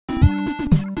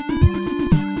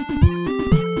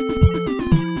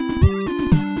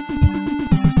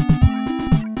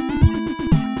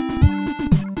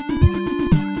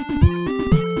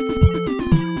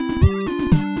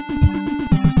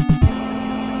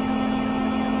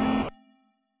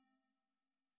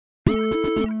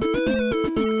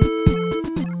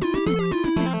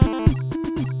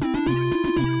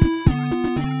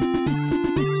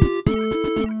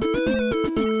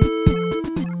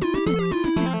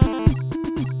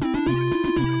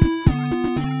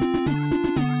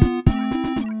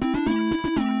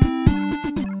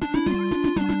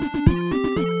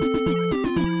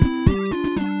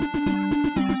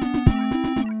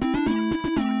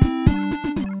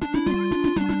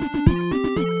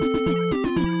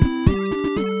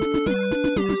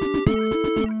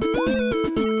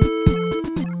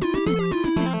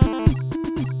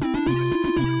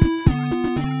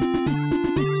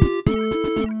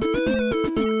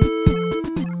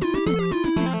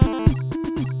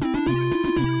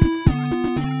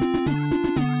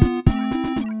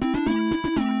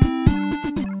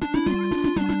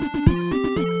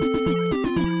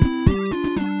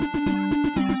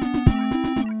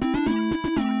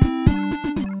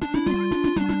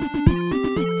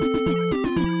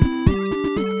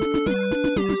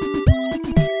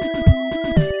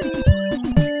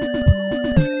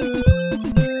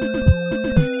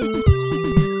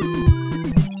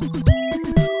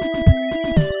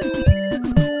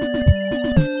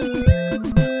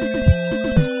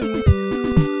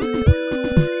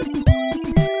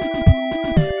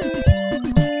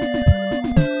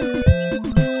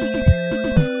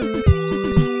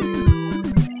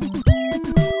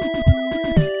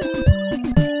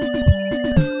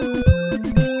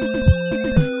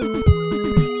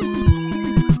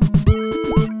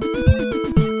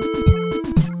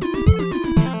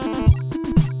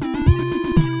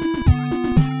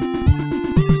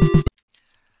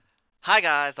Hi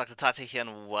guys, Dr. Tati here,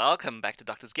 and welcome back to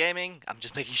Doctor's Gaming. I'm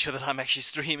just making sure that I'm actually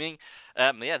streaming.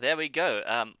 Yeah, there we go.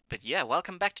 But yeah,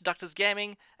 welcome back to Doctor's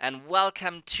Gaming, and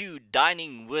welcome to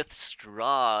Dining with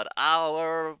Strahd,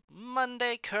 our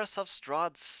Monday Curse of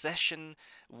Strahd session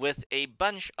with a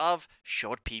bunch of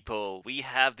short people. We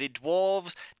have the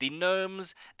dwarves, the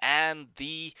gnomes, and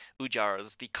the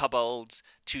ujars, the kobolds,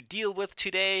 to deal with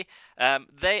today.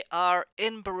 They are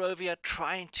in Barovia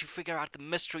trying to figure out the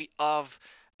mystery of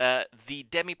the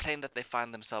demiplane that they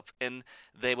find themselves in.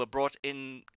 They were brought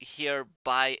in here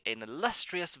by an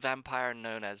illustrious vampire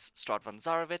known as Strahd von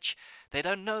Zarovich. They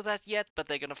don't know that yet, but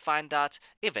they're going to find out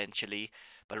eventually.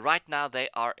 But right now they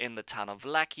are in the town of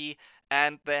Vallakovich,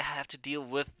 and they have to deal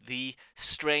with the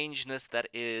strangeness that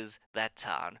is that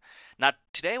town. Now,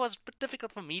 today was a bit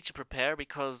difficult for me to prepare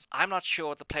because I'm not sure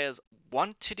what the players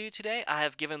want to do today. I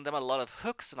have given them a lot of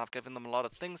hooks and I've given them a lot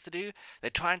of things to do. They're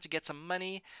trying to get some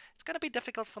money. It's going to be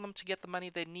difficult for them to get the money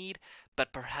they need,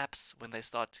 but perhaps when they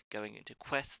start going into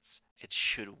quests, it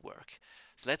should work.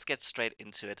 So let's get straight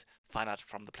into it, find out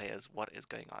from the players what is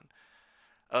going on.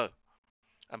 Oh,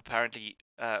 I'm apparently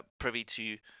privy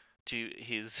to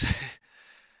his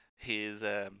his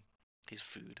his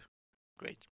food.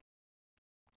 Great.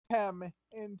 Him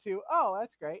into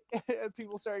that's great. And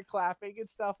people started clapping and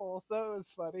stuff also. It was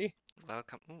funny.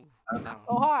 Welcome. Ooh, no.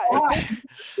 Oh hi.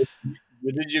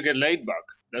 But did you get laid, Buck?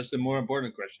 That's the more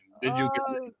important question. Did you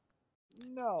get laid?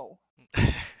 No.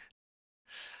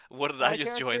 What did My I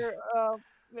just join? character,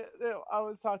 I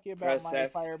was talking about Press my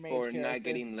F fire mage for character. not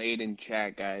getting laid in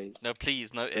chat, guys. No,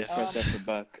 please, no Just ifs. press F for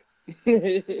Buck.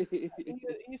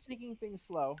 He's taking things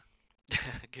slow.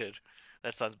 Good.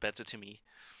 That sounds better to me.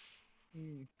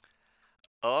 Hmm.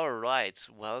 Alright,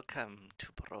 welcome to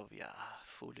Barovia,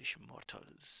 foolish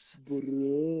mortals.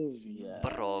 Barovia.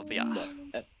 Barovia.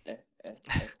 One dead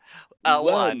One.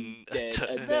 Welcome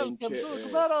to adventurer.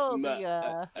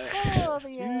 Barovia.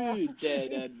 Barovia. Two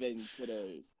dead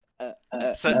adventurers.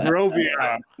 So,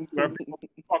 Barovia, where people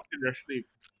fuck in their sleep.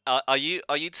 are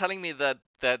you telling me that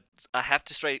I have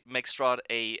to make Strahd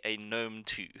a gnome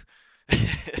too?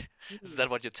 Is that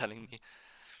what you're telling me?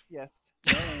 Yes.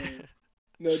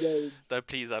 No gnomes. No,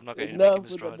 please, I'm not going to make him a Enough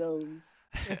with the Strahd. gnomes.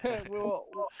 we'll,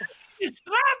 It's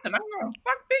Strahd, and I'm gonna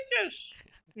fuck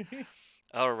bitches. we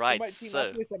Alright, might team so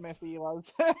up with him if he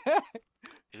was.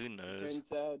 who knows? Turns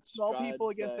out Small people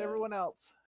Strahd's, against everyone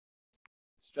else.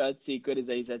 Strahd's secret is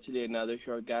that he's actually another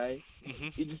short guy.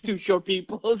 Mhm. He's just two short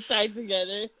people tied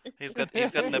together. He's got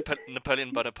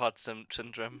Napoleon Bonaparte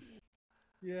syndrome.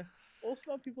 Yeah. All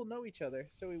small people know each other,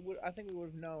 so I think we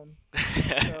would have known.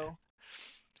 So.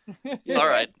 All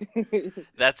right,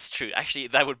 that's true. Actually,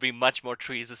 that would be much more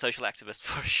true. He's a social activist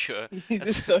for sure. He's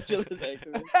a socialist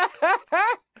activist.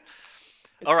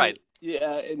 All right.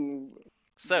 Yeah, in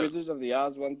So, Wizards of the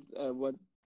Oz, when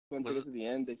they Wiz- get to the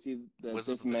end, they see that Wizards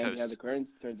there's of a the man Coast. behind the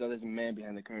curtains. Turns out there's a man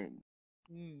behind the curtains.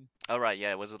 all right,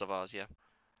 yeah, Wizard of Oz, yeah.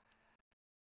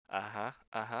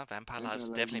 Vampire lives Lives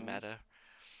definitely matter. matter.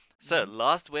 So,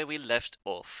 last where we left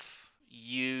off,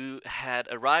 you had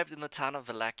arrived in the town of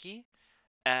Vallakovich,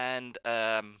 and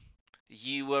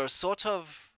you were sort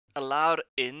of allowed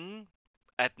in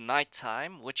at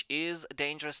nighttime, which is a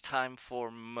dangerous time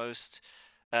for most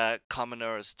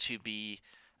commoners to be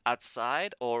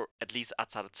outside, or at least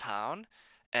outside of town.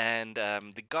 And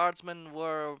the guardsmen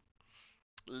were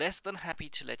less than happy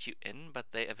to let you in,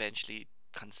 but they eventually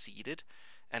conceded.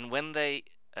 And when they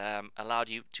allowed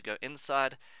you to go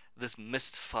inside, this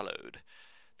mist followed.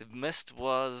 The mist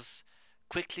was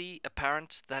quickly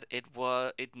apparent that it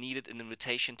needed an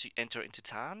invitation to enter into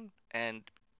town, and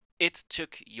it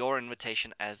took your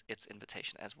invitation as its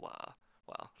invitation as well.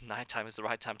 Well, nighttime is the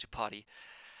right time to party.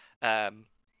 All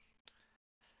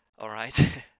right.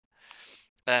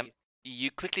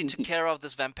 You quickly took care of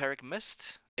this vampiric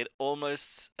mist. It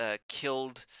almost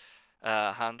killed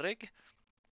Henrik.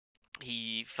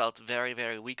 He felt very,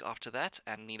 very weak after that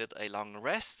and needed a long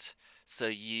rest. So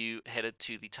you headed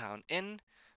to the town inn,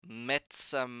 met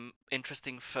some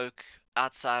interesting folk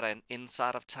outside and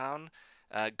inside of town,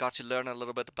 got to learn a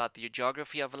little bit about the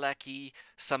geography of Vallakovich,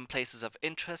 some places of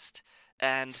interest,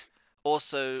 and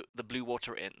also the Blue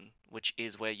Water Inn, which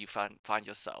is where you find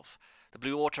yourself. The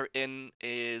Blue Water Inn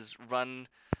is run.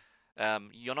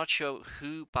 You're not sure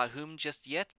by whom just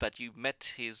yet, but you met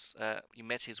his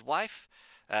wife,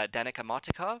 Danica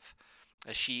Martikov.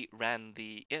 She ran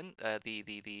the inn,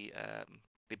 the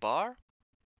bar,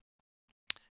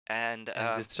 and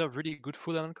they serve really good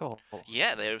food and alcohol.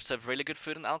 yeah, they serve really good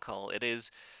food and alcohol. It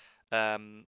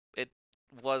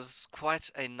was quite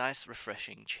a nice,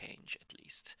 refreshing change, at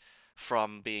least,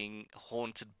 from being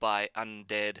haunted by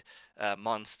undead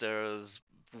monsters,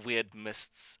 weird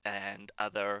mists and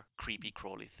other creepy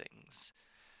crawly things.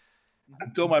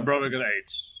 Until my brother got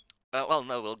AIDS. Well,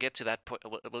 no, we'll get to that point.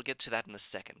 We'll get to that in a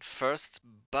second. First,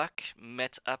 Buck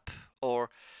met up, or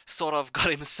sort of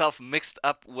got himself mixed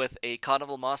up with a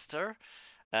carnival master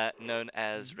known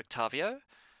as Rictavio.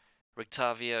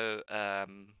 Rictavio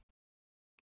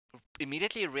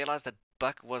immediately realized that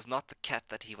Buck was not the cat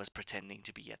that he was pretending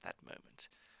to be at that moment.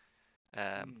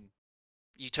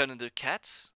 You turned into a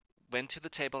cat, went to the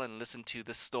table and listened to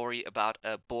the story about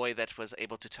a boy that was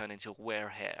able to turn into a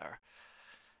werehare.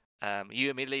 You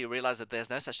immediately realize that there's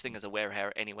no such thing as a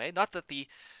werehare anyway. Not that the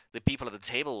people at the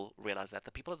table realized that.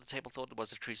 The people at the table thought it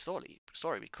was a true story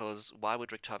because why would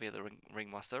Rictavio the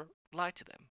ringmaster lie to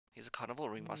them? He's a carnival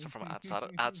ringmaster from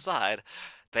outside.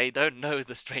 They don't know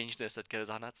the strangeness that goes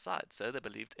on outside, so they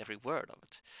believed every word of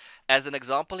it. As an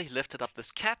example, he lifted up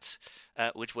this cat,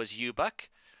 which was you, Buck,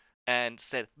 and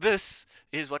said, "This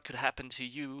is what could happen to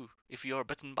you if you're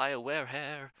bitten by a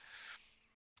werehare."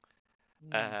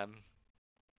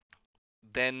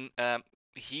 Then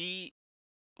he,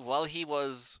 while he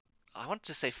was, I want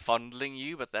to say fondling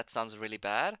you, but that sounds really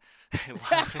bad.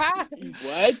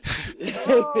 What?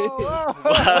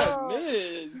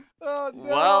 Oh,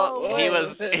 While he no.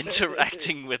 was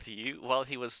interacting with you, while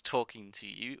he was talking to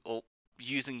you, or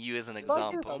using you as an Buck is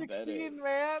example. 16,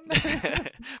 man.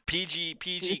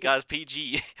 PG, guys,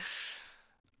 PG.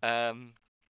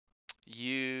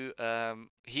 He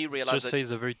Let's realized just that say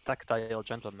he's a very tactile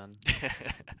gentleman.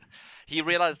 he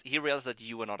realized that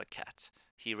you were not a cat.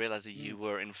 He realized that you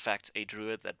were in fact a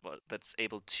druid that's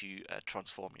able to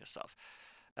transform yourself.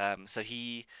 So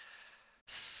he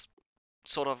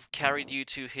sort of carried you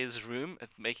to his room.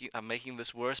 I'm making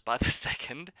this worse by the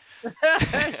second.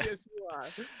 Yes, you are.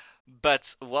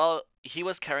 But while he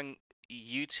was carrying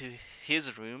you to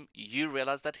his room, you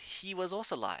realized that he was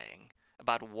also lying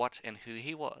about what and who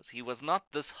he was. He was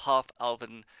not this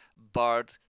half-elven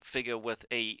bard figure with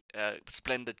a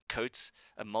splendid coat,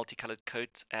 a multicolored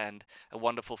coat, and a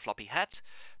wonderful floppy hat,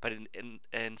 but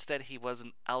instead he was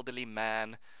an elderly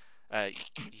man,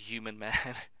 human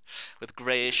man, with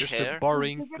grayish Just hair. a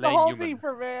boring, Dig in the plain hole human.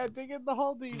 deeper, man. Dig in the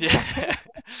hole deeper. Yeah,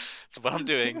 that's what I'm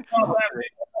doing.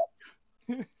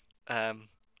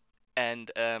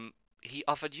 And he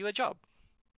offered you a job.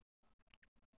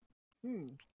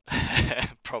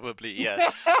 Probably,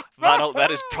 yeah. Vanel, that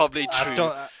is probably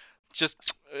true.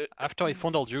 Just After I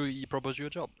fondled you, he proposed you a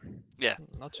job. Yeah.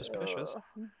 Not suspicious.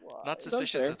 Not Sounds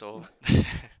suspicious fair. at all.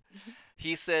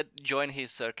 He said join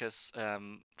his circus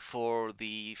for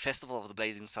the Festival of the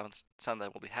Blazing Sun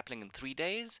that will be happening in 3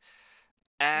 days.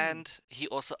 And he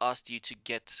also asked you to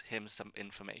get him some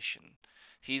information.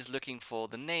 He's looking for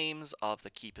the names of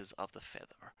the Keepers of the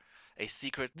Feather, a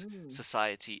secret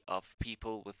society of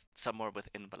people somewhere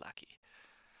within Vallaki.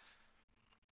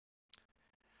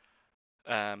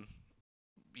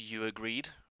 You agreed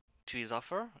to his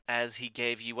offer, as he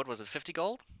gave you, what was it, 50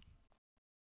 gold?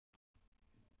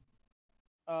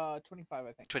 25,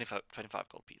 I think. 25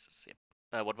 gold pieces,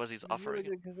 yeah. What was his offer Really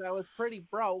again? good, because I was pretty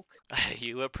broke.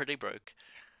 You were pretty broke.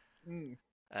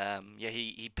 Yeah,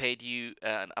 he paid you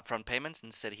an upfront payment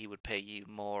and said he would pay you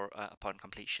more upon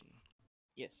completion.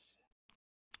 Yes.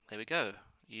 There we go.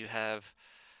 You have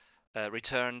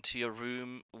returned to your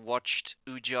room, watched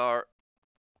Ujar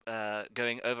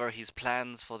going over his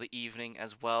plans for the evening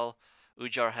as well.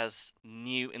 Ujar has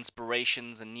new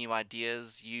inspirations and new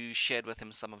ideas. You shared with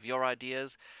him some of your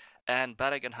ideas, and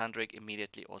Barig and Handrig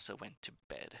immediately also went to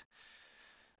bed,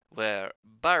 where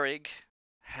Barig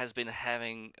has been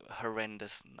having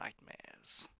horrendous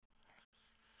nightmares.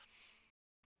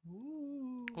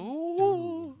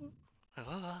 Ooh.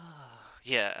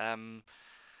 Yeah,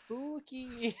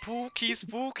 Spooky.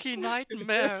 spooky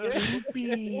nightmares.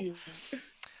 Spoopy.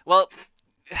 Well,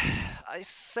 I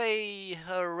say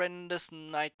horrendous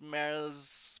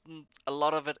nightmares. A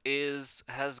lot of it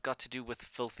has got to do with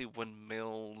filthy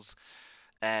windmills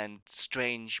and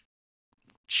strange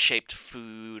shaped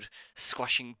food,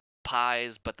 squashing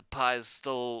pies, but the pies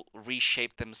still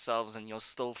reshape themselves and you're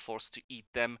still forced to eat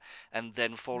them and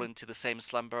then fall into the same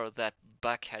slumber that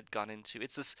Buck had gone into.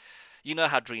 It's this, you know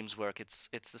how dreams work. It's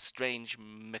a strange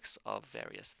mix of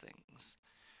various things.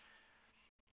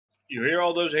 You hear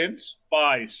all those hints?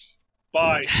 Pies.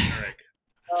 Pies, Eric.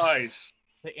 Pies.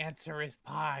 The answer is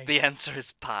pie. The answer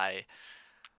is pie.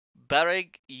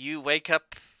 Barig, you wake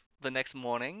up the next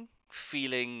morning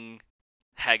feeling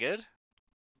haggard,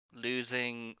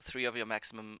 losing 3 of your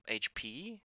maximum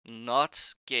HP,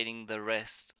 not gaining the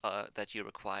rest that you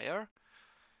require.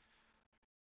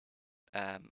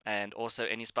 And also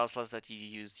any spell slots that you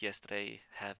used yesterday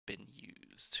have been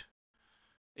used.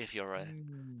 if you're a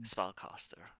Mm,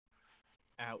 spellcaster.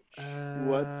 ouch.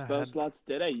 What spell Had, slots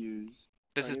did I use?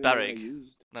 This I is don't even know what I Barrig.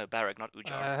 used. No, Barrig, not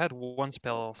Ujar. I had one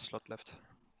spell slot left.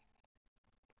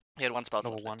 He had one spell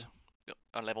Level slot left. 1. Yep,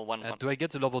 on level 1. Do I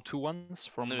get the level 2 ones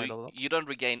from No, my level up? you don't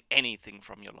regain anything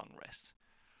from your long rest.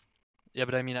 Yeah,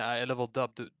 but I mean, I leveled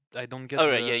up. I don't get Oh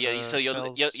the right, yeah. So spells,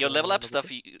 your level up level stuff,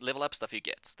 2? level up stuff you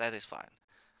get. That is fine.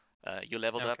 You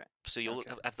leveled up, Okay. so you'll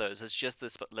Okay. have those. It's just the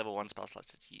level 1 spell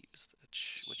slots that you used,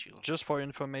 which you. Just for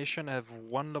information, I have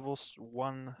one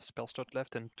spell slot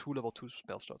left and 2 level 2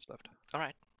 spell slots left. All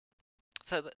right.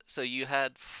 So you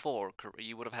had 4.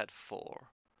 You would have had 4.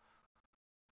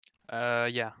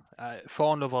 Yeah,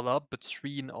 4 on level up, but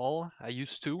 3 in all. I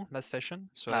used 2 last session,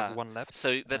 so I have 1 left.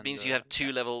 So that and, means you have two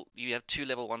yeah.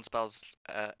 level 1 spells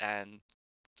and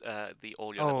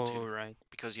all your level 2 Oh, right.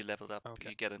 because you leveled up. Okay.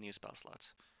 You get a new spell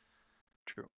slot.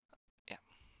 True.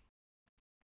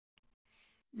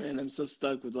 Man, I'm so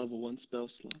stuck with level 1 spell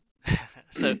slot.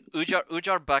 So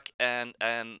Ujar, Buck, and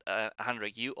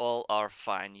Henrik, you all are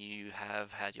fine. You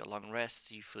have had your long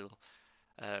rest. You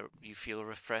feel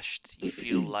refreshed. You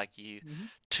feel like you Mhm.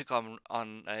 took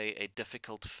on a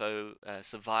difficult foe,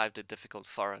 survived a difficult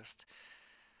forest,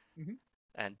 Mhm.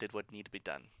 and did what needed to be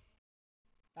done.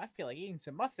 I feel like eating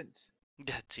some muffins.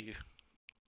 Yeah, too.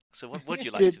 So what would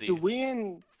you like to Do do? we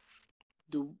and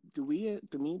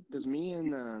does me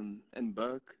and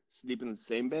Buck sleep in the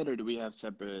same bed, or do we have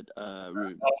separate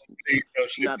rooms? Please don't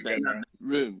sleep Not bed, together.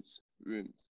 rooms.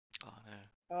 Oh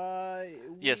no.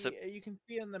 Yeah, so- you can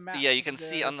see on the map. Yeah, you can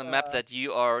see on the map uh, that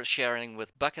you are sharing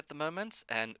with Buck at the moment,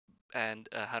 and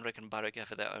Henrik and Barik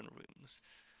have their own rooms.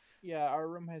 Yeah, our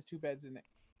room has 2 beds in it.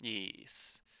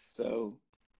 Yes. So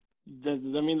does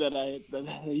that mean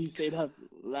that you stayed up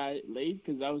late?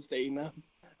 Because I was staying up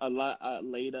a lot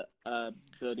late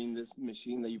building this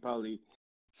machine that you probably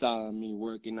saw me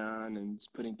working on and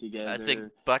just putting together. I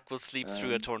think Buck will sleep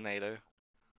through a um, tornado.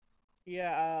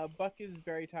 Yeah, Buck is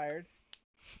very tired.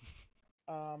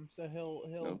 So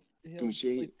he'll Touche.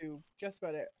 sleep through just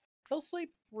about it. He'll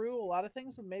sleep through a lot of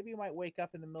things, but maybe he might wake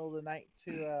up in the middle of the night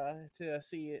to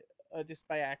see it just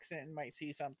by accident and might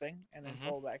see something and then Mhm.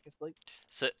 fall back asleep.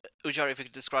 So Ujar, if you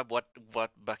could describe what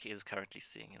Buck is currently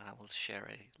seeing, and I will share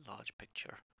a large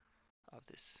picture of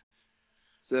this.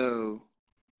 So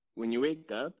when you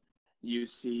wake up, you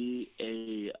see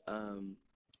a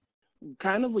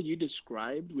kind of what you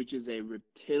described, which is a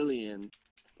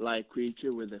reptilian-like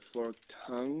creature with a forked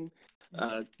tongue,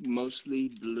 mostly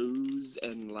blues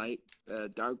and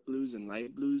dark blues and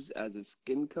light blues as a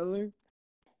skin color,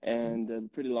 and a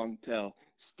pretty long tail.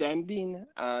 Standing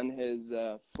on his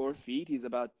 4 feet, he's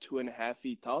about 2.5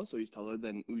 feet tall, so he's taller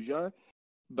than Ujar,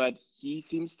 but he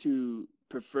seems to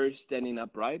prefer standing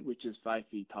upright, which is 5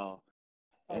 feet tall.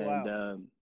 Oh And wow!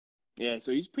 yeah,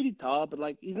 so he's pretty tall, but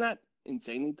like he's not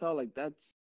insanely tall. Like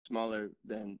that's smaller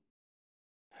than.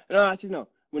 No, actually no.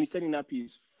 When he's standing up,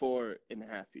 he's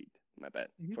 4.5 feet. My bad,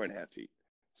 Mhm. 4.5 feet.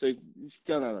 So he's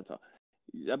still not that tall.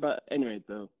 Yeah, but anyway,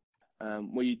 though,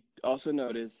 what you also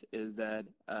notice is that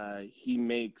he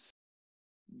makes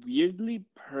weirdly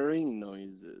purring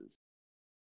noises,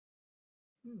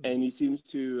 and he seems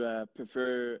to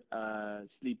prefer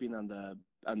sleeping on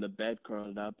the bed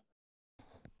curled up.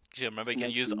 Yeah, remember you can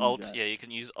Next use to Alt. Ujar. Yeah, you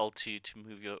can use Alt 2 to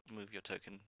move your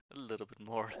token a little bit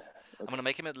more. I'm gonna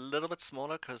make him a little bit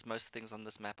smaller because most things on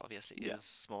this map obviously Yeah. is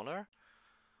smaller.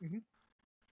 Mhm.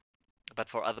 But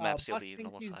for other maps, he'll Buck be thinks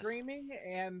normal he's size. dreaming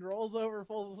and rolls over,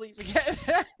 falls asleep again.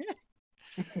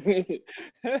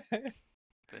 There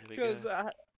we go. Because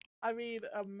I mean,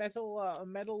 a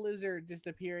metal lizard just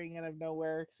appearing out of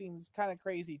nowhere seems kind of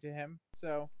crazy to him.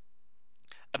 So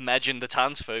Imagine the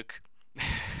townsfolk.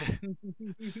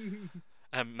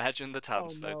 Imagine the Oh,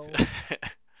 townsfolk. no.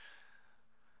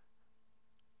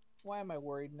 Why am I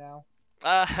worried now?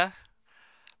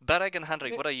 Barag and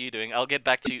Hendrik, what are you doing? I'll get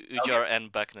back to Ujar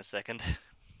and Buck in a second.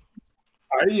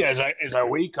 As I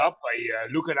wake up, I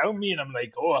look around me and I'm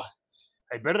like, oh,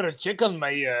 I better check on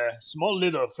my small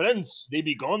little friends. They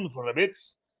be gone for a bit,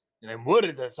 and I'm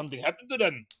worried that something happened to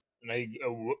them. And I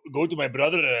go to my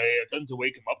brother and I attempt to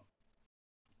wake him up.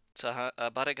 So,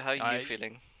 Barag, how are you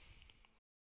feeling?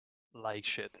 Like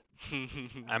shit.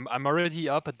 I'm already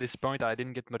up at this point. I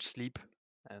didn't get much sleep,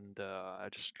 and I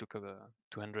just look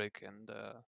to Hendrik and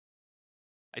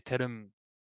I tell him,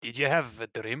 "Did you have a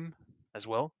dream as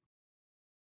well?"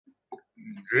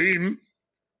 Dream?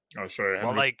 Oh, sorry.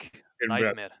 Well, like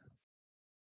nightmare.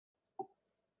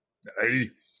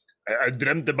 I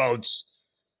dreamt about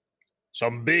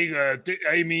some big.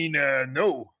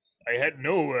 No, I had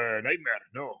no nightmare.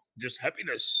 No, just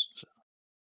happiness.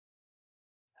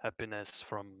 Happiness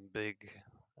from big.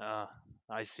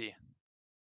 I see.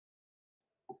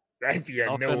 If you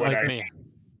know Nothing what like I me. mean,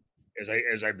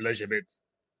 as I blush a bit.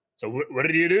 So what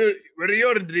do you do? What are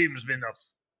your dreams been of?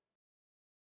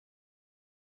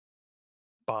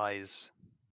 Pies.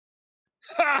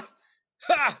 Ha!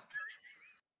 Ha!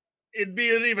 It'd be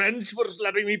a revenge for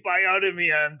slapping me pie out of me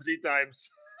hand 3 times.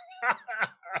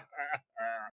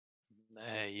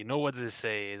 Hey, you know what they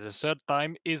say, the third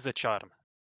time is a charm.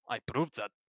 I proved that.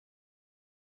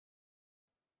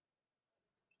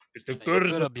 It's the You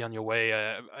curse. better be on your way.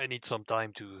 I need some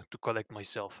time to collect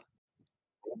myself.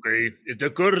 Okay, it's the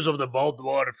curse of the bald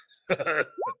dwarf.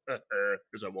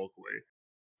 As I walk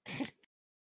away.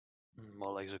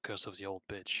 More like the curse of the old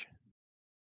bitch.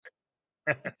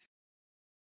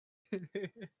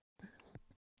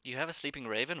 You have a sleeping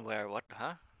raven? Where? What?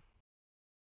 Huh?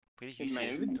 Where did you In my see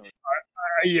it? inventory.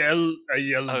 I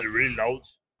yell Oh. really loud.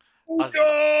 I was-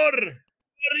 Ujar!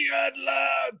 Hurry out,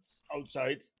 lads!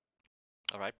 Outside.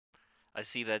 All right. I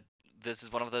see that this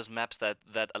is one of those maps that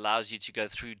allows you to go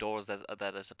through doors that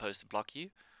are supposed to block you.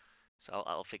 So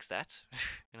I'll fix that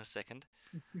in a second.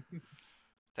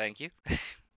 Thank you,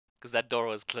 because that door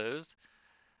was closed.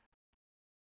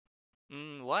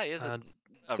 Why is it?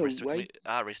 Oh, So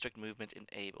restrict movement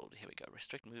enabled. Here we go.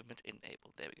 Restrict movement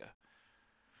enabled. There we go.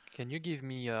 Can you give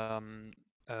me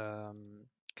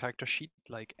character sheet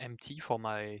like empty for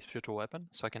my spiritual weapon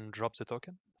so I can drop the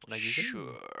token when I use it?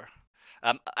 Sure.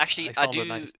 Actually, I I found a do.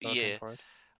 nice token Yeah, for it.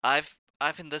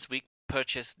 I've in this week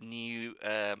purchased new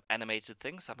animated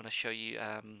things. I'm gonna show you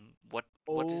what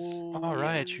is. All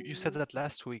right, you said that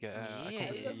last week. I Yeah.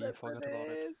 completely forgot about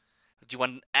it. Do you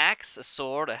want an axe, a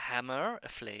sword, a hammer, a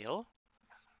flail?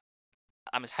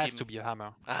 I'm assuming. Has to be a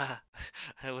hammer. Ah,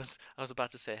 I was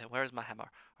about to say, where is my hammer?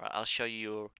 All right, I'll show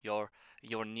you your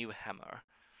new hammer.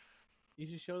 You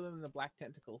should show them the black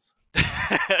tentacles.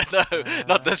 No,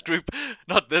 not this group.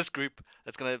 Not this group.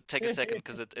 It's gonna take a second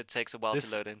because it takes a while This-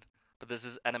 to load in. But this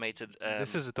is animated.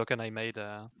 This is a token I made.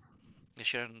 You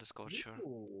share it on Discord, sure.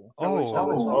 Ooh. I wish I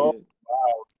would Oh. see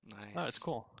it. Nice. Oh, it's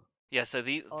cool. Yeah, so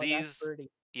these Oh, that's pretty.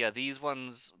 these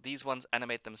ones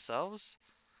animate themselves.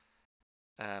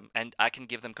 And I can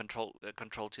give them control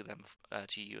to them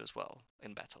to you as well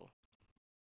in battle.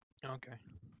 Okay.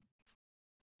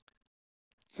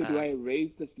 So do I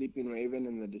erase the sleeping raven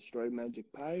and the destroy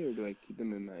magic pie, or do I keep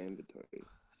them in my inventory?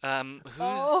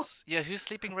 Whose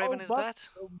sleeping raven is Buck, that?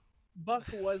 Buck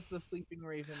was the sleeping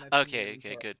raven. That's in your Okay,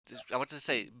 inventory. good. I wanted to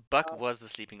say Buck was the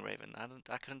sleeping raven.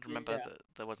 I couldn't remember Yeah. that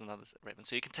there was another raven.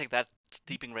 So you can take that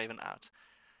sleeping raven out.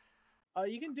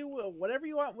 You can do whatever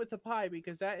you want with the pie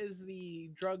because that is the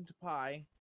drugged pie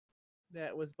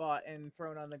that was bought and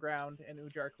thrown on the ground, and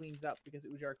Ujar cleans up because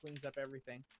Ujar cleans up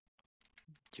everything.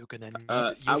 You're gonna need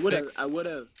I your would have thrown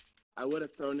it I would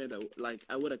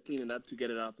have cleaned it up to get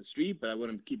it off the street, but I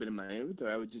wouldn't keep it in my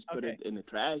inventory. I would just put Okay. it in the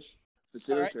trash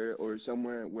facilitator or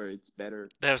somewhere where it's better.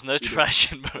 There's no suited.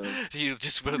 trash in. So- You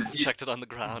just would have chucked it on the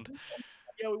ground.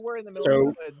 Yeah, we were in the middle So-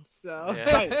 of the woods, so.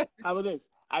 Yeah. Right. How about this?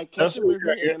 I kept it with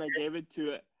me, and then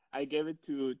I gave it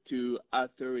to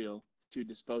Arthuriel to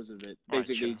dispose of it. Right,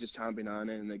 Basically, sure. just chomping on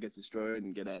it, and it gets destroyed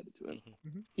and get added to it.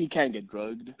 Mhm. He can't get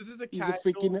drugged. This is a He's a casual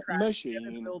freaking trash can in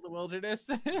the machine. middle of the wilderness.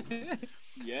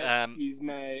 Yeah, Um, he's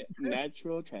my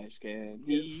natural trash can.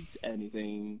 He eats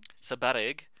anything. So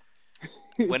Barig,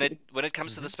 when it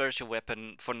comes to the spiritual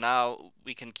weapon, for now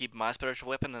we can keep my spiritual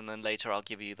weapon, and then later I'll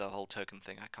give you the whole token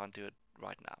thing. I can't do it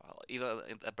right now. Either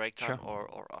at break time Sure.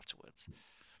 or afterwards.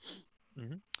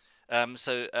 Mhm.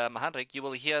 Hendrik, you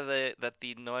will hear that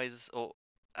the noise, or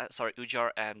sorry,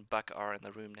 Ujar and Buck are in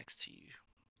the room next to you.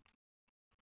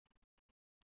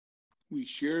 We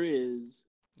sure is.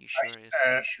 You sure is.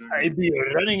 I'd be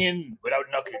running in without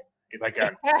knocking if I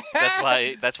can.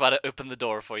 That's why I opened the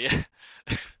door for you.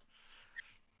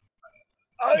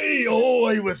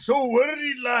 I was so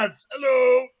worried, lads.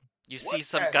 Hello. You What see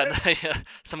some the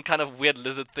some kind of weird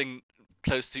lizard thing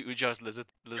close to Ujar's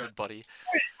lizard body.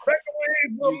 Back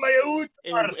away from my own.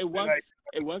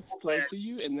 It walks close to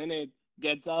you, and then it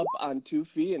gets up on 2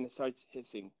 feet and it starts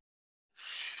hissing.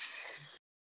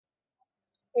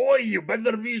 Oh, you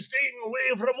better be staying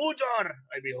away from Ujar.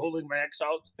 I'd be holding my axe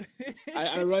out.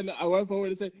 I run forward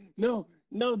and say, no,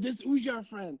 this Ujar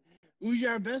friend,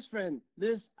 Ujar best friend,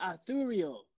 this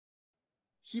Arthuriel.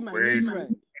 She my Wait. new friend.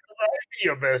 Be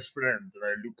your best friend. And I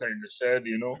look kind of sad,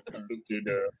 you know. I look to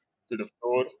the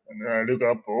floor, and then I look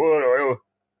up. Oh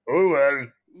well.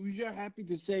 Ujar happy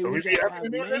to say So we Ujar have have to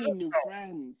do many this new now.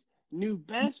 friends, new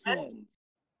best friends.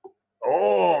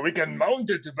 Oh, we can mount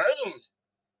it to battle.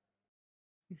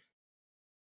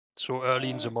 So early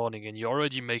in the morning, and you're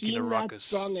already making She a not ruckus.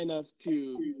 strong enough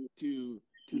to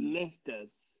lift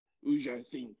us. Ujar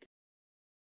think.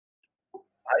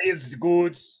 It's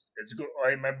good. It's good.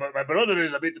 My brother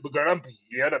is a bit grumpy.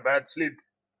 He had a bad sleep.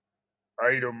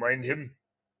 I don't mind him.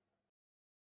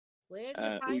 Where did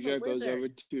you find the Ujar goes over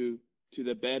wizard? to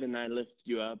the bed, and I lift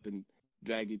you up and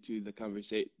drag you to the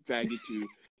conversation. Drag you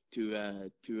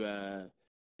to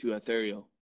Ethereal.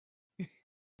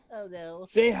 Oh no.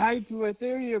 Say hi to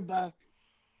Ethereal, Buck.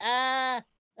 I'm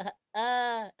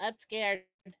scared.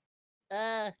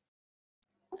 Hi.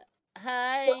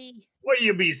 Why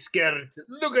you be scared?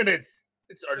 Look at it.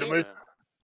 It's Artemis.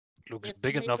 Looks It's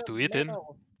big made enough of to eat in.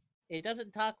 metal. It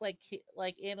doesn't talk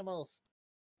like animals.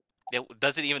 Yeah,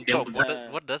 does it even Yeah, talk?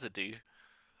 What does it do?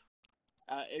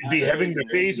 It'd be having the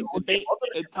face on the other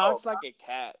It talks like a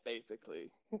cat,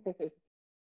 basically.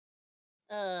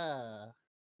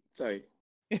 Sorry.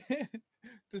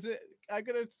 Does it? I'm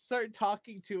gonna start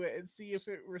talking to it and see if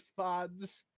it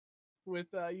responds with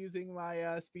using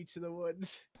my speech of the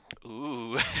woods.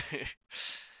 Ooh.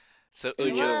 So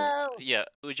Hey, Ujar, Hello. yeah,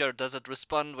 Ujar, does it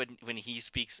respond when he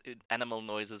speaks animal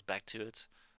noises back to it?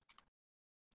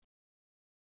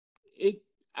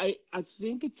 I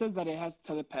think it says that it has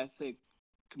telepathic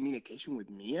communication with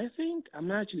me. I think I'm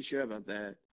not actually sure about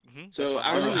that. That's So what I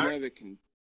I'm don't saying. even know if it can.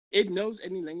 It knows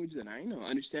any language that I know,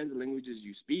 understands the languages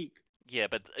you speak. Yeah,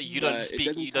 but you But don't it speak.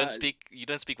 doesn't You don't tie- speak. You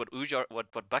don't speak what Ujar, what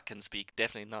Buck can speak.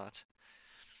 Definitely not.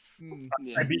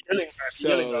 Yeah. I'd be yelling.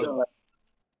 So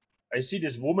I see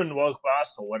this woman walk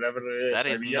past or whatever it is. That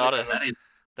I'd is be not yelling a. at her.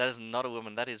 That is not a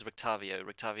woman. That is Rictavio.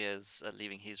 Rictavio is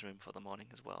leaving his room for the morning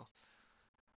as well.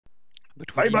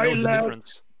 But would he Bye-bye, know the lad.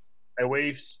 difference? I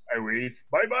wave.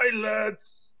 Bye bye,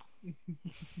 lads.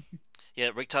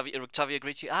 Yeah, Rictavio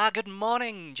greets you. Good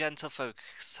morning, gentlefolk.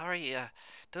 Sorry,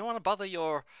 don't want to bother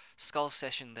your skull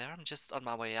session there. I'm just on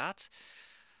my way out.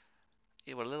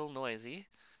 You were a little noisy.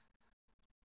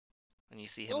 And you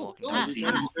see him walking I down just the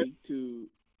want to stairs. speak to.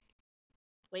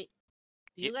 Wait.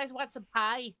 Do you guys want some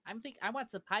pie? I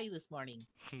want some pie this morning.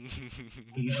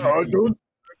 Oh, don't.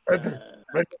 Uh,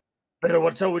 Better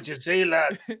watch out what you say,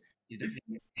 lads. You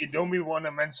don't be want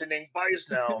to mentioning pies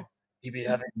now. You be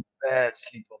having bad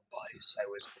sleep on pies. I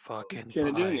was Fucking Can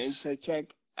I do an pies. insight check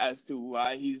as to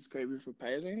why he's craving for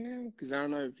pies right now? Because I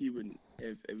don't know if he would,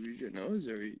 if Ujar knows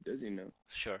or does he know?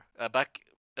 Sure. Back.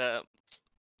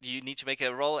 You need to make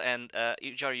a roll, and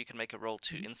Ujar, you can make a roll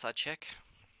to insight check.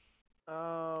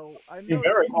 Oh, I I mean, know.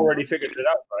 Merrick already figured it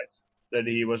out, right? That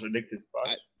he was addicted to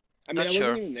pies. I mean, Not I sure.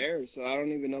 wasn't even there, so I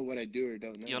don't even know what I do or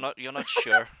don't know. You're not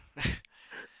sure.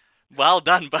 Well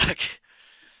done, Buck.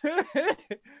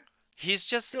 He's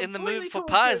just in the mood Completely for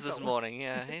pies this coincidental. morning.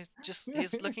 Yeah,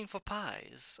 he's looking for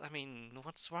pies. I mean,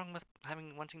 what's wrong with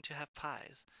wanting to have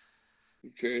pies?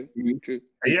 True. You'll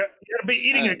be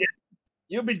eating Uh, again.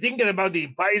 You'll be thinking about the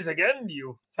pies again,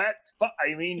 you fat fuck.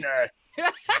 I mean,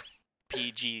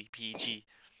 PG.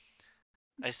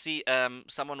 I see.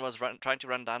 Someone was trying to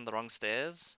run down the wrong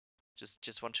stairs.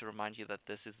 Just want to remind you that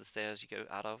this is the stairs you go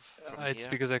out of from It's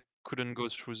here. because I couldn't go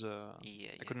through the. Yeah.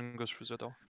 I couldn't go through the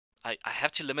door. I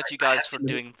have to limit you guys for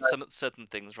doing some certain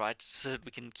things, right? So that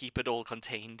we can keep it all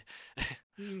contained.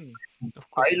 Of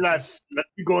course. hi lads, let's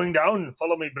be going down.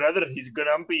 Follow me, brother. He's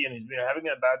grumpy and he's been having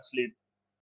a bad sleep.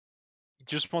 He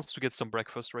just wants to get some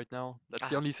breakfast right now. That's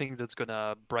the only thing that's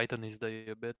gonna brighten his day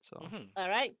a bit. So. All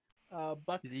right.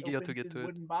 Buck He's eager to opens get his to it.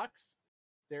 wooden box.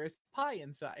 There is pie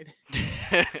inside.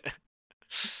 10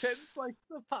 slices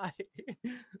of pie.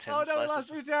 10 oh no, we lost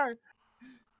slices. Ujar.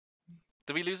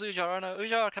 Did we lose Ujar? Oh no,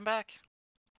 Ujar, come back.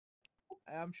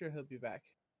 I'm sure he'll be back.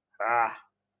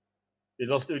 You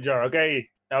lost Ujar. Okay,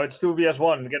 now it's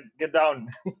 2vs1. Get down.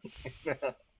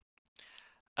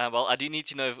 Well, I do need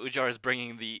to know if Ujar is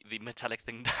bringing the metallic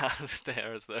thing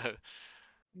downstairs, though.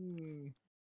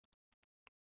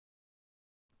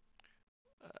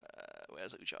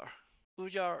 Where's Ujar?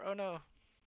 Ujar, oh no.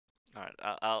 All right,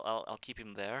 I'll keep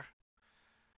him there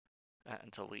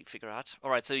until we figure out. All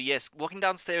right, so yes, walking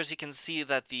downstairs, you can see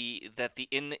that the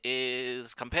inn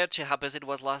is, compared to how busy it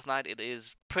was last night, it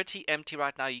is pretty empty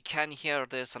right now. You can hear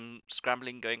there's some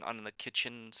scrambling going on in the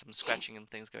kitchen, some scratching and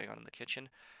things going on in the kitchen,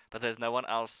 but there's no one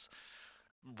else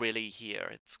really here.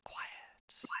 It's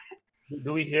quiet.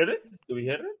 Do we hear it?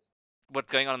 What's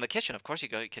going on in the kitchen? Of course you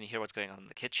can hear what's going on in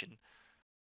the kitchen.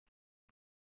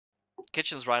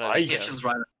 Kitchen's right over here.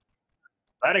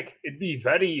 Varric, it'd be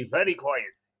very, very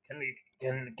quiet. Can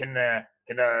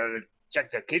check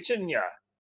the kitchen? Yeah.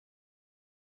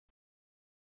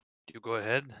 You go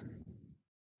ahead.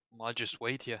 I'll just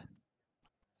wait here.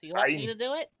 Do you want me to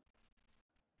do it?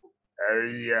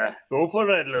 Yeah. Go for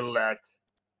it, little lad.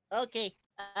 Okay.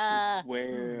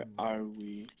 Where are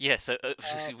we? Yeah, so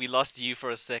we lost you for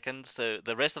a second. So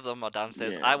the rest of them are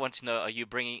downstairs. Yeah. I want to know: Are you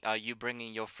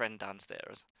bringing your friend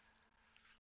downstairs?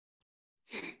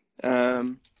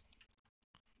 Hmm.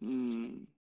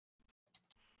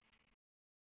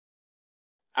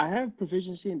 I have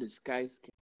proficiency in disguise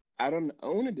kit. I don't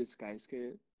own a disguise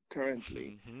kit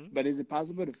currently, but is it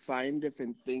possible to find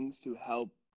different things to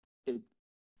help it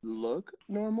look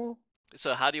normal?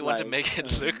 So how do you want to Like, make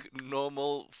it look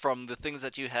normal from the things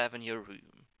that you have in your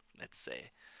room? Let's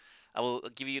say. I will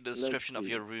give you the let's description of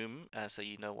see. your room so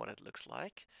you know what it looks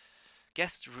like.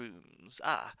 Guest rooms.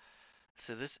 Ah,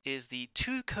 so this is the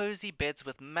 2 cozy beds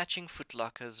with matching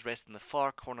footlockers rest in the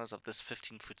far corners of this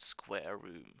 15-foot square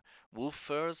room. Wolf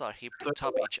furs are heaped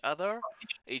atop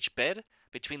each bed.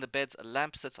 Between the beds, a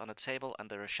lamp sits on a table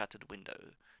under a shuttered window.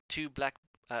 Two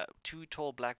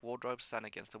tall black wardrobes stand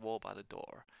against the wall by the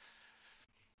door.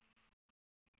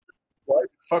 Why the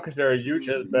fuck is there a huge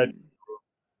ass bed?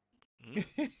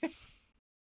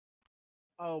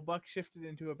 Oh, Buck shifted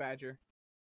into a badger.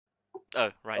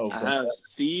 Oh, right. Oh, Yeah. I have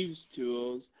thieves'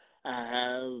 tools. I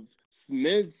have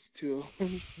smith's tools.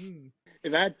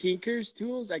 If I had tinker's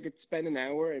tools, I could spend an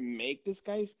hour and make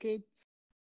disguise kits.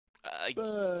 I But I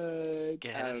don't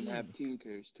guess. have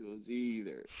tinker's tools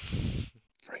either.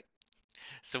 Frick.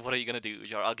 So what are you gonna do,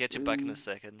 Jar? I'll get you back in a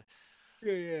second.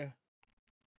 Yeah.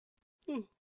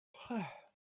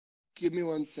 Give me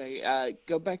one sec.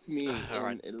 Go back to me All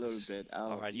right. in a little bit.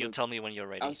 All right. You'll tell me when you're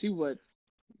ready. I'll see what.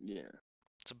 Yeah.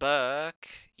 So Buck,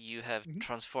 you have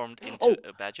transformed into Oh,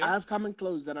 a badger. I have common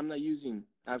clothes that I'm not using.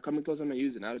 I have common clothes I'm not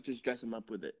using. I'll just dress them up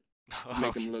with it.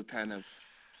 Make them look kind of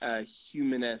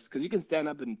human-esque. Because you can stand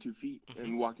up in 2 feet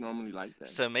and walk normally like that.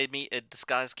 So made me a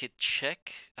disguise kit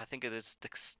check. I think it is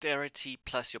dexterity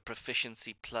plus your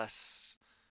proficiency plus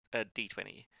a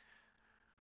d20.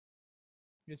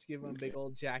 Just give him a big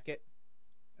old jacket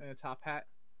and a top hat.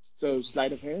 So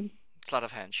sleight of hand? Sleight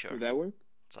of hand, sure. Would that work?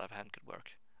 Sleight of hand could work,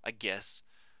 I guess.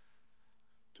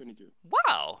 22.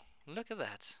 Wow, look at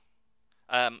that.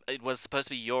 It was supposed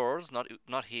to be yours,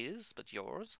 not his, but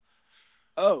yours.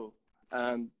 Oh,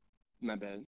 my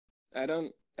bad.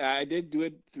 I did do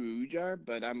it through Ujar,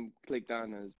 but I'm clicked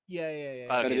on as. Yeah. Okay,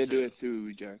 But I did so, do it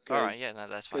through Ujar. All right, yeah, no,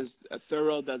 that's fine. Because a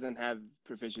thorough doesn't have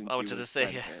proficiency. I wanted to with say,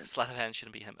 sleight yeah, of hand. sleight of hand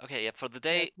shouldn't be him. Okay, yeah, for the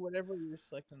Yeah, day. whatever you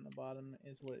select on the bottom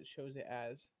is what it shows it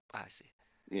as. I see.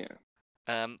 Yeah.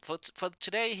 For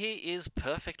today, he is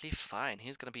perfectly fine.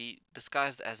 He's gonna be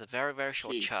disguised as a very, very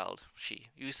short child. She.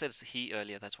 You said he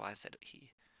earlier, that's why I said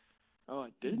he. Oh,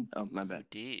 I did? Oh, my bad.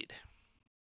 You did.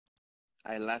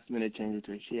 I last minute changed it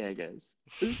to a she, I guess.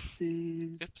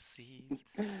 Oopsies. Oopsies.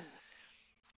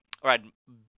 Alright,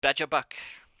 Badger Buck.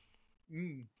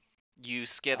 You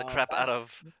scare the crap out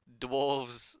of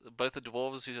dwarves, both the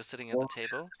dwarves who are sitting at the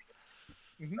table.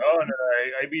 No,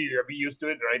 I be used to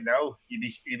it right now. He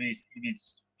be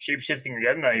shape shifting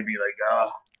again. I be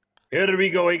like, here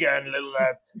we go again, little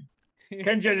lads.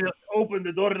 Can't you just open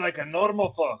the door like a normal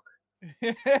fuck?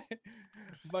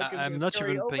 I'm not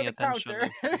even paying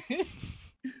attention.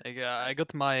 I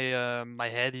got my my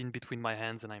head in between my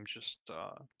hands and I'm just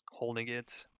holding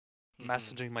it,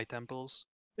 massaging my temples.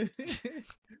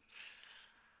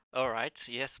 All right,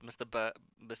 yes,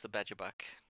 Mr. Badger Buck.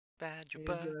 Badger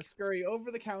Buck. He's gonna scurry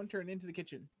over the counter and into the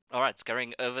kitchen. All right,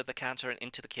 scurrying over the counter and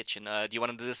into the kitchen. Do you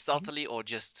want to do this stealthily or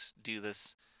just do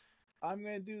this? I'm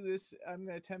gonna do this. I'm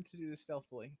gonna attempt to do this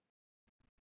stealthily.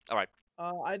 All right.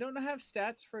 I don't have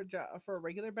stats for a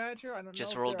regular badger. I don't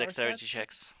just know. Roll dexterity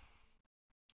checks.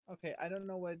 Okay, I don't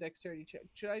know what a dexterity check.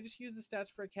 Should I just use the stats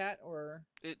for a cat or?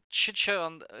 It should show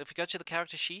on. If you go to the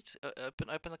character sheet,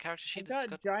 open the character sheet. I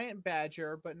got giant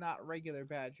badger, but not regular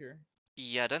badger.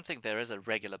 Yeah, I don't think there is a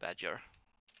regular badger.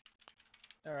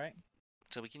 All right.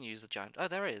 So we can use the giant. Oh,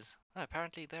 there is. Oh,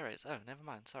 apparently there is. Oh, never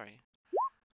mind. Sorry.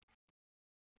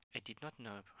 I did not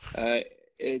know.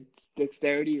 Its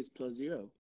dexterity is +0.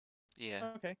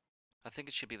 Yeah. Okay. I think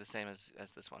it should be the same as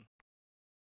this one.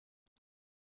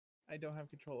 I don't have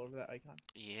control over that icon.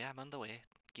 Yeah, I'm on the way.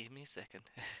 Give me a second.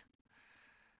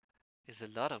 It's a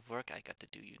lot of work I got to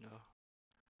do, you know.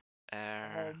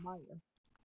 Oh my.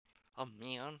 Oh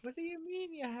man. What do you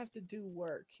mean you have to do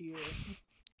work here?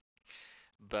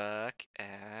 Buck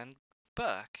and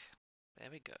Buck. There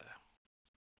we go.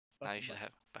 Now you should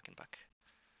have Buck and Buck.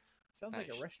 Sounds like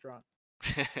a restaurant.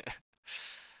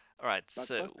 Alright, Buck,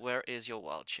 so Buck. where is your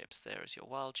wild shapes? There is your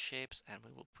wild shapes, and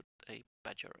we will put a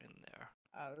badger in there.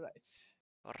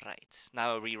 Alright.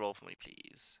 Now re-roll for me,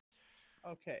 please.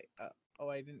 Okay. Oh,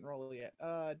 I didn't roll it yet.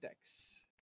 Dex.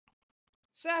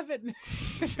 7.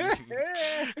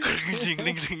 Ding,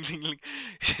 ding, ding, ding, ding.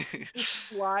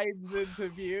 Slides into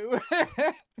view.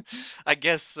 I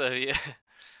guess so, yeah.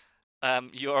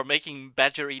 You are making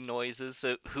badgery noises,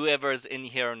 so whoever is in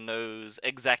here knows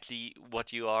exactly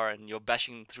what you are, and you're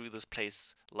bashing through this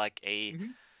place like a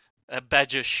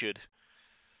badger should.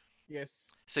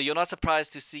 Yes. So you're not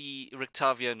surprised to see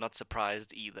Rictavio not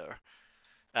surprised either.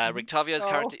 Rictavio is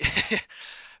currently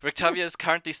Rictavio is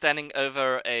currently standing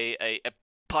over a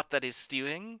pot that is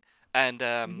stewing and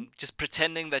just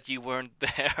pretending that you weren't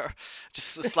there.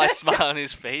 Just a slight smile on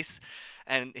his face,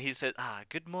 and he said,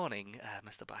 good morning,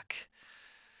 Mr. Buck.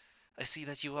 I see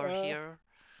that you are here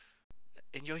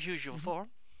in your usual form.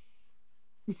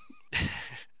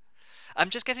 I'm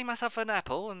just getting myself an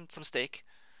apple and some steak.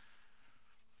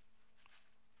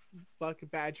 Buck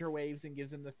badger waves and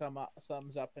gives him the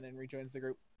thumbs up, and then rejoins the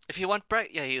group. If you want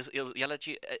he'll yell at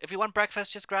you. If you want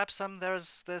breakfast, just grab some.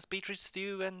 There's beetroot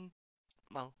stew and,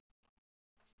 well,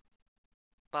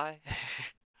 bye.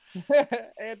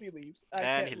 And he leaves.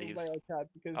 And he leaves.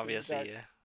 Because obviously,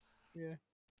 yeah.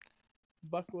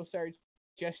 Buck will start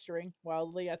gesturing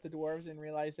wildly at the dwarves and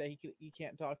realize that he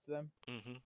can't talk to them.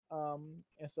 And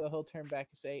so he'll turn back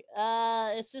and say,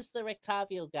 it's just the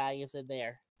Rictavio guy is in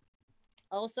there.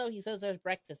 Also, he says there's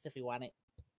breakfast if you want it.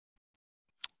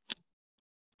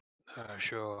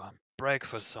 Sure.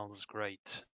 Breakfast sounds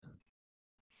great.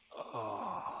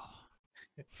 Oh,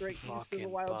 Great use of the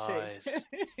fucking wild shape. pies.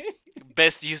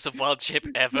 Best use of wild shape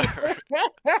ever.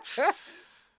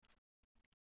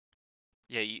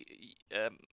 Yeah.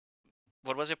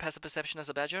 What was your passive perception as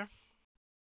a badger?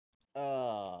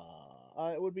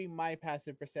 It would be my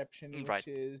passive perception, which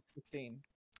is 15.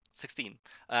 16.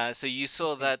 So you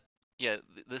saw that. Yeah,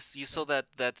 you saw that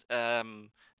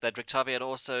Rictavio had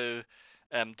also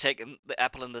taken the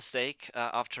apple and the steak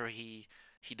after he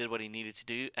did what he needed to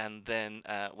do, and then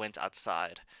went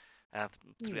outside,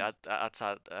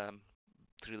 outside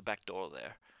through the back door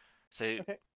there. So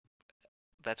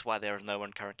that's why there is no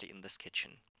one currently in this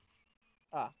kitchen.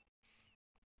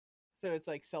 So it's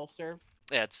like self-serve.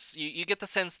 Yeah, it's you get the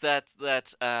sense that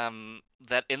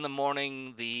in the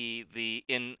morning the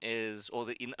inn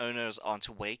owners aren't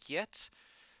awake yet.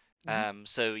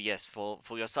 So yes, for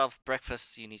yourself,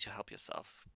 breakfast, you need to help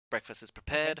yourself. Breakfast is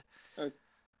prepared.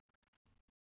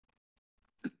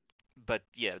 But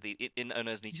yeah, the inn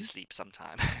owners need to sleep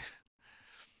sometime.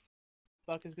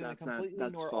 Buck is going to completely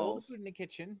ignore all the food in the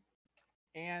kitchen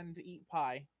and eat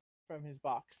pie from his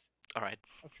box. All right.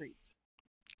 Of treats.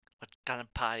 What kind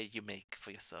of pie you make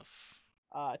for yourself?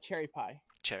 Cherry pie.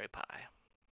 Cherry pie.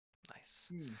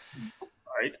 Nice.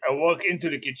 Alright, I walk into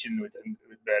the kitchen with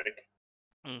Beric.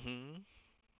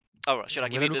 Alright, should I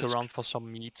give you look around for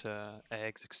some meat,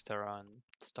 eggs, etc., and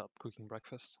start cooking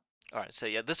breakfast. Alright, so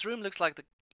yeah, this room looks like the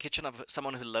kitchen of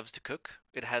someone who loves to cook.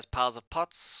 It has piles of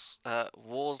pots,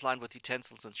 walls lined with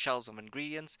utensils and shelves of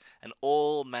ingredients, and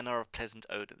all manner of pleasant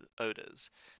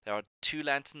odors. There are 2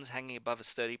 lanterns hanging above a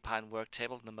sturdy pine work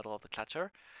table in the middle of the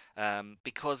clutter.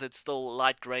 Because it's still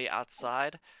light grey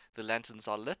outside, the lanterns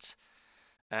are lit,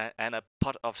 and a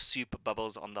pot of soup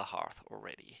bubbles on the hearth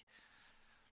already.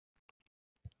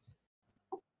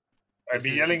 I'd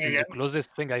be yelling again. This is the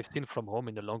closest thing I've seen from home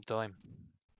in a long time.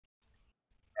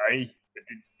 Aye, but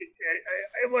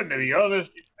I want to be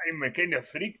honest. I'm kind of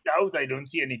freaked out. I don't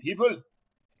see any people.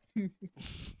 You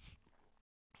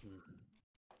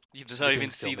did not even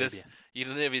see this. You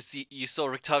didn't even see. You saw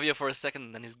Rictavio for a second,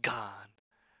 and then he's gone.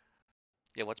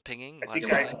 Yeah, what's pinging? I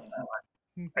think I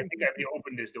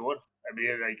opened this door.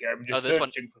 I'm just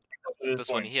searching for this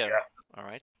one here. Yeah. All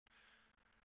right.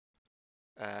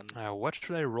 What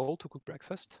should I roll to cook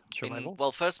breakfast? Survival?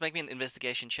 Well, first make me an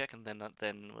investigation check, and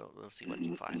then we'll see what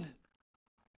you find.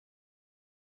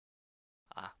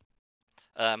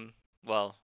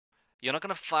 Well, you're not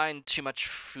gonna find too much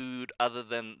food other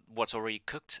than what's already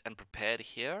cooked and prepared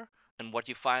here, and what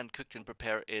you find cooked and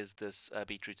prepared is this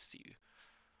beetroot stew,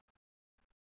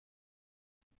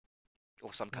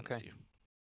 or some kind of stew.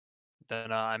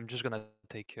 Then I'm just gonna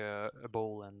take a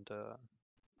bowl and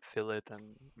fill it,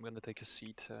 and I'm gonna take a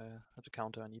seat at the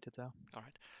counter and eat it there. All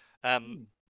right.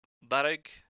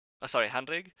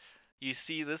 Henrik, you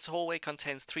see this hallway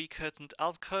contains 3 curtained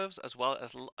alcoves as well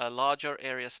as a larger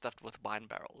area stuffed with wine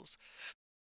barrels.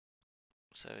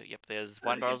 So, yep, there's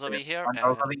wine barrels over here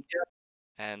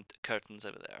and curtains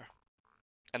over there.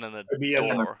 And then the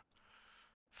door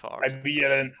far. I'd be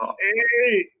yelling,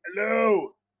 "Hey,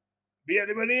 hello! Be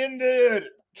anybody in there?"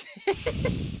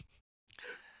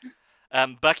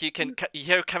 Buck, you can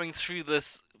hear coming through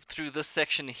this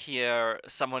section here,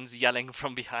 someone's yelling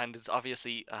from behind. It's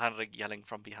obviously Henrik yelling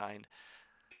from behind.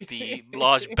 the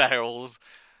large barrels.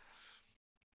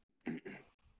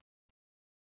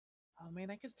 Oh man,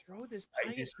 I could throw this pie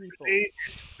at This people. place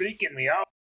is freaking me out.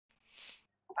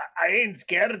 I ain't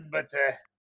scared, but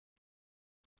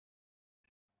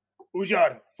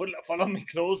Ujar, follow me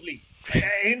closely.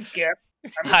 I ain't scared.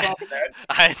 I'm a top lad.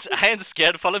 I ain't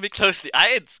scared. Follow me closely. I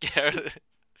ain't scared.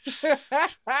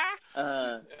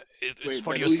 It's Wait,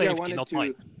 for but your Uja safety, wanted not to-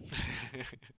 mine.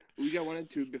 Uja wanted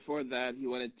to, before that, he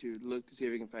wanted to look to see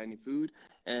if he can find any food,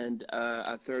 and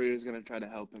Arthurius is going to try to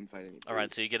help him find any food. All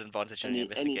right, so you get advantage on Any- your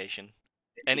investigation.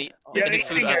 Any Yeah, any yeah,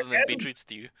 food yeah, other than yeah. beetroot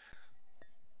stew?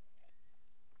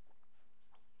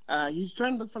 He's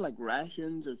trying to look for like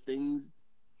rations or things,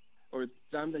 or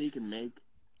some that he can make,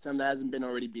 some that hasn't been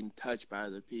already been touched by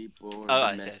other people or Oh, been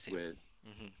I see, I messed see. with.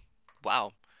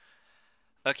 Wow.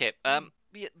 Okay.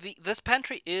 The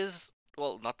pantry is,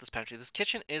 well, not this pantry. This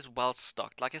kitchen is well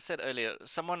stocked. Like I said earlier,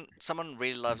 someone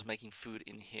really loves making food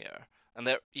in here, and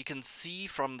there you can see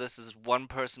from this is one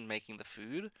person making the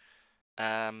food.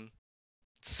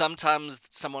 Sometimes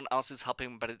someone else is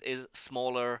helping, but it is a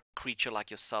smaller creature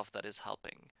like yourself that is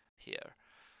helping here.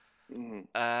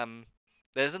 Mm-hmm.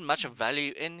 There isn't much of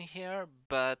value in here,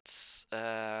 but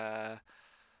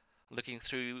looking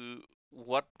through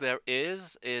what there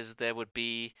is there would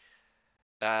be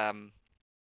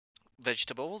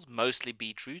vegetables, mostly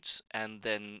beetroots, and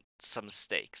then some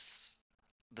steaks.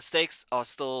 The steaks are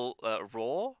still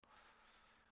raw,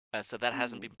 so that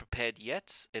hasn't been prepared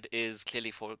yet. It is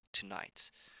clearly for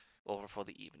tonight or for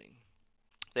the evening.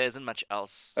 There isn't much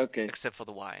else Okay. except for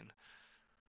the wine,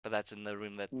 but that's in the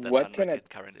room that What can Henrik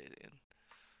I- currently in.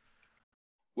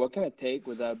 What can I take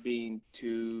without being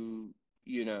too,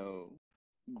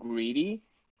 greedy?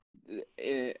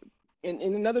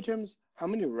 In other terms, how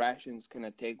many rations can I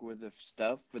take worth of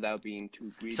stuff without being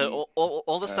too greedy? So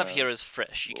all the stuff here is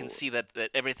fresh. You can or- see that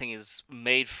everything is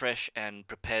made fresh and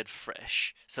prepared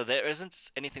fresh. So there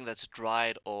isn't anything that's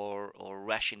dried or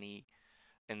rationy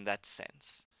in that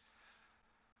sense.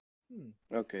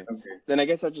 Okay. Then I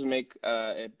guess I'll just make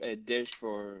a dish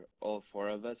for all four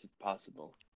of us if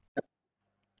possible.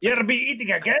 You'll be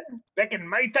eating again? Back in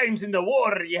my times in the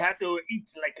war, you had to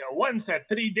eat like once a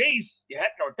 3 days. You had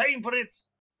no time for it.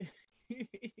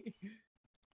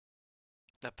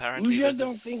 Apparently, Uja this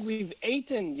don't is... think we've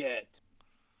eaten yet.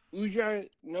 Uja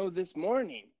know this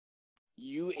morning.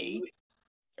 You ate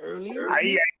earlier? I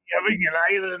am having an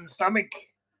iron stomach.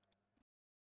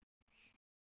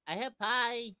 I have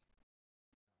pie.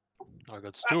 I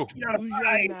got stew.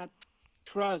 Uja not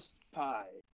trust pie.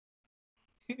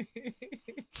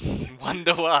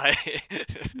 Wonder why.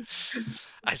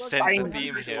 I Look, sense a fine. theme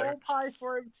Henry's here. whole pie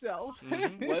for himself.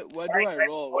 What do I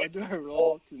roll? What do I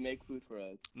roll to make food for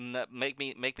us? Make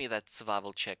me that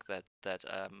survival check that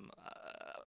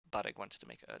Barek wanted to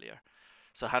make earlier.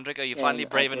 So Hendrik, are you finally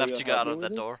And brave enough Arthuriel to go help out me of with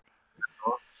that this? door?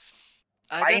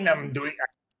 Fine, I'm doing.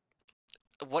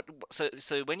 What?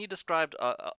 So when you described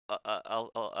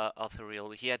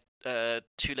Arthuriel, he had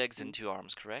 2 legs and 2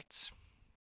 arms, correct?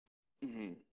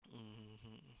 Mm-hmm.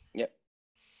 Mm-hmm. Yep.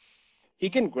 He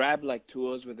can grab like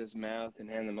tools with his mouth and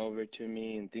hand them over to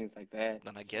me and things like that.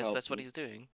 Then I to guess help that's what me. he's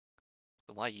doing.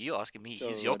 Why are you asking me? So,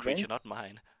 He's your creature, advantage? not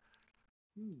mine.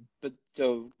 But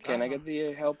so, can I Ah. get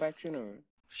the help action or?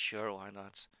 Sure, why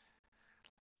not?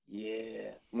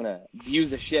 Yeah, I'm gonna abuse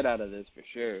the shit out of this for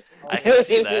sure. I can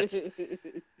see that.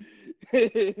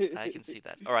 I can see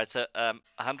that. All right, so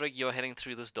Hendrik, you're heading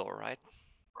through this door, right?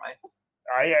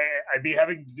 I be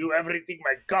having to do everything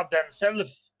my goddamn self,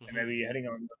 and I Mhm. be heading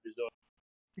on this door.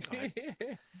 Alright.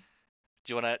 Do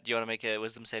you wanna make a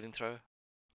wisdom saving throw?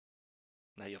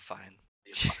 No, you're fine.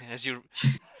 As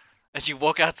you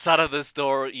walk outside of this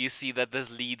door, you see that this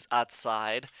leads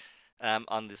outside.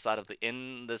 On the side of the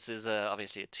inn, this is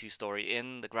obviously a 2-story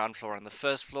inn. The ground floor and the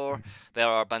first floor. There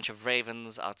are a bunch of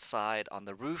ravens outside on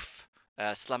the roof,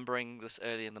 slumbering this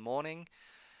early in the morning.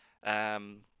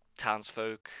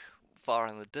 Townsfolk far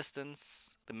in the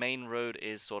distance. The main road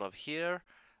is sort of here,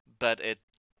 but it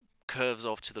curves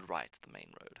off to the right, the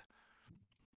main road.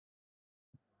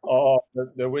 Oh,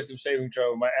 the wisdom saving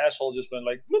throw. My asshole just went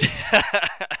like.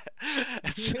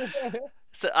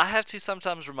 So I have to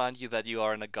sometimes remind you that you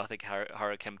are in a gothic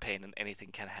horror campaign and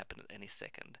anything can happen at any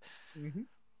second.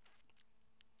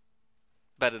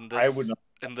 But in I would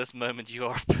this moment, you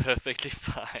are perfectly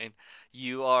fine.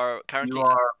 You are currently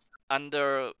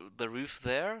under the roof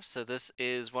there. So this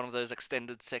is one of those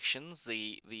extended sections.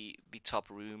 The top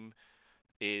room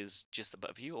is just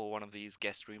above you, or one of these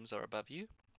guest rooms are above you.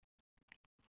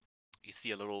 You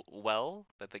see a little well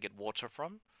that they get water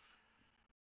from.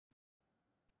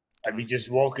 I'd be just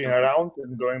walking around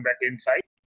and going back inside.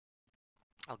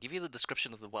 I'll give you the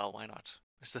description of the well. Why not?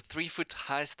 It's a 3-foot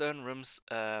high stone rooms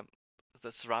that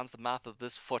surrounds the mouth of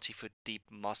this 40-foot deep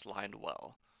moss-lined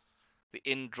well. The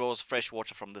inn draws fresh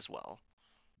water from this well.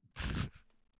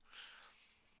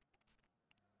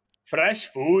 Fresh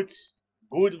food,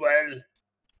 good well,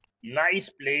 nice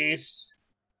place,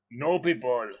 no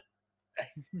people.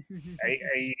 I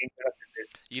interested this.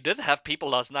 You did have people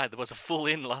last night. There was a full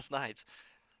inn last night.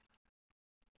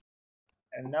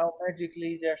 And now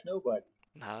magically there's nobody.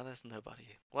 No, there's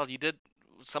nobody. Well, you did.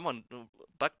 Someone,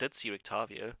 Buck did see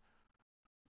Octavio.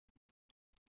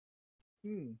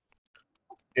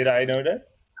 Did I know that?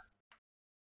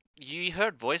 You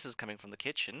heard voices coming from the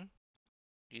kitchen.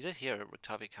 You did hear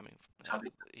Octavio coming,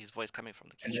 his voice coming from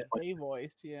the kitchen. A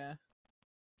voice, yeah.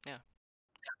 Yeah.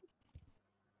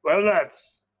 Well,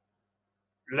 lads,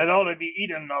 let all it be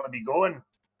eaten and all it be going.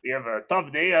 We have a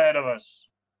tough day ahead of us.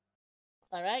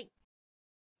 All right.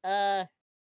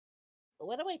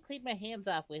 What do I clean my hands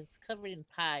off with? It's covered in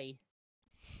pie.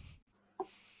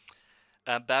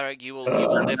 Barrack, you will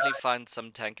definitely find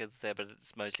some tankards there, but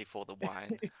it's mostly for the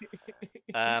wine.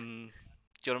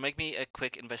 Do you want to make me a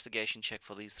quick investigation check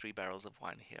for these 3 barrels of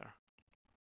wine here?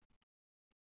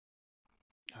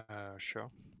 Sure.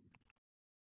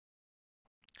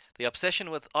 The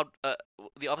obsession with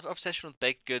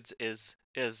baked goods is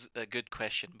a good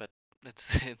question, but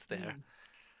it's there.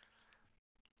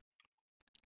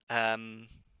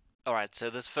 All right.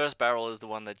 So this first barrel is the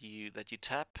one that you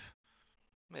tap.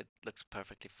 It looks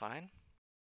perfectly fine.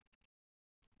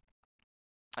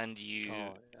 And you,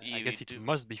 I guess it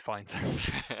must be fine.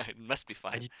 It must be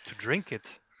fine. I need to drink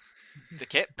it.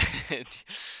 Okay. Do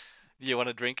you want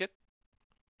to drink it?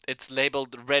 It's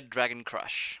labeled Red Dragon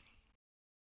Crush.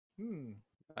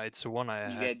 It's the one I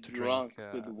had to drink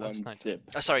last night. Sip.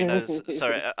 Oh, sorry, no,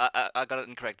 sorry, I got it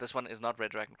incorrect. This one is not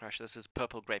Red Dragon Crush. This is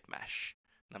Purple Grape Mash,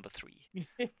 number 3.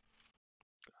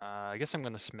 I guess I'm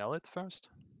gonna smell it first.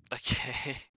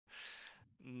 Okay.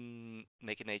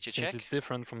 Make a nature check. Since it's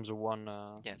different from the one.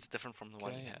 Yeah, it's different from the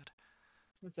one you had.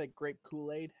 It's like grape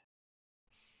Kool-Aid.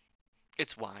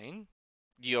 It's wine.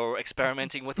 You're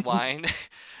experimenting with wine.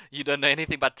 You don't know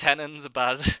anything about tannins,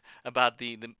 about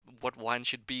the what wine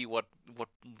should be, what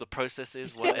the process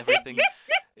is, what everything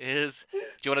is. Do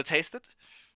you want to taste it?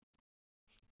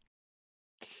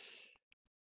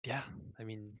 Yeah, I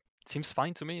mean, it seems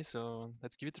fine to me, so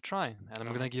let's give it a try. And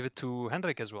I'm gonna give it to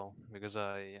Hendrik as well, because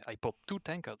I bought 2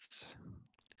 tankards.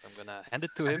 I'm gonna hand it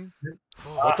to him.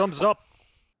 Bottoms up!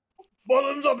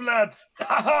 Bottoms up, lads!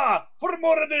 Ha ha! For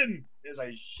more in! As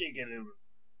I shake it him.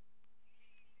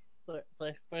 For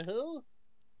who?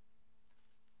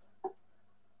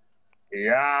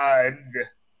 Yeah,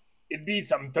 it be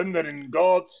some thundering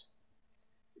gods.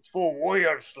 It's for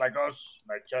warriors like us.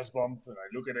 And I chest bump and I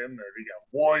look at him and we got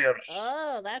warriors.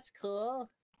 Oh, that's cool.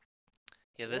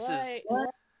 Yeah, this is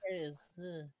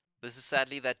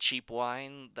sadly that cheap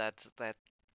wine the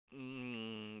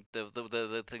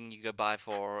thing you go buy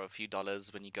for a few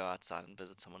dollars when you go outside and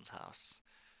visit someone's house.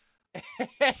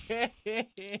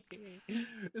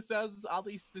 It sounds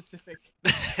oddly specific.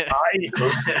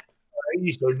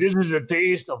 So this is the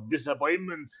taste of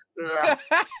disappointment.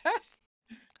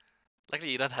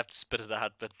 Luckily, you don't have to spit it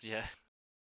out, but yeah.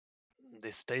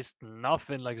 This tastes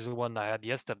nothing like the one I had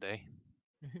yesterday.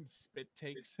 Spit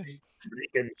takes.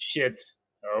 Freaking shit.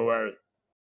 Oh well.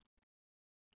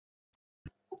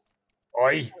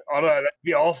 Oi, alright, let's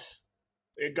be off.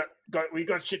 We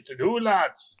got shit to do,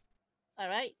 lads. All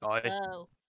right. Aye.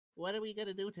 What are we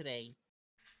gonna do today?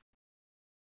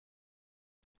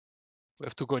 We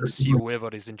have to go and see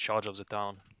whoever is in charge of the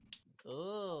town.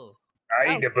 Oh.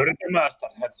 Aye, the Burgomaster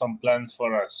had some plans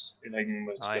for us. If I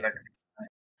was correct.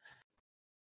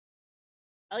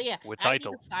 Oh yeah, With I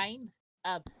title. need to find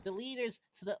the leaders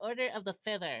to the Order of the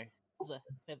Feather. The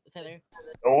feather.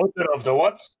 The Order of the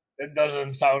what? That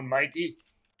doesn't sound mighty.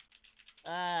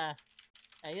 I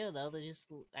don't know.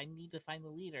 I need to find the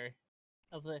leader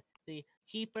of the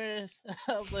keepers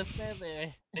of the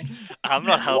feather. I'm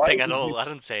not helping at all. I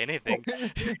didn't say anything.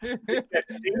 Did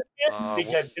you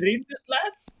dream this,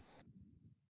 lads?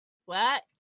 What?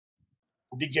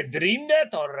 Did you dream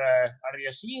that, or are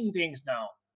you seeing things now?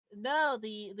 No,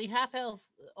 the half-elf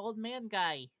old man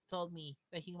guy told me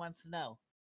that he wants to know.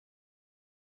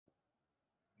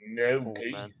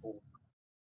 Okay.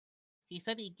 He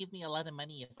said he'd give me a lot of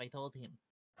money if I told him.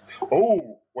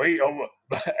 Oh, wait,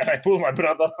 and I pull my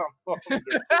brother up. Did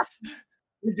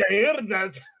you hear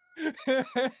that?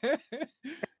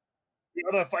 You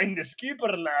gotta find the skipper,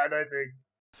 lad, I think.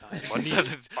 Money is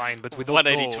fine, but we don't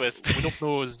 180 know. twist. We don't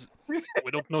know.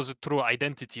 We don't know the true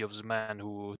identity of the man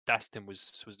who tasked him with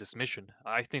this mission.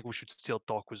 I think we should still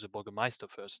talk with the Burgermeister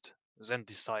first, then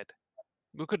decide.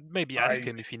 We could maybe ask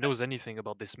him if he knows anything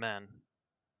about this man.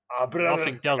 Brother,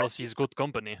 Nothing tells us he's good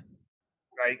company.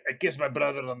 I kiss my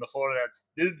brother on the forehead.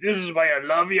 This is why I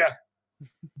love you.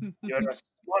 You're a smart,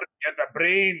 you got a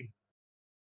brain.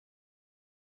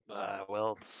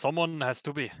 Well, someone has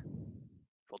to be.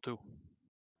 For two.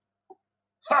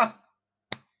 Ha!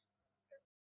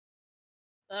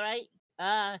 All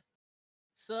right.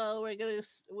 So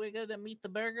we're gonna meet the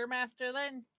Burgermaster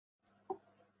then.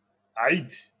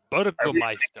 Right.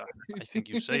 Burgermeister. I think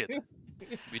you say it.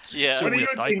 It's Yeah. a What do you weird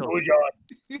think, title.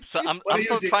 Ojan? So What do I'm you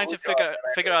still think, trying to Ojan?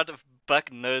 figure out if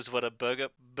Buck knows what a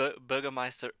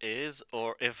Burgermeister is,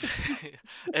 or if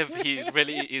if he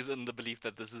really is in the belief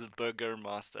that this is a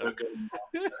Burgermaster.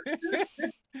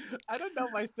 I don't know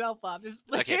myself,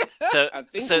 honestly. Okay, so I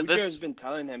think so Ujo this has been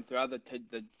telling him throughout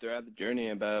the journey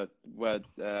about what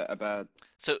about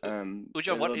so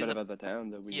Ujo, a what little is bit a about the town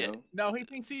that we yeah. know. No, he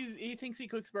thinks he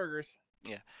cooks burgers.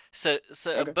 So a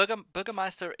Okay.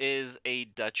 Burgermeister is a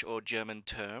Dutch or German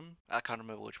term. I can't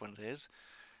remember which one it is.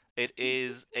 It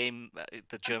is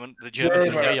the German The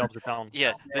German. mayor of the town.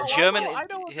 yeah the Oh, German I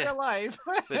know in yeah. real life.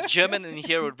 The German in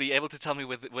here would be able to tell me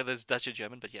whether it's Dutch or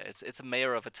German, but yeah, it's a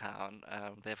mayor of a town.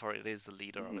 Therefore, it is the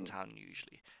leader of a Mhm. town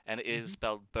usually, and it is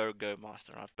spelled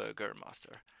Burgomaster, not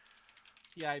Burgermaster.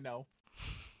 Yeah, I know.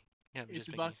 Yeah, I'm It's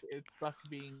just Buck. making. It's Buck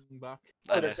being Buck.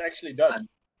 I Oh, know. that's actually Dutch.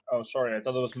 Oh, sorry. I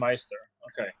thought it was Meister.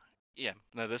 Okay. Yeah,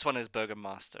 no, this one is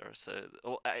Burgermaster, so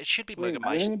it should be Wait,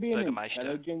 Burgermeister. wouldn't it be an Burgermeister.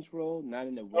 intelligence role, not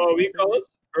an Oh, awareness? we call it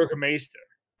Burgermeister.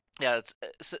 Yeah,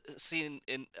 it's see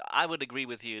I would agree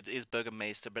with you. It is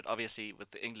Burgermeister, but obviously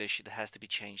with the English, it has to be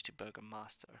changed to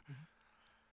Burgermaster.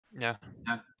 Yeah.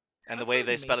 And the I've way heard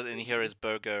they spell it in Maester. here is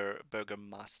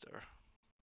Burgermaster.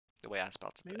 The way I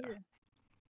spelled it Maybe, there.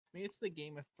 maybe it's the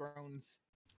Game of Thrones.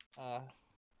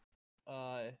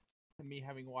 Me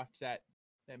having watched that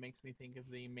makes me think of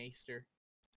the Maester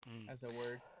Mm. as a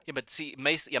word. Yeah, but see,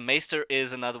 Meister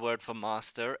is another word for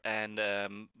master, and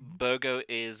Burgo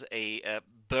is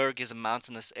Berg is a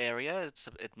mountainous area.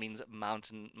 It means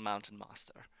mountain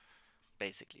master,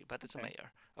 basically, but it's a Okay.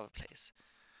 mayor of a place.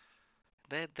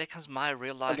 There comes my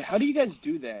real life. Okay, how do you guys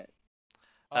do that?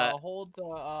 Hold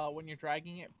the when you're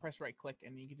dragging it, press right click,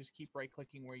 and you can just keep right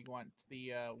clicking where you want the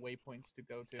waypoints to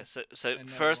go to. So and then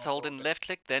first it'll hold in open. left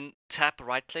click, then tap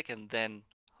right click, and then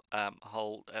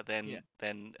hold, Yeah.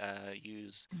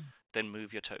 then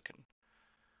move your token.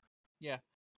 Yeah.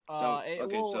 So, It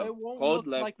okay, will. so It won't hold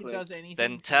look left like click, it does anything.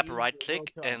 Then to tap you, right but it will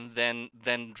click, to and us.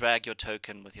 then drag your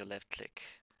token with your left click.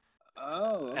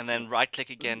 Oh, okay. And then right click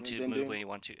again And to then move doing- where you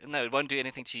want to. No, it won't do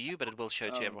anything to you, but it will show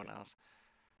Oh, to everyone okay. else.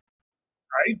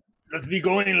 Let's be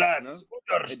going, lads.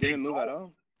 It didn't move at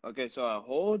all. Okay, so I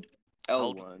hold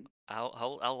L1.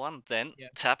 Hold L1, then Yeah.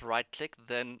 tap right click,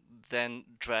 then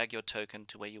drag your token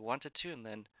to where you want it to,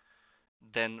 and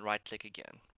then right click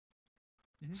again.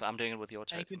 Mhm. So I'm doing it with your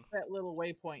And you token. can set little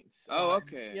waypoints. Oh,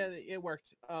 okay. Yeah, it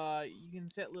worked. You can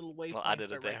set little waypoints Well, I did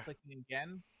by it there. right clicking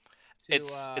again. To,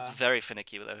 It's very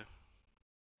finicky though.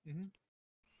 Mhm.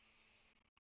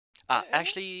 Ah, It was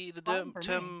actually, the fine for me.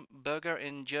 term burger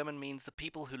in German means the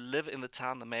people who live in the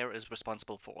town the mayor is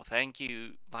responsible for. Thank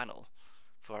you, Vinyl,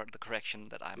 for the correction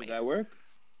that I Did made. that work?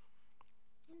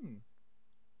 Hmm.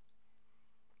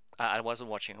 I wasn't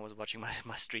watching. I was watching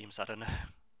my streams. I don't know.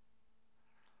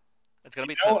 It's gonna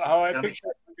be You know tough. how I picture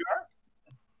you are?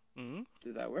 Hmm.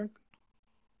 Did that work?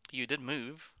 You did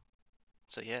move,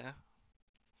 so yeah.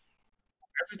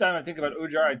 Every time I think about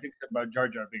Ujar, I think about Jar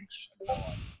Jar Binks.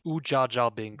 Ooh, Jar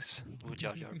Jar Binks. Ooh,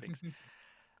 Jar Jar Binks.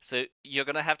 So you're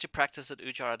gonna have to practice at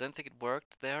Ujar. I don't think it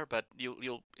worked there, but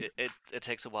it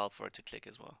takes a while for it to click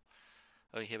as well.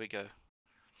 Oh, here we go.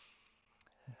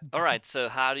 All right. So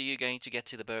how are you going to get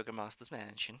to the Burgermaster's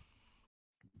mansion?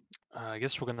 I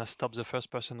guess we're gonna stop the first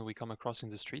person we come across in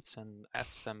the streets and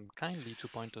ask them kindly to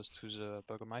point us to the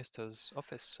Burgermeister's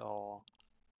office or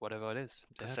whatever it is.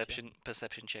 they have here.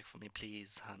 Perception check for me,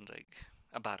 please, Hendrik.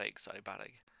 Barrig, sorry,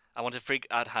 Barrig. I want to freak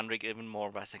out Hendrik even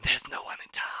more by saying there's no one in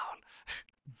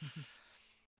town.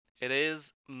 It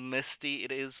is misty,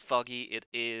 it is foggy, it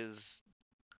is.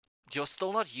 You're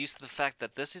still not used to the fact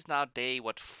that this is now day,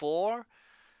 4?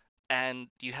 And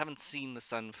you haven't seen the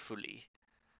sun fully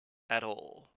at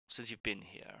all since you've been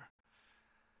here.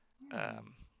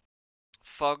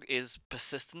 Fog is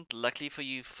persistent. Luckily for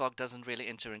you, fog doesn't really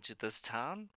enter into this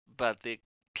town, but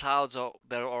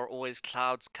there are always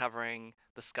clouds covering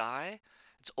the sky.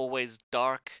 It's always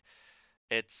dark.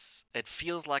 It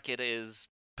feels like it is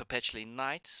perpetually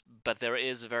night, but there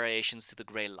is variations to the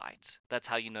grey light. That's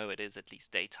how you know it is at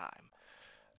least daytime.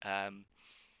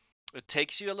 It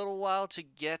takes you a little while to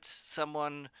get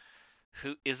someone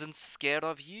who isn't scared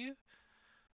of you,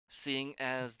 seeing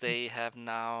as they have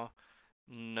now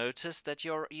noticed that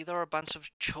you're either a bunch of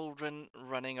children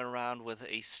running around with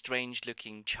a strange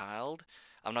looking child.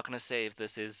 I'm not going to say if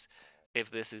this is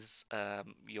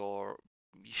your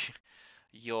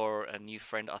your new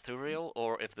friend Arthuriel,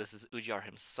 or if this is Ujar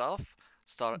himself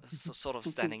sort of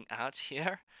standing out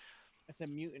here. It's a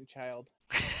mutant child.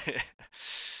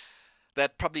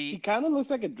 That He probably kind of looks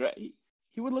like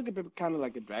he would look a bit kind of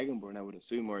like a dragonborn, I would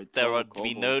assume, or a there tall would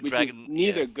be kobold, no which dragon. is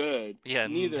neither Yeah, good. yeah.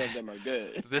 Neither of them are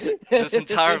good. This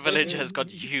entire village has got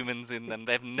humans in them.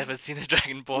 They've never seen a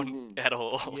dragonborn Mhm. at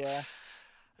all. Yeah.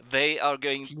 They are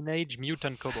going Teenage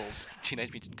mutant kobold.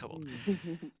 Teenage Mutant Kobold.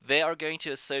 Mm. They are going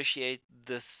to associate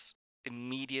this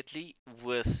immediately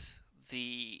with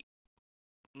the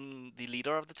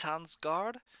leader of the town's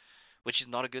guard, which is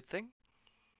not a good thing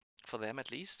for them,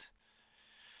 at least.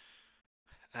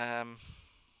 Um,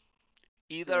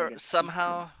 Yeah, I guess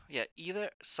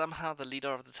either somehow the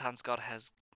leader of the town's guard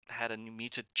has had a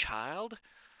muted child,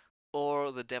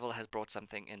 or the devil has brought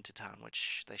something into town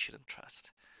which they shouldn't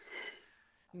trust.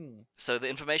 Hmm. So the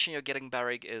information you're getting,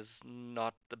 Barrig, is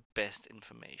not the best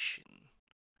information.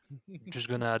 Just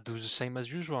gonna do the same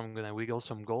as usual. I'm gonna wiggle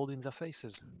some gold in their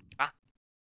faces.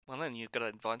 Well, then you've got an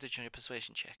advantage on your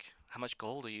persuasion check. How much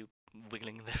gold are you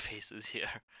wiggling in their faces here?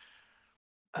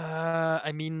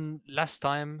 I mean, last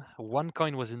time 1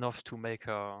 coin was enough to make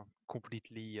her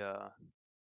completely Yeah,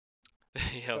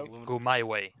 Stoked. woman. go my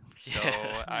way. So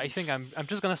Yeah. I think I'm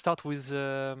just gonna start with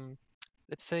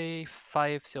let's say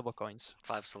 5 silver coins.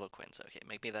 5 silver coins. Okay,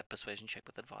 make me that persuasion check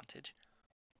with advantage.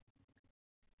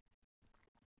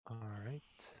 All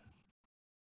right.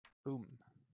 Boom.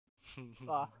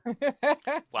 Ah.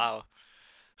 Wow.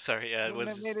 Sorry, it Wouldn't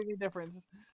have was made any difference.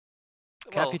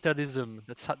 well. Capitalism.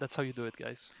 That's how you do it,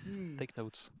 guys. Hmm. Take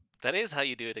notes. That is how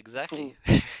you do it exactly.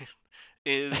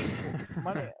 is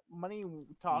Money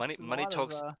talks. in a money lot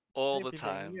talks of, all the everything.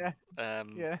 time. Yeah.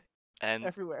 Yeah. And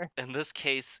Everywhere. in this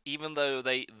case, even though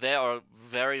they are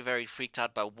very very freaked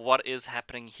out by what is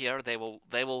happening here, they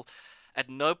will at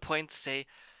no point say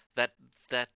that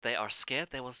they are scared.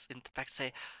 They will in fact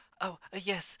say, "Oh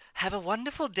yes, have a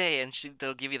wonderful day," and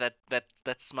they'll give you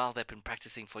that smile they've been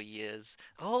practicing for years.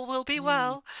 "Oh, we'll be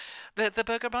well. The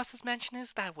Burgermaster's mansion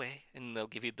is that way," and they'll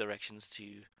give you directions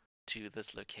to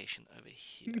this location over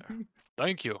here.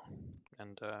 Thank you.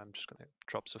 And I'm just gonna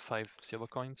drop the 5 silver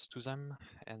coins to them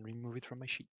and remove it from my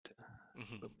sheet.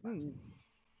 Mhm. Boom.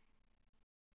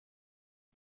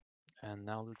 And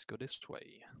now let's go this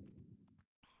way.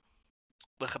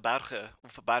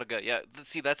 Verbarge. Yeah,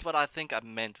 see, that's what I think I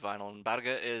meant, Vinyl. Barge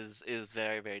is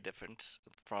very very different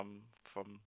from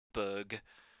Berg.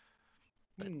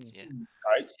 But yeah,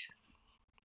 Right.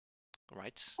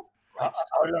 right. How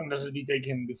long does it be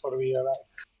taking before we arrive?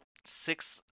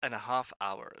 6.5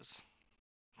 hours.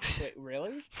 Wait,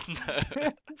 really?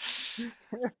 No.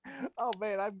 Oh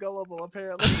man, I'm gullible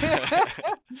apparently.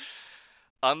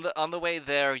 On the way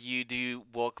there, you do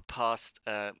walk past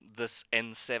this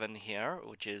N7 here,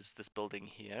 which is this building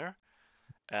here,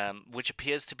 which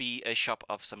appears to be a shop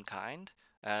of some kind.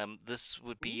 This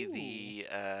would be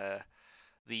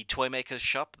the toy maker's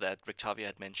shop that Rictavia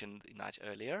had mentioned the night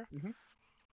earlier.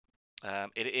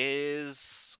 It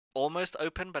is almost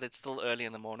open, but it's still early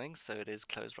in the morning, so it is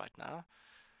closed right now.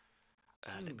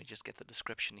 Let me just get the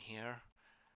description here.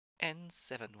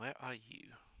 N7, where are you?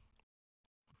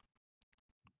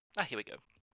 Ah, here we go.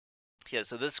 Here,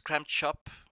 so this cramped shop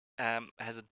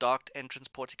has a dark entrance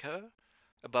portico,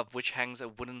 above which hangs a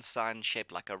wooden sign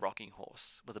shaped like a rocking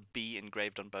horse, with a B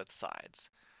engraved on both sides.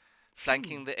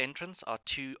 Flanking the entrance are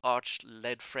 2 arched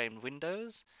lead-framed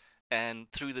windows,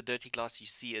 and through the dirty glass you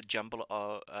see a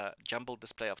jumbled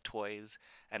display of toys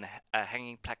and a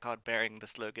hanging placard bearing the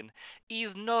slogan,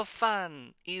 "Is no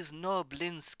fun, is no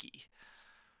Blinsky."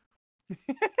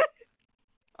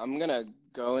 I'm gonna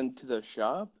go into the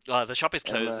shop. The shop is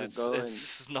I'm closed. gonna It's go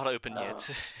it's not open yet.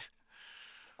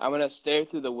 I'm gonna stare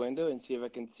through the window and see if I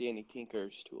can see any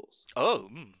tinker's tools. Oh,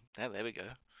 yeah, there we go.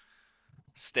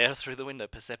 Stare through the window.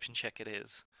 Perception check it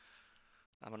is.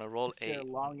 I'm gonna roll Stare a 1,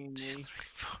 2, longingly 3,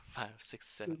 4, 5,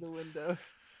 6, through 7. the window.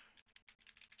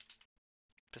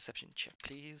 Perception check,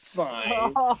 please.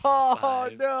 5. Oh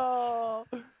 5. no!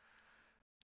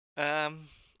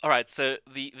 All right. So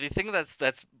the thing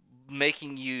that's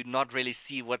making you not really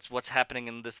see what's happening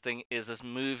in this thing is this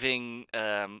moving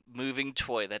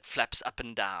toy that flaps up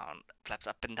and down, flaps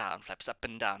up and down, flaps up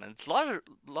and down, and it's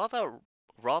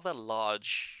rather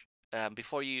large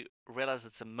before you realize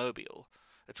it's a mobile.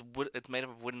 It's made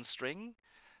of wooden string,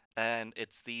 and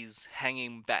it's these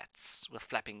hanging bats with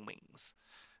flapping wings,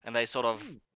 and they sort of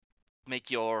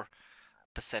make your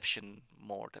perception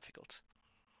more difficult.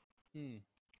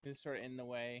 It's sort of in the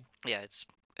way. Yeah,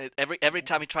 every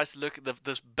time he tries to look,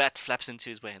 this bat flaps into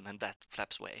his way, and then bat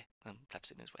flaps away, and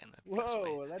flaps in his way, and then flaps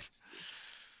away. Whoa, that's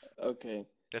Okay.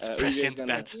 That's Are you guys prescient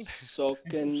gonna bat.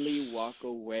 sulkily walk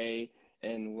away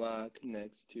and walk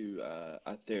next to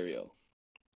Ethereal?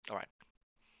 All right.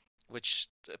 Which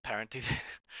apparently,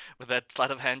 with that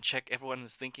sleight of hand check, everyone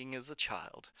is thinking is a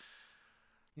child.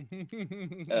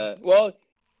 Well,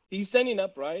 he's standing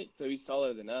upright, so he's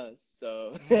taller than us.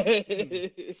 So.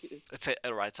 It's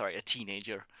a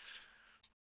teenager.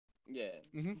 Yeah.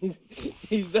 Mhm.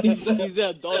 He's the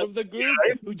adult of the group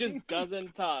who just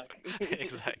doesn't talk.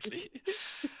 Exactly.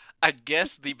 I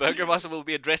guess the Burgermaster will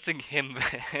be addressing him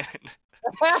then.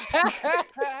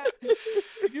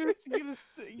 you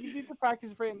need to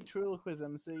practice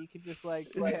ventriloquism so you can just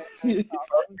like.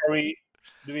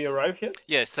 Do we arrive yet?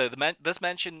 Yeah, so this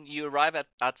mansion, you arrive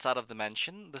outside of the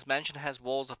mansion. This mansion has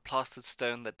walls of plastered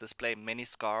stone that display many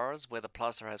scars where the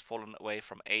plaster has fallen away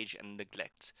from age and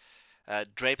neglect.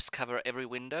 Drapes cover every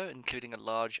window, including a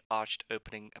large arched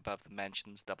opening above the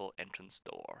mansion's double entrance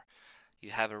door.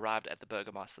 You have arrived at the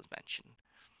Burgomaster's mansion.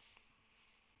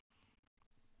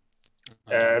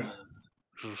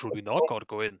 Should we knock or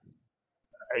go in?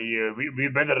 We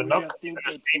better knock.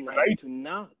 Tonight.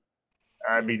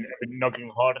 I've been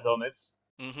knocking hard on it.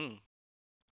 Mm-hmm.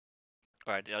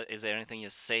 Alright, is there anything you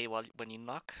say when you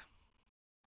knock?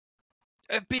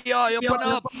 FBI, open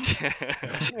up!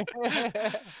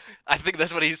 I think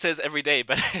that's what he says every day,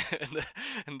 but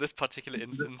in this particular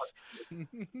instance.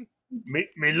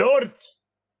 My lord,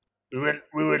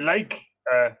 we would like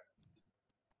how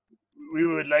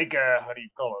do you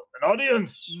call it? An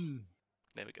audience.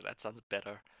 There we go. That sounds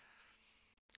better.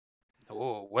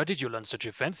 Oh, where did you learn such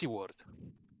a fancy word?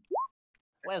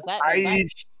 Where's that?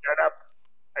 Shut up.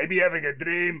 I be having a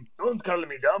dream. Don't call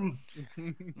me dumb.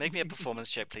 Make me a performance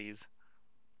check, please.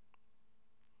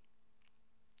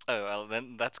 Oh well,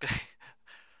 then that's gonna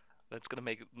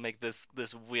make this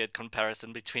weird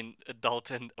comparison between adult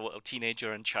and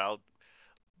teenager and child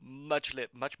much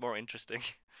more interesting.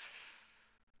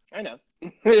 I know.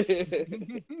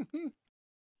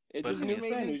 It's But his new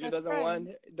friend who just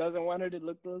doesn't want her to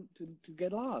look to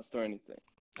get lost or anything.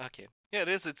 Okay. Yeah, it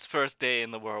is its first day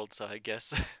in the world, so I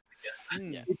guess.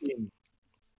 Yeah.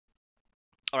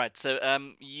 All right. So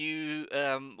you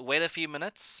wait a few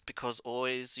minutes because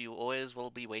you always will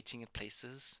be waiting at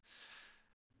places.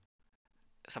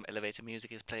 Some elevator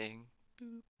music is playing.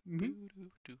 You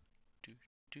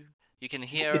can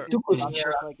hear.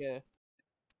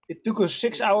 It took us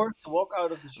 6 hours to walk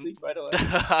out of the street, by the way.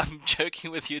 I'm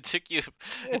joking with you. It took you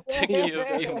a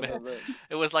few minutes.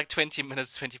 It was like 20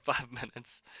 minutes, 25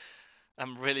 minutes.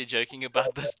 I'm really joking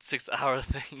about the 6 hour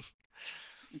thing.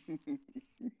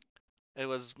 It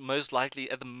was most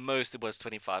likely, at the most, it was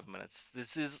 25 minutes.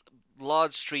 This is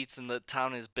large streets and the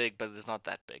town is big, but it's not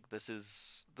that big. This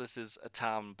is a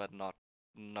town, but not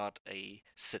a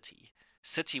city.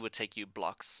 City would take you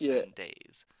blocks and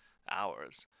days,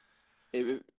 hours.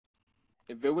 If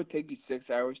it would take you 6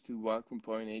 hours to walk from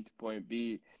point A to point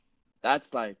B,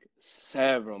 that's like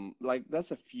several. Like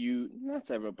that's a few, not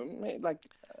several, but like.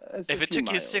 If it took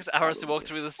you 6 hours to walk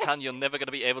through this town, you're never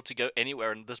gonna be able to go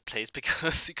anywhere in this place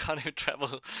because you can't even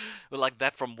travel like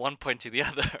that from one point to the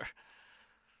other.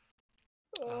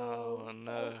 Oh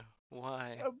no!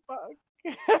 Why?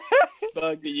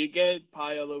 Bug, did you get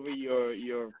pie all over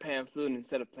your pamphlet and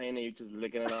instead of playing it, you're just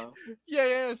licking it off?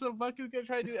 Yeah. So Buck is gonna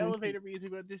try to do elevator music,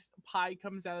 but just pie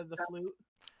comes out of the flute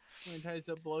when he tries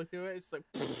to blow through it. It's like.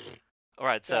 All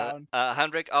right, so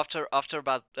Hendrik, after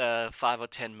about 5 or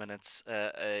 10 minutes,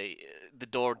 the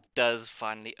door does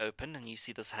finally open, and you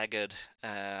see this haggard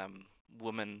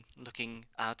woman looking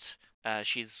out.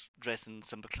 She's dressed in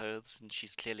simple clothes, and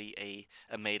she's clearly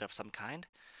a maid of some kind.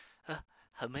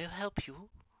 How may I help you?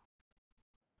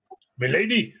 My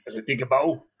lady, as I think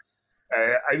about,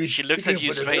 she looks at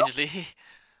you strangely.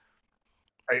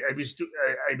 I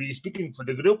be speaking for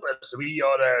the group as we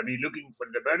ought be looking for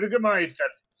the Burgermeister.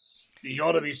 We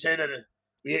ought to be saying that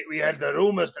we had the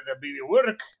rumors that there be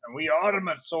work, and we are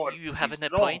armored swords. You have an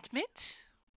appointment?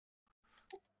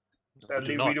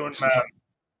 Sadly, we don't.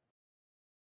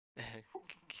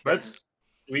 But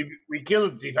we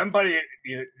killed the vampire.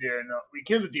 We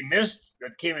killed the mist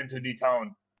that came into the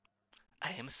town.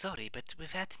 I am sorry, but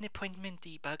without an appointment,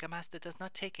 the Burgomaster does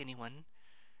not take anyone.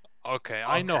 Okay,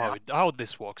 I know how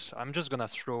this works. I'm just gonna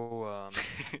throw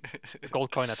a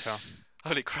gold coin at her.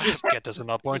 Holy crap. Just get us an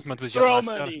appointment with your Throw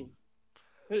master. money.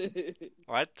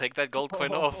 Alright, take that gold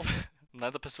coin off.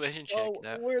 Another persuasion check. Oh,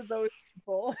 Yeah. we're those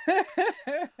people.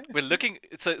 We're looking.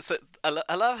 So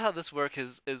I love how this work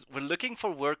is we're looking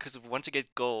for workers who want to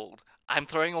get gold. I'm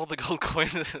throwing all the gold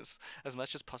coins as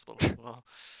much as possible. Well,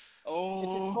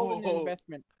 It's called an Oh,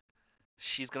 investment.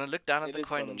 she's gonna look down at It the is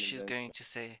called coin an and she's going investment. to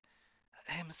say,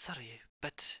 "I'm sorry,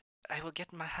 but I will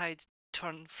get my hide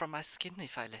torn from my skin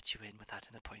if I let you in without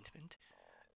an appointment."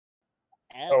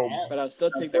 Oh. but I'll still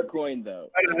take the coin though.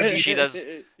 She does.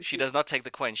 She does not take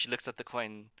the coin. She looks at the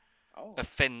coin Oh.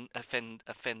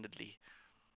 offendedly.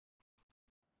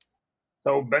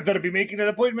 So better be making an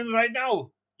appointment right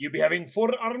now. You'll be having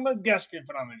 4 armored guests in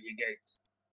front of your gate.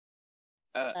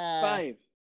 5.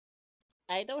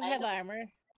 I don't have armor.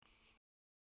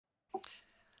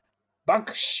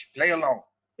 Buck, shh, play along.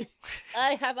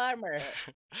 I have armor.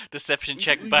 Deception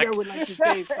check Uja back. would like to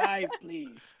say 5,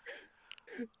 please.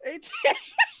 18.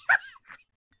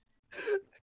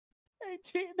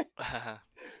 18.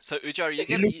 So Ujar,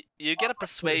 you get a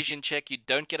persuasion check. You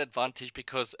don't get advantage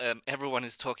because everyone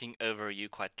is talking over you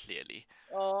quite clearly.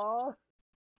 Oh.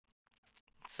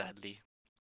 Sadly.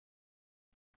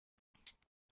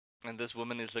 And this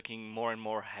woman is looking more and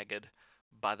more haggard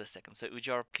by the second. So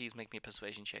Ujar, please make me a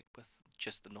persuasion check with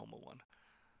just the normal one.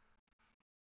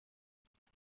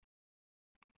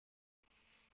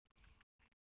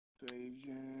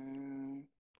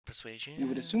 Persuasion. You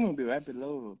would assume it would be right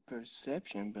below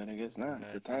perception, but I guess not.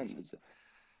 It's a ton. It's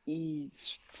E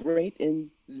straight in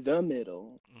the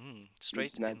middle.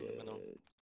 Straight It's not in the good. middle.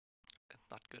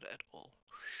 Not good at all.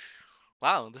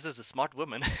 Wow, this is a smart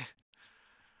woman.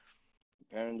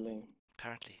 Apparently.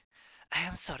 Apparently. I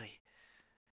am sorry,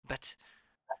 but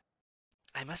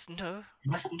I must know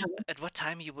at what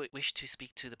time you wish to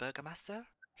speak to the Burgomaster.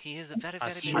 He is a very, very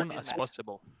As busy soon man. as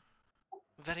possible.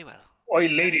 Very well. Oi,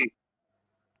 lady.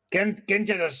 Can't you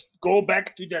just go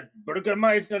back to that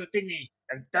Burgermeister thingy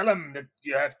and tell him that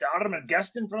you have the armored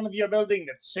guest in front of your building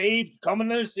that saved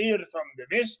commoners here from the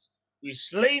mist? We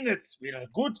slain it. We're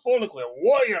good folk. We're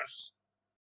warriors.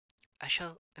 I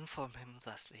shall inform him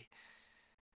thusly.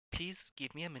 Please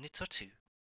give me a minute or two.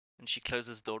 And she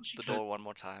closes the door one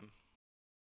more time.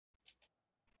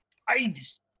 I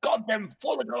just goddamn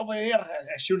folk over here.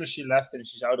 As soon as she left and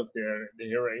she's out of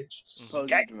their range.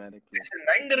 Posing dramatically. It's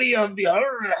an angry of the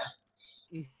her.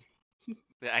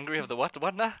 They're angry of the what?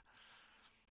 What now?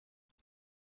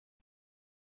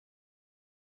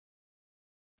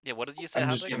 Yeah, what did you say, I'm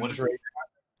just Hendrik?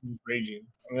 raging.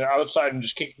 I mean, outside, I'm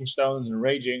just kicking stones and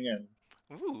raging.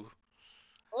 And Ooh.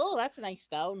 Oh, that's a nice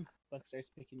stone. Buck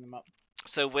starts picking them up.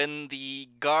 So when the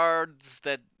guards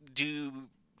that do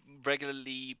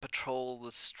regularly patrol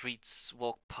the streets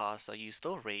walk past, are you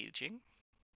still raging?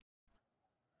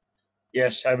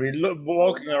 yes, I've been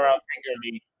walking around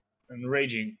angrily and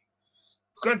raging.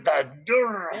 Good that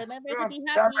door. Remember to be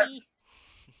happy.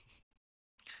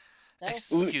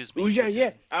 Excuse me, Uja, yeah.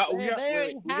 citizen. Uja,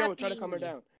 very wait, Uja will try to calm her happy.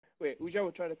 down. Wait, Uja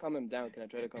will try to calm him down. Can I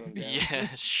try to calm him down? Yeah,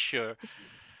 sure.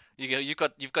 You've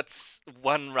got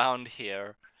 1 round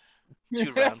here.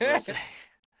 2 rounds, we'll say.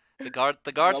 The guards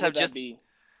What have would that just be?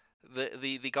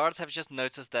 the guards have just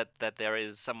noticed that there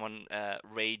is someone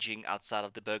raging outside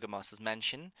of the Burgomaster's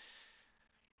mansion.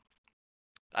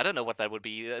 I don't know what that would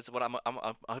be. That's what I'm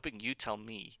hoping you tell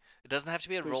me. It doesn't have to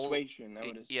be a roll. Persuasion, I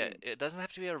would assume. Yeah, it doesn't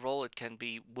have to be a roll. It can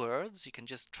be words. You can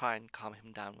just try and calm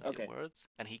him down with your Okay. words,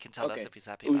 and he can tell us Okay. if he's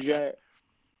happy about that.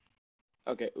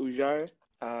 Okay, Ujar.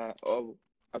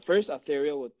 First,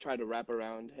 Ethereal will try to wrap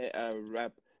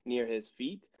near his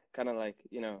feet, kind of like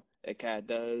a cat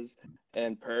does,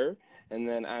 and purr. And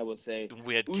then I will say,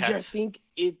 Weird Ujar, cat. think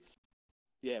it's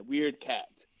weird cat.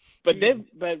 But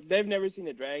they've never seen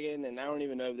a dragon, and I don't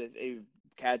even know if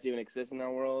cats even exist in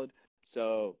our world.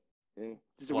 So,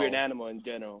 just a weird Well, animal in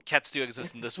general. Cats do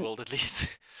exist in this world, at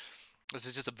least. This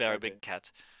is just a very Okay. big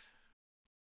cat.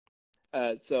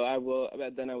 So I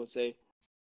will say,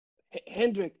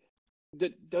 Hendrik,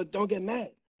 don't get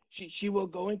mad. She will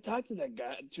go and talk to that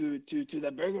guy, to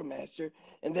the Burgomaster,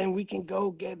 and then we can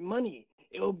go get money.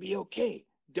 It'll be okay.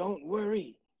 Don't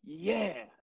worry. Yeah.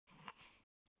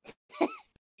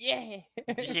 Yeah.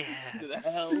 Yeah. To the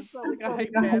hell. Sounds like a hype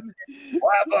man.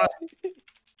 whatever.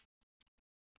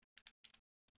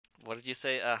 What did you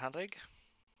say, Hendrik?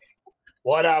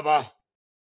 Whatever.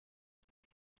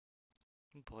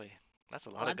 Boy, that's a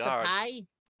lot of Want the guards. pie?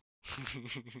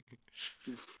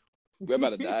 We're about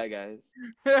to die, guys.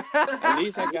 At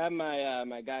least I got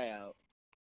my guy out.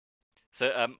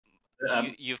 So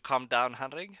you've calmed down,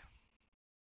 Hendrik?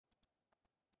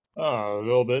 Oh, a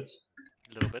little bit.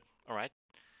 A little bit. All right.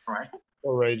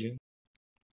 Or raging.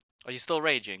 Are you still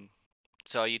raging?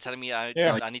 So are you telling me I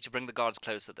need to bring the guards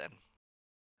closer then?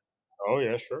 Oh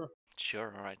yeah, sure.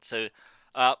 Sure. All right. So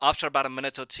after about a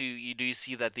minute or two, you do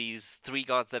see that these 3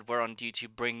 guards that were on duty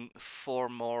bring 4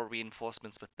 more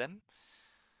reinforcements with them.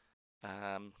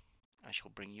 I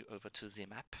shall bring you over to the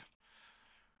map.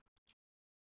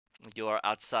 You are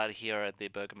outside here at the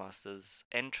Burgomaster's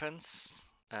entrance.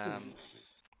 Yeah.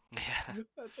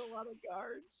 That's a lot of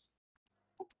guards.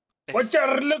 What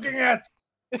you're looking at?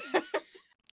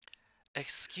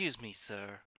 Excuse me,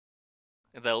 sir.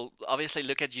 They'll obviously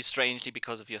look at you strangely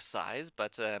because of your size,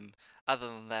 but other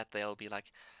than that, they'll be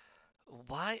like,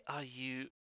 "Why are you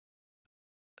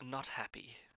not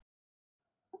happy?"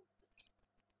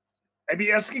 I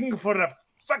be asking for a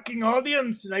fucking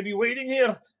audience, and I be waiting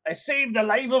here. I saved the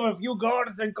life of a few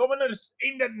guards and commoners.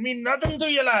 Ain't that mean nothing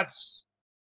to you lads?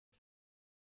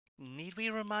 Need we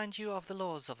remind you of the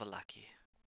laws of Vallaki?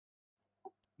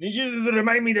 Need you to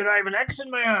remind me that I have an axe in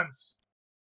my hands.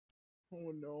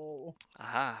 Oh no.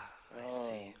 Aha, I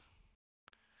see.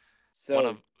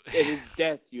 So it is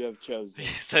death you have chosen.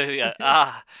 So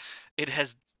yeah, it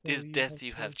is death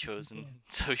you have chosen.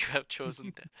 So you have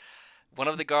chosen death. One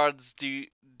of the guards do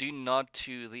nod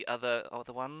to the other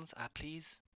ones.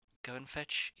 Please go and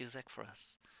fetch Izek for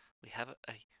us. We have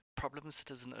a problem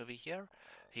citizen over here.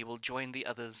 He will join the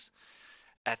others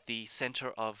at the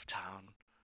center of town.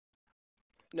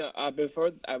 No,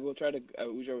 before I will try to,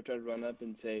 Ujar will try to run up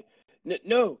and say,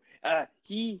 no,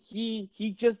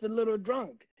 he just a little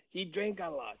drunk. He drank a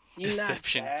lot. He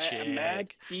Deception not check.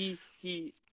 mad. He.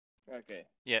 Okay.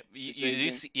 Yeah, you do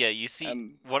see. Yeah, you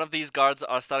see. One of these guards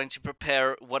are starting to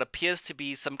prepare what appears to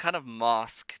be some kind of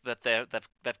mask that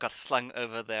they've got slung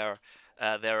over their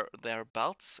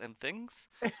belts and things.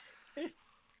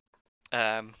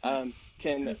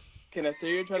 Can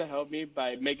Assyria try to help me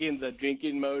by making the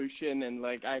drinking motion and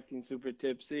like acting super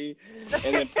tipsy,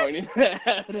 and then pointing at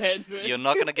Hendrik? You're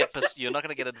not gonna get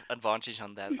an advantage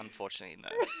on that, unfortunately. No.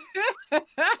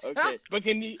 Okay, but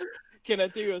can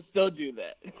Assyria still do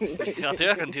that?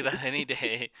 Assyria can do that any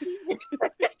day.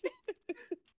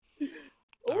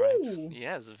 All right.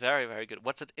 Yeah, it's very, very good.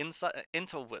 What's it?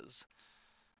 Interwiz.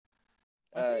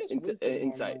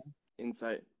 Insight.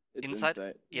 Insight.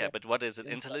 Yeah, but what is it?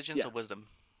 Intelligence or wisdom?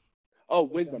 Oh,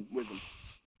 wisdom.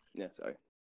 Yeah, sorry.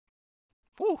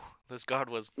 Whew, this guard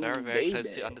was very, very close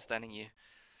to understanding you.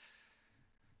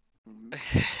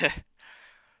 Mm-hmm.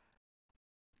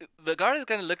 The guard is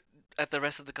going to look at the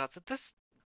rest of the guards. Did this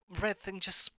red thing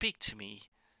just speak to me?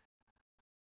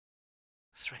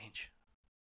 Strange.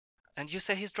 And you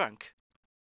say he's drunk?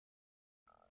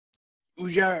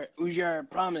 Ujar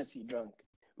promise he drunk.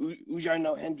 Ujar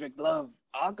know Hendrik love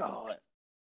alcohol.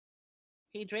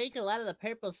 He drank a lot of the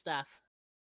purple stuff.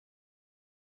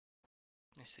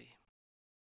 I see.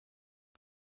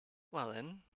 Well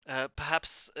then,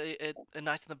 perhaps a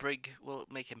night in the brig will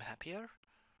make him happier.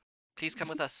 Please come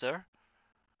with us, sir.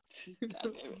 You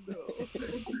better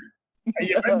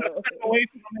step away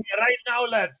from me right now,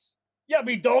 lads. Yeah,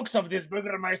 be dogs of this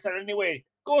Burgermeister anyway.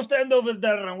 Go stand over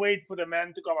there and wait for the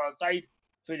man to come outside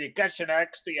for the catch an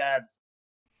axe to your head.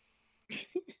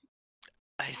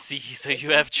 I see, so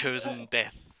you have chosen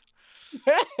death.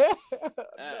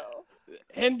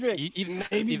 Hendrik,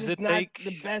 maybe if this they not take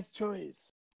the best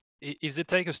choice. If they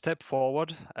take a step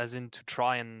forward, as in to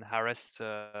try and harass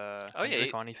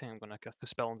Hendrik or anything, I'm gonna cast a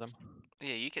spell on them.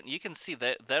 Yeah, you can see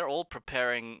they're all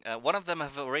preparing. One of them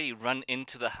have already run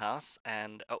into the house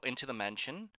and into the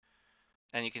mansion,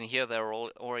 and you can hear they're all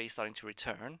already starting to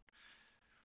return.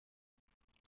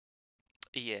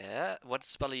 Yeah, what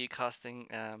spell are you casting,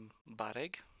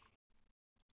 Barig?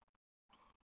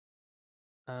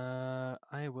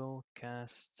 I will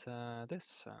cast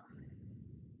this.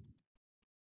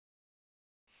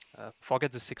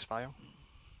 Forget the 6 fire.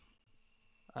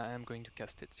 I am going to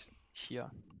cast it here.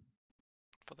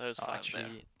 For those 5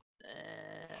 actually,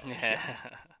 there. Yeah.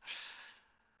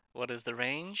 What is the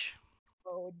range?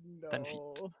 Oh no. 10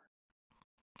 feet.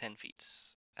 10 feet.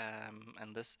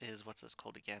 And this is, what's this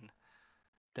called again?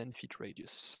 10 feet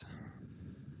radius.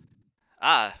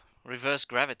 Reverse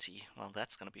gravity. Well,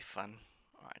 that's gonna be fun.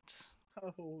 Alright.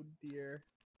 Oh dear.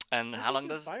 And how long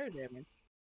does fire damage?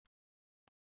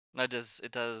 No, it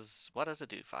does what does it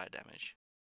do? Fire damage.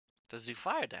 Does it do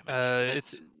fire damage?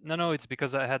 It's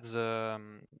because I had the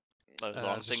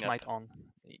smite up on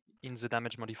in the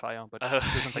damage modifier, but it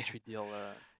doesn't actually deal.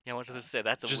 Yeah, what does it say?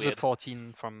 That's just weird. a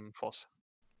 14 from force.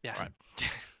 Yeah. Right.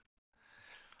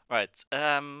 Right.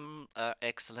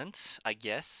 Excellent. I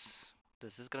guess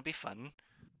this is gonna be fun.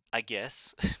 I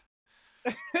guess.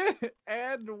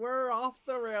 And we're off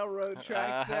the railroad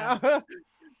track now.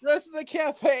 Rest of the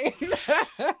campaign.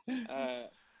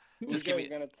 Who's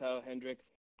gonna tell Hendrik?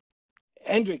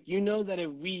 Hendrik, you know that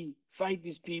if we fight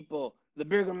these people, the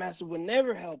Burgermaster will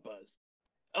never help us.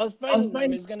 Us fighting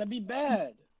them is gonna be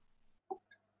bad.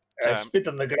 Spit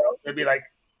on the ground. They'll be like,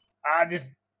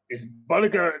 this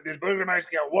Burgermaster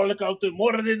can walk out to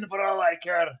Morden for all I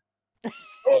care.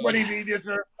 Nobody be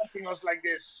disrespecting us like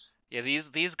this. Yeah,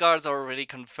 these guards are already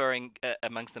conferring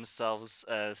amongst themselves,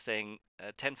 saying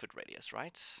 10-foot radius,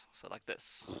 right? So like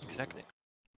this. Exactly.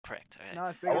 Correct. Okay. No,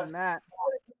 it's bigger than that.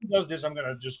 If he does this, I'm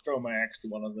gonna just throw my axe to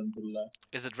one of them to the left.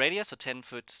 Is it radius or 10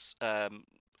 foot?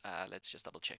 Let's just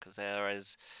double check, because there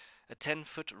is a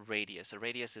 10-foot radius. A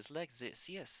radius is like this.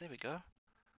 Yes, there we go.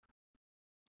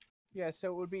 Yeah, so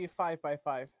it would be 5 by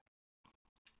 5.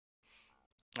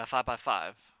 5 by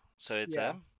 5. So it's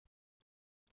Yeah.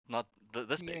 not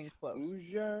this big. Getting close.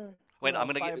 Wait, No, I'm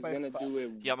gonna 5 give. by Gonna 5. do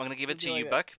it. Yeah, I'm gonna give it It'd to be you,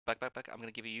 like Buck. Buck. I'm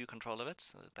gonna give you control of it,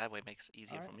 so that way it makes it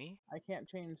easier for Alright. me. I can't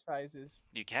change sizes.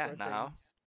 You can for now.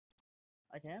 things.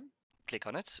 I can? Click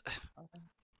on it. Okay.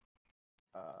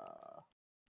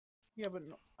 Yeah, but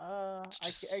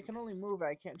Just- I can only move it.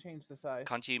 I can't change the size.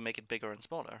 Can't you make it bigger and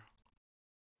smaller?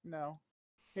 No.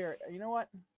 Here, you know what?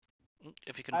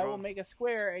 If you I control. will make a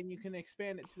square, and you can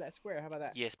expand it to that square. How about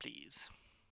that? Yes, please.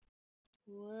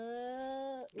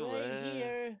 What? Right What?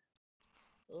 here.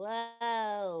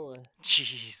 Wow.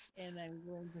 Jeez. And I'm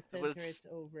going to Well, center it's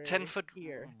it over 10-foot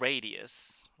here.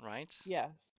 radius, right? Yes.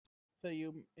 So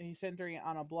he's centering it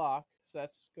on a block. So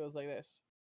that goes like this.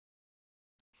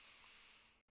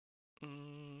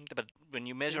 But when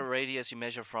you measure radius, you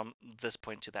measure from this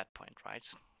point to that point, right?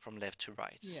 From left to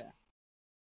right. Yeah.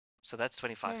 So that's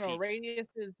 25 No, feet. radius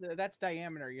is that's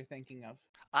diameter you're thinking of.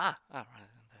 Right. Then.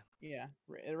 Yeah,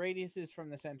 radius is from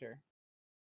the center.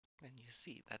 And you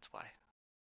see, that's why.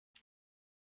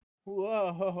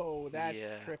 Whoa, that's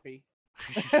Yeah. trippy.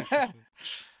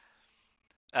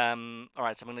 All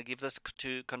right, so I'm gonna give this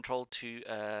control to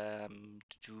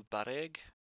Bareg.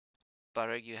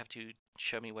 Bareg, you have to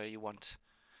show me where you want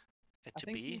it to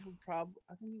be. I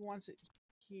think he wants it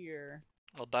here.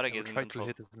 Well, Bareg I will is in try to control.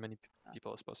 hit as many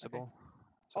people as possible.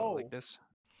 So Oh. like this.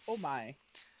 Oh my.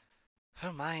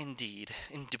 Oh my, indeed.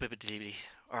 Indubitably.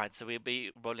 All right, so we'll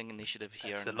be rolling initiative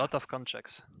here. It's a lot of con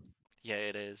checks. Yeah,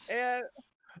 it is. And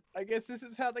I guess this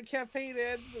is how the campaign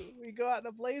ends. We go out in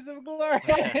a blaze of glory.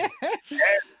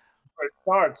 It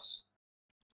starts.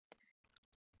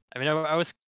 I mean, I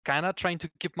was kind of trying to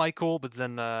keep my cool, but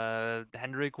then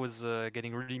Hendrik was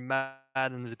getting really mad,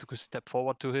 and they took a step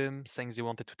forward to him, saying they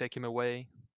wanted to take him away.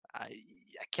 I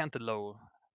can't allow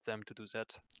them to do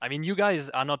that. I mean, you guys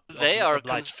are not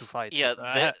obliged to fight. Yeah,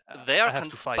 but they are I have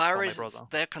to fight for my conspiring. brother.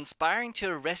 They're conspiring to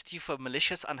arrest you for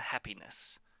malicious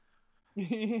unhappiness.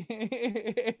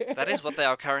 That is what they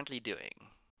are currently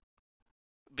doing.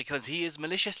 Because he is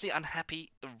maliciously unhappy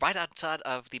right outside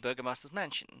of the Burgomaster's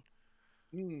mansion.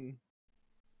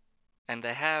 And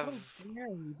they have... How dare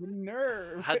you, the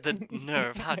nerve. The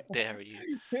nerve, how dare you.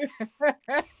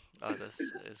 Oh, this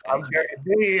is How going to dare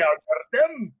they, how dare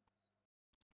them?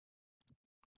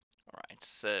 Alright,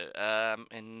 so,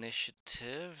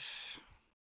 initiative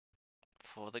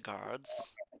for the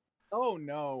guards. Oh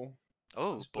no.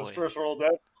 Oh, boy. Those first roll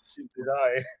death seem to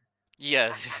die.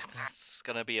 Yeah, that's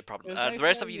gonna be a problem. It's nice The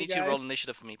rest of knowing you you need to roll guys.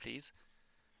 initiative for me, please.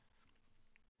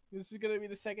 This is gonna be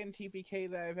the second TPK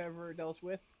that I've ever dealt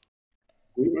with.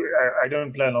 I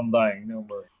don't plan on dying, no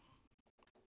worry.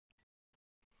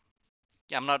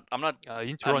 Yeah, I'm not... You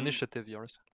need to roll initiative,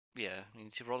 yours. Yeah, you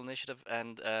need to roll initiative,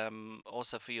 and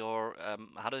also for your...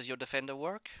 how does your defender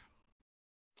work?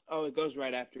 Oh, it goes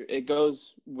right after. It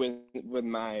goes with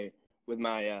my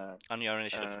On your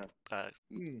initiative.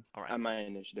 Alright. on my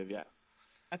initiative, yeah.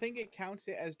 I think it counts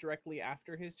it as directly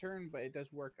after his turn, but it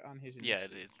does work on his Yeah,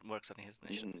 initiative. it works on his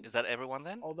initiative. Is that everyone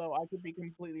then? Although I could be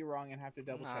completely wrong and have to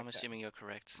double No, check. I'm assuming you're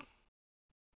correct.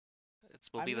 It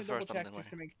will I'm be the gonna double first one check then. just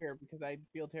to make sure because I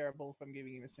feel terrible if I'm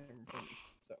giving you the same information.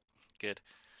 So. Good.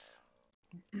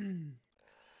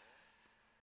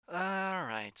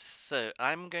 Alright, so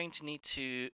I'm going to need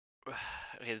to...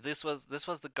 Okay, this was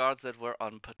the guards that were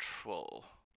on patrol.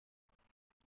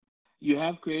 You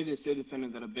have created a state defender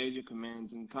that obeys your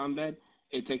commands in combat.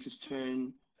 It takes its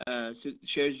turn,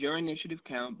 shares your initiative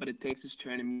count, but it takes its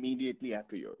turn immediately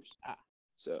after yours.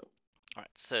 So.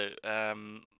 Alright, so,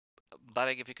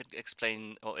 Barek, if you could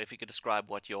explain, or if you could describe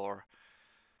what your...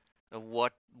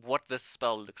 what this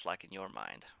spell looks like in your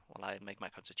mind, while I make my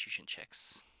constitution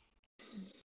checks.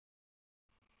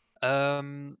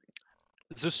 The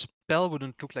spell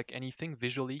wouldn't look like anything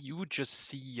visually. You would just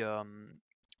see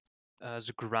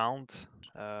the ground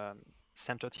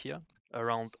centered here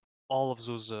around all of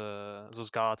those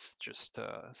guards just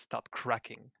start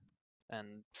cracking,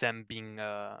 and them being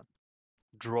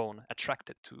drawn,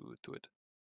 attracted to it.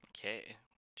 Okay,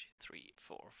 2, 3,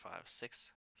 4, 5,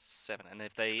 6, 7, and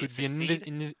if they It would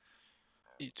succeed,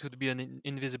 it would be an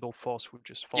invisible force which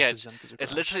just forces them to the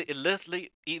ground.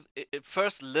 it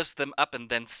first lifts them up and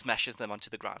then smashes them onto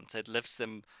the ground. So it lifts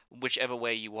them whichever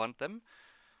way you want them.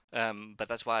 But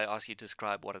that's why I asked you to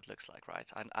describe what it looks like, right?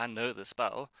 I know the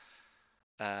spell,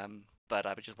 but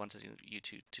I just wanted you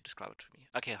to describe it to me.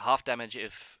 Okay, half damage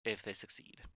if they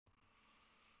succeed.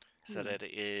 So that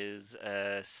is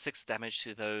 6 damage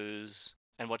to those.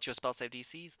 And what's your spell save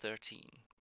DC? 13.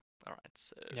 All right,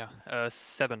 so yeah,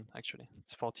 7 actually.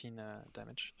 It's 14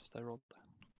 damage. Just I rolled.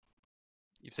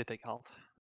 If they take half.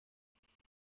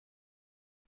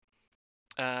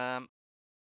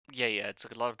 Yeah, it's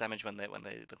a lot of damage when they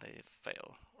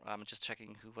fail. I'm just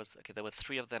checking who was. Okay, there were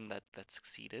 3 of them that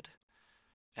succeeded,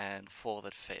 and 4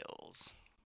 that fails.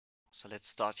 So let's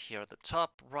start here at the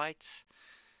top right.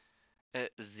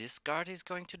 This guard is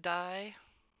going to die,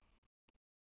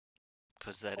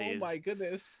 because that is. Oh my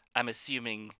goodness. I'm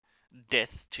assuming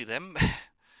death to them.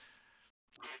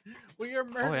 We are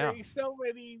murdering so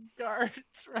many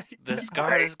guards right This now.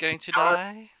 guard is going to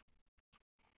die.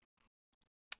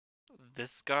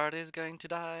 This guard is going to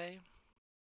die.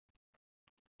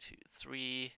 2,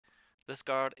 3. This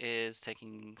guard is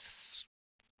taking 6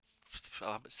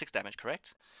 damage,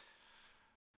 correct?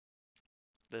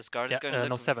 This guard is going to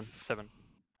no, 7.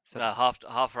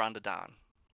 half rounded down.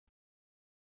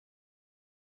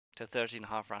 So 13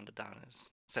 half rounded down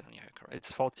is 7, yeah, correct.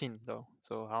 It's 14 though,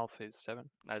 so half is 7.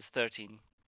 No, it's 13.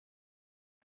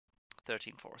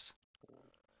 13 force.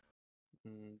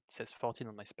 It says 14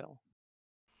 on my spell.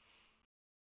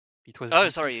 It was Oh,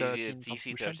 DC sorry, 13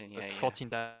 DC 13, but yeah. 14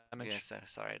 damage. Yes,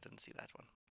 sorry, I didn't see that one.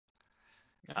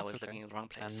 Yeah, I was okay. looking in the wrong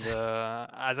place. And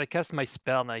as I cast my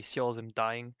spell and I see all of them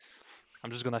dying,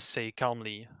 I'm just gonna say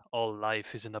calmly, all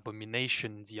life is an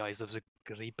abomination in the eyes of the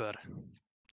Reaper.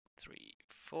 3,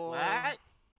 4. What?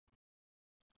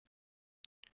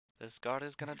 This guard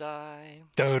is gonna die.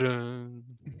 Dun.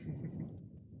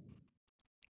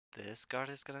 This guard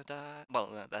is gonna die.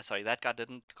 Well, sorry, that guard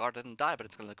didn't die, but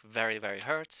it's gonna look very, very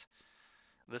hurt.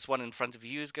 This one in front of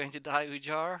you is going to die,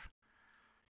 Ujar.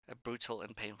 A brutal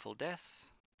and painful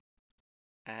death.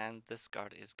 And this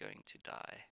guard is going to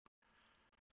die.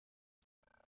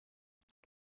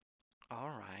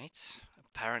 Alright.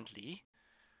 Apparently,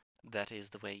 that is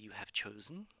the way you have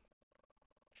chosen.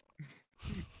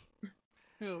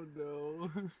 Oh no.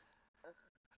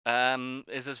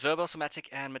 Is this verbal, somatic,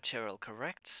 and material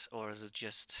correct? Or is it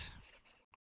just...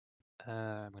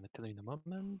 I'm gonna tell you in a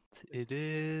moment. It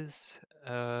is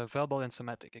verbal and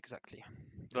somatic, exactly.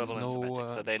 Verbal and somatic,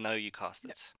 so they know you cast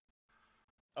it.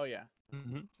 Oh yeah.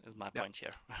 Is my point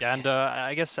here. Yeah, and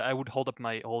I guess I would hold up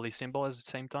my holy symbol at the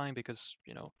same time because,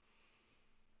 you know.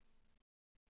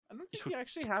 I don't think you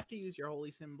actually have to use your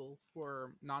holy symbol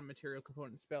for non-material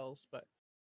component spells, but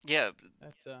yeah,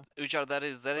 that's Ujar, that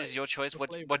is your choice.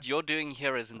 What you're doing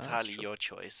here is entirely your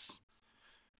choice.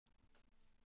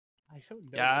 I don't know.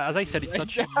 Yeah, as I said, it's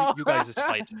not you guys'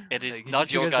 fight. It is like,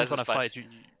 not your guys' fight.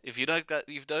 If you don't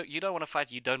want to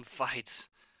fight, you don't fight.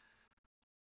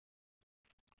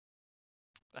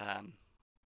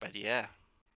 But yeah,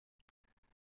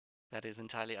 that is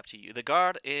entirely up to you. The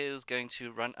guard is going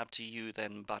to run up to you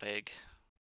then, Bareg.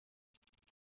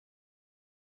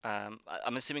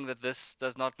 I'm assuming that this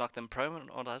does not knock them prone,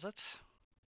 or does it?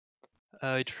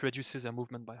 It reduces their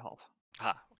movement by half.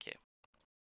 Ah, okay.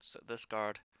 So this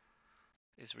guard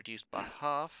is reduced by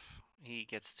half. He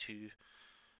gets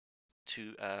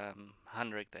to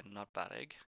Henrik then, not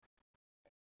Bareg.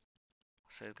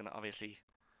 So he's gonna obviously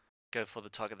go for the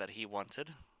target that he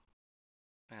wanted.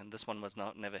 And this one was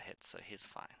never hit, so he's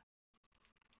fine.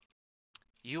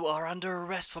 You are under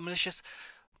arrest for malicious...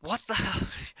 What the hell?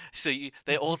 So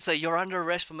they all say you're under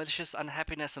arrest for malicious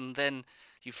unhappiness, and then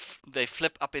they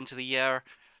flip up into the air,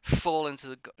 fall into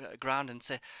the ground, and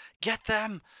say, "Get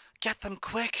them! Get them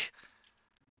quick!"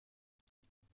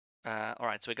 All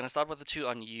right, so we're gonna start with the 2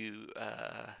 on you,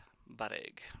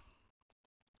 Bareg.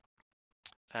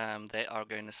 They are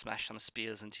going to smash some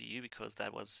spears into you because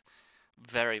that was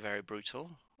very, very brutal,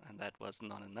 and that was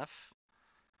not enough.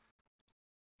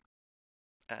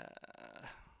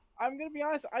 I'm gonna be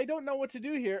honest. I don't know what to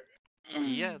do here.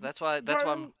 Yeah, that's why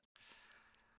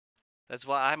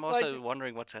I'm also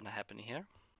wondering what's gonna happen here.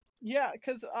 Yeah,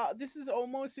 because this is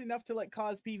almost enough to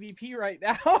cause PvP right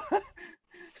now.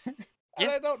 Yeah,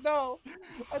 I don't know.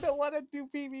 I don't want to do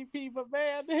PvP, but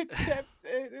man, it's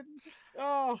tempting.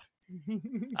 Oh.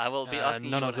 I will be asking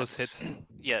none you of those hit.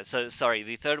 Yeah, so sorry,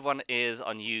 the third one is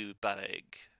on you, Barig.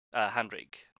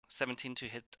 Handrig. 17 to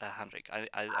hit Handrig.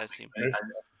 I assume.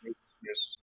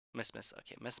 Yes. Miss.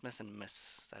 Okay, miss and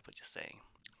miss. Is that what you're saying?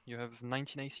 You have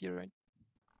 19 AC, right?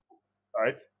 All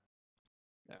right.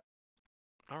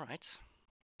 All right.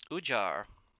 Ujar.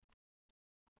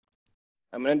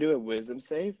 I'm gonna do a wisdom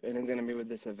save, and it's gonna be with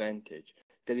disadvantage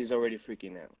because he's already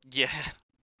freaking out. Yeah.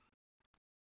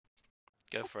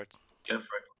 Go for it.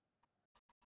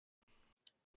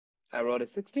 I rolled a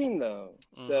 16 though,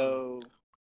 so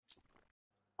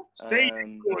Stay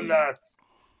cool, lads.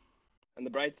 on the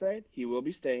bright side, he will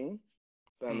be staying.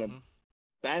 But on the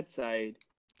bad side,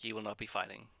 he will not be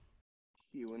fighting.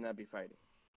 He will not be fighting.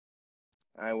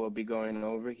 I will be going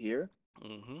over here,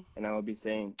 and I will be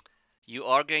saying, you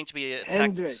are going to be attacked.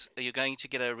 Hendrik. You're going to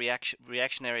get a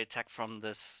reactionary attack from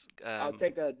this. I'll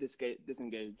take a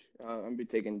disengage. I'll be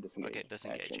taking disengage. Okay,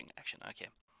 disengaging action. Okay.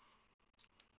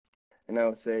 And I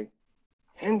will say,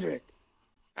 Hendrik,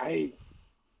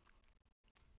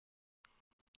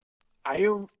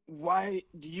 why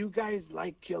do you guys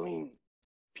like killing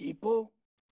people?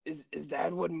 Is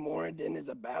that what Moradin is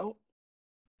about?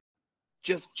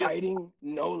 Just fighting,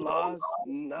 no laws,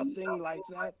 nothing like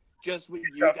that. Just what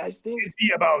you guys think? It'd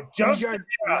be about justice. You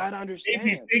not understand.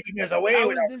 They'd be taking us away. How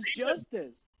is this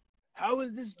justice? How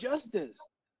is this justice?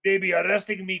 They'd be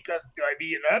arresting me because I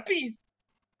being happy.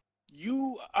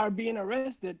 You are being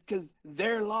arrested because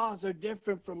their laws are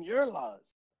different from your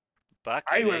laws. Buck,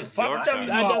 it is your turn.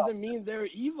 That doesn't mean they're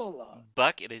evil laws.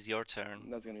 Buck, it is your turn.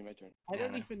 That's gonna be my turn. I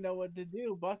don't even know what to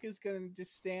do. Buck is gonna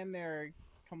just stand there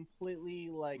completely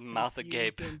like mouth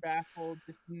agape and baffled,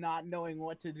 just not knowing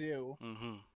what to do.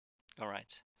 All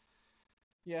right.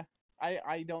 Yeah,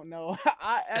 I don't know.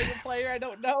 As a player, I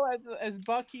don't know. As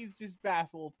Buck, he's just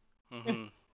baffled.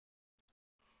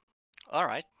 All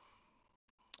right.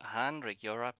 Hendrik,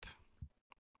 you're up.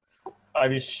 I'll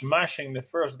be smashing the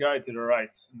first guy to the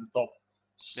right, in the top,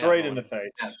 straight in the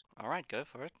face. All right, go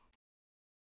for it.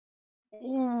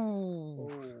 Ooh.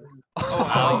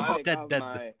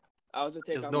 Dead. I was to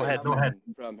take off my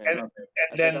infusion from him.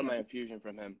 And then my infusion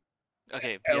from him.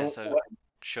 Okay, yeah. So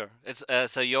sure, it's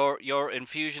so your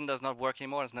infusion does not work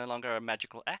anymore. It's no longer a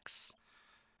magical axe.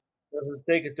 Does it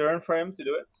take a turn for him to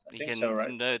do it? I think so,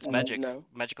 right? No, it's magic. No.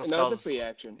 Magical spells. It's a free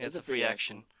action. It's a free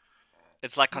action.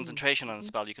 It's like concentration on a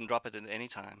spell. You can drop it at any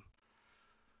time.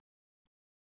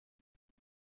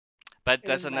 But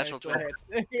that's a natural 20.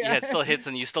 Yeah, it still hits,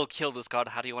 and you still kill this guard.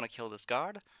 How do you want to kill this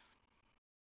guard?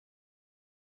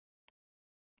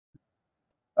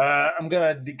 I'm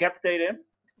gonna decapitate him,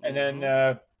 and then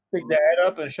pick the head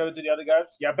up and show it to the other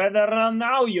guys. You better run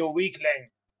now, you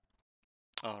weakling.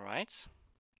 All right.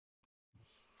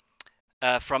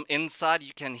 From inside,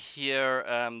 you can hear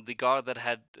the guard that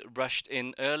had rushed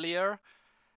in earlier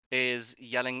is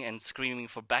yelling and screaming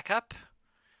for backup.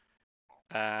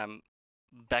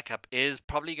 Backup is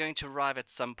probably going to arrive at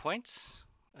some point,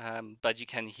 but you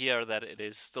can hear that it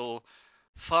is still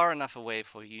far enough away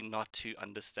for you not to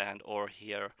understand or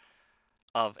hear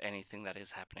of anything that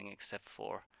is happening except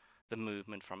for the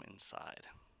movement from inside.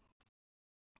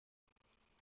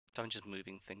 So I'm just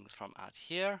moving things from out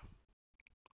here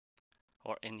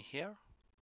or in here.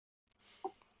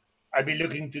 I'd be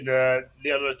looking to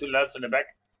the other two lads in the back.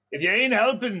 If you ain't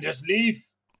helping, just leave.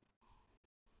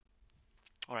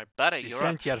 All right, Barry, you're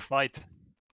up. Your fight.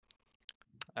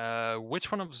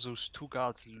 Which one of those two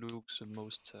guards looks the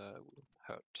most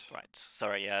hurt? Right.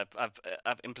 Sorry.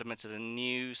 I've implemented a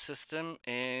new system.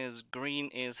 Is green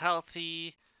is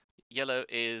healthy, yellow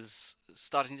is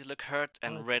starting to look hurt,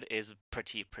 and red is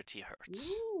pretty hurt.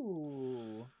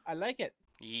 Ooh, I like it.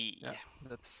 Yeah.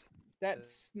 That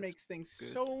makes things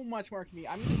good. So much more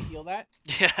convenient. I'm gonna steal that.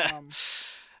 Yeah.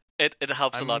 It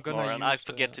helps a lot more, and I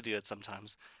forget to do it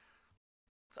sometimes.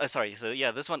 Sorry. So yeah,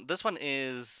 this one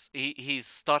is he's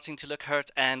starting to look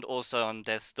hurt, and also on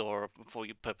death's door for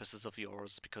purposes of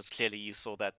yours, because clearly you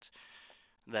saw that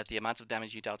the amount of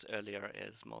damage you dealt earlier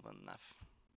is more than enough.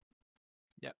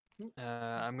 Yeah.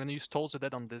 I'm gonna use Tolls the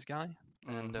Dead on this guy,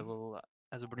 and I will,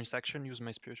 as a bonus action, use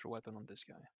my spiritual weapon on this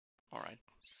guy. All right.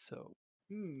 So,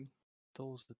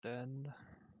 Tolls the Dead.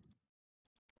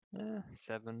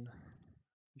 7.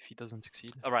 If he doesn't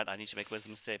succeed. All right. I need to make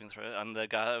wisdom saving throw on the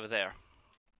guy over there.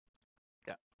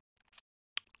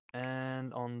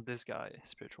 And on this guy,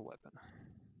 spiritual weapon.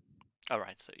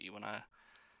 Alright, so you want to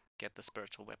get the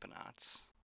spiritual weapon out.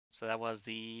 So that was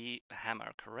the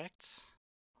hammer, correct?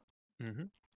 Mm-hmm.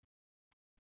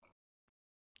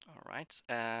 Alright,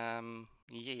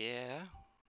 yeah.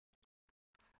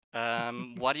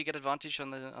 Why do you get advantage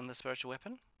on the spiritual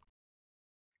weapon?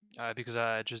 Because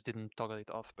I just didn't toggle it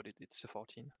off, but it's a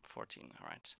 14. 14. All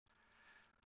right.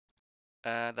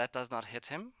 That does not hit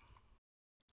him.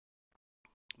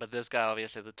 But this guy,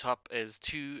 obviously, the top is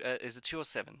 2. Is it 2 or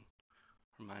 7?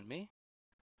 Remind me.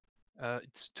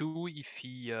 It's 2 if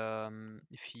he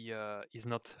is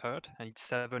not hurt, and it's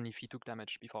 7 if he took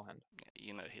damage beforehand. Yeah,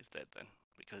 you know he's dead then,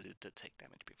 because he did take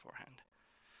damage beforehand.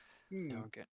 Hmm.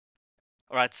 Okay.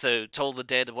 All right. So Toll the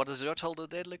Dead. What does your Toll the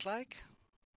Dead look like?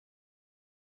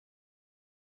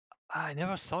 I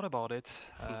never thought about it.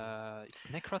 It's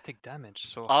necrotic damage,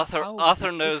 so Arthur how would Arthur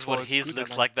you look knows for what a his good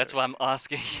looks like. That's why advantage? I'm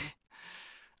asking.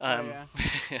 Oh,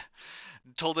 yeah.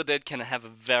 Toll the Dead can have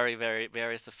very, very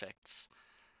various effects.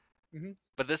 Mhm.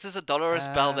 But this is a dolorous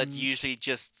spell that usually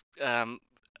just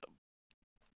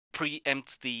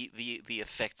preempts the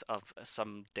effects of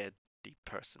some dead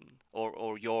person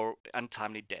or your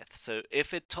untimely death. So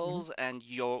if it tolls and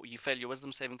you fail your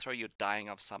wisdom saving throw, you're dying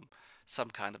of some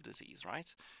kind of disease,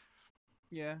 right?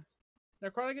 Yeah.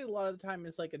 Necrotic a lot of the time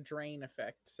is like a drain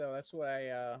effect, so that's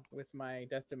why with my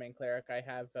Death Domain Cleric I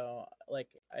have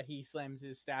he slams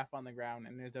his staff on the ground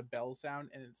and there's a bell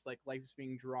sound and it's like life's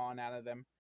being drawn out of them.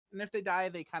 And if they die,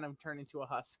 they kind of turn into a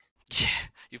husk. Yeah,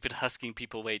 you've been husking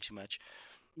people way too much.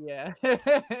 Yeah.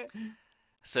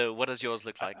 So what does yours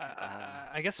look like?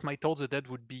 I guess my Toll the Dead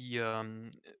would be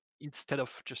instead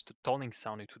of just a tolling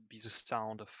sound, it would be the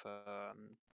sound of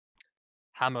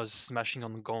hammers smashing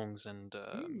on gongs and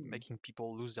making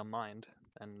people lose their mind.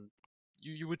 And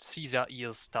you would see their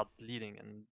ears start bleeding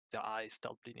and their eyes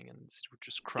start bleeding, and it would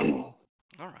just crumble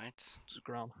All right. to the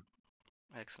ground.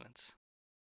 Excellent.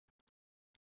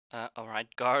 All right.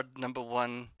 Guard number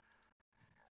 1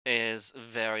 is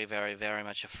very, very, very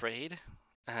much afraid.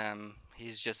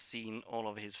 He's just seen all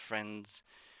of his friends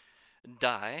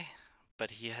die, but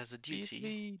he has a duty.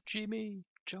 Billy, Jimmy,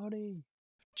 Johnny.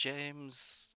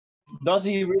 James. Does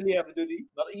he really have a duty?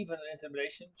 Not even an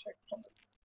intimidation check or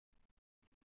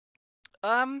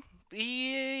something?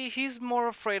 He's more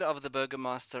afraid of the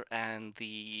burgomaster and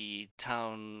the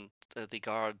town, the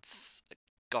guards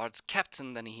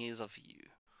captain than he is of you.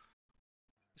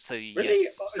 So Really?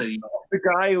 yes. The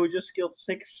guy who just killed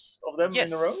 6 of them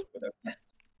in a row?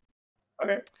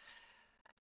 Okay.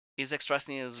 His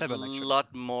Extrasny is 7, a actually.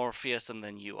 lot more fearsome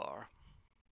than you are.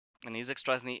 And his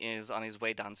Extrasny is on his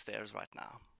way downstairs right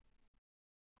now.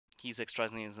 His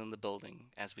Extrasny is in the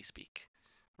building as we speak,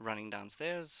 running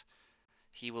downstairs.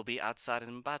 He will be outside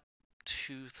in about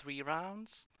 2-3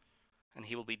 rounds, and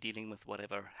he will be dealing with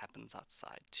whatever happens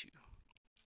outside too.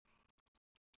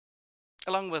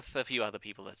 Along with a few other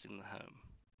people that's in the home.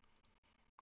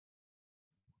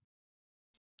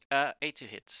 8 to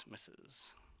hit,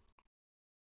 misses.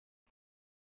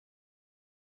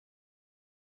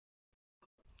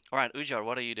 Alright, Ujar,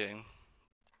 what are you doing?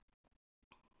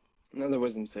 Another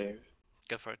wisdom save.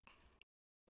 Go for it.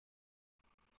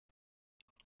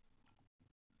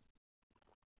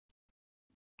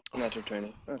 Natural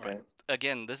 20. Okay. Right.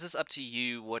 Again, this is up to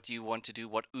you what you want to do.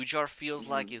 What Ujar feels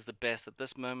like is the best at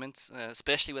this moment,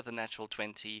 especially with a natural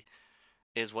 20,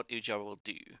 is what Ujar will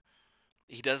do.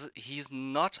 He's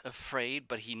not afraid,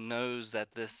 but he knows that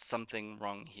there's something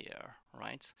wrong here,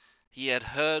 right? He had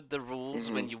heard the rules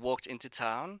when you walked into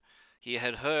town. He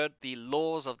had heard the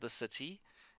laws of the city.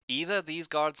 Either these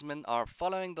guardsmen are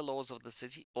following the laws of the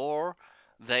city, or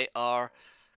they are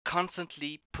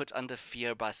constantly put under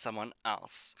fear by someone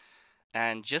else.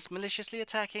 And just maliciously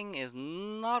attacking is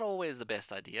not always the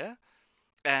best idea.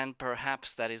 And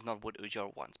perhaps that is not what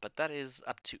Ujar wants, but that is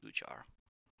up to Ujar.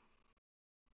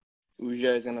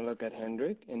 Ujar is going to look at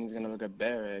Hendrik, and he's going to look at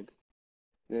Bereg.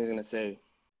 Then he's going to say,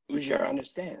 Ujar,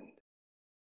 understand.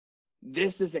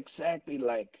 This is exactly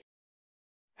like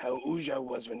how Ujar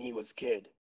was when he was kid.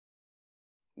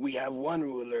 We have one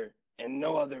ruler, and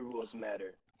no other rules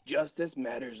matter. Justice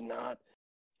matters not.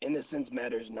 Innocence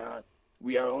matters not.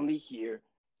 We are only here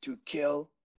to kill,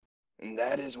 and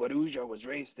that is what Ujar was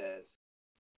raised as.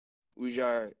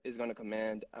 Ujar is going to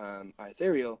command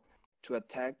Ethereal to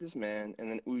attack this man, and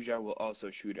then Ujar will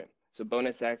also shoot him. So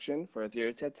bonus action for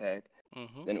Ethereal to attack,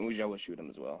 then Ujar will shoot him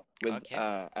as well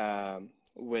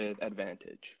with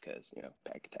advantage, because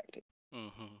pack tactic.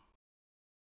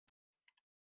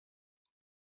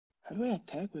 How do I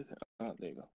attack with him? Oh, there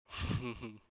you go.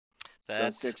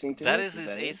 That 16 to that hit? is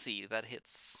his AC. That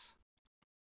hits.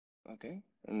 Okay,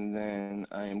 and then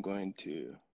I am going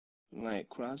to light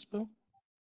crossbow.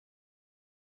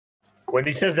 When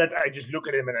he says that, I just look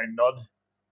at him and I nod.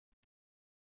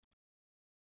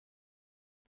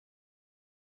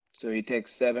 So he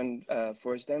takes 7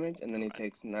 force damage, and then he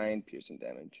takes 9 piercing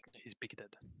damage. He's big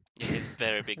dead. Yeah, he's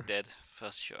very big dead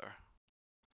for sure.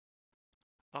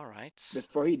 All right.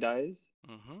 Before he dies,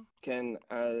 Mm-hmm. can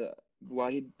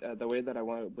the way that I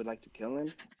would like to kill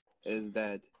him is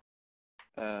that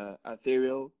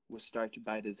Ethereal will start to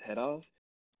bite his head off,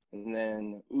 and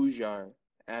then Ujar,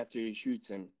 after he shoots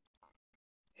him,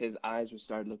 his eyes will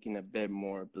start looking a bit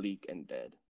more bleak and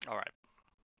dead. All right.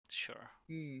 Sure.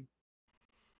 Hmm.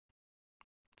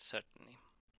 Certainly.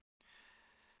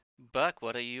 Buck,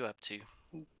 what are you up to?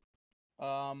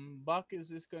 Buck is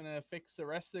just gonna fix the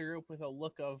rest of the group with a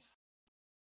look of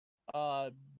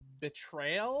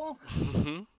betrayal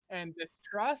Mm-hmm. and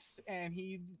distrust, and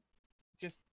he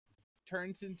just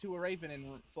turns into a raven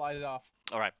and flies off.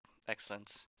 All right.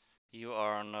 Excellent. You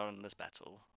are not in this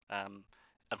battle.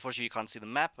 Unfortunately, you can't see the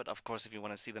map, but of course, if you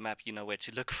want to see the map, you know where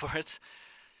to look for it.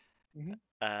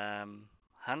 Mm-hmm.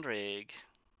 Hendrik.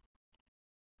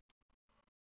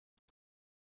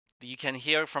 You can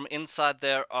hear from inside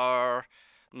there are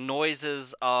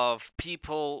noises of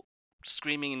people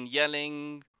screaming and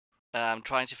yelling,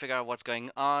 trying to figure out what's going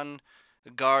on,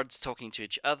 guards talking to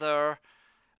each other,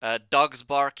 dogs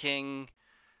barking,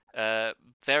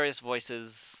 various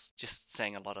voices just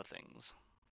saying a lot of things.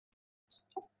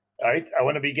 Alright, I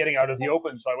want to be getting out of the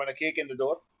open, so I want to kick in the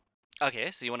door. Okay,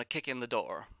 so you want to kick in the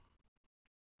door.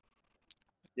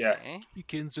 Yeah. Okay.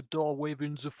 Kick in the door,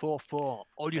 waving the 4-4.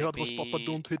 All you heard was Papa, Maybe-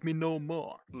 don't hit me no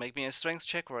more. Make me a strength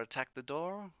check or attack the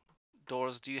door.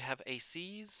 Doors, do you have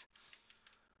ACs?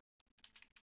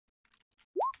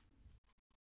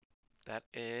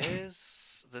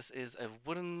 This is a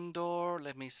wooden door.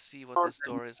 Let me see what this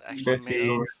door is actually made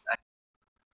of.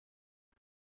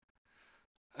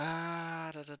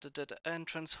 15.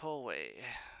 Entrance hallway.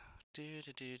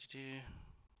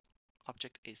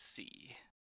 Object AC.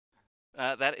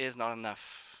 That is not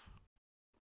enough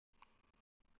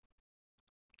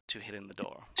to hit in the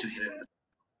door.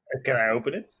 Can I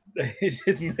open it? Is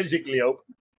it magically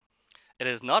open? It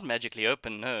is not magically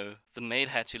open, no. The maid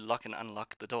had to lock and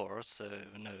unlock the door, so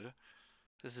no.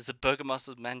 This is a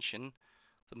burgomaster's mansion.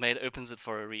 The maid opens it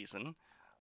for a reason.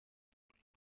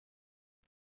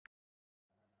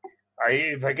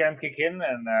 If I can't kick in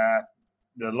and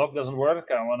the lock doesn't work,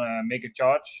 I want to make a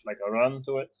charge, like a run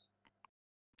to it.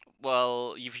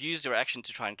 Well, you've used your action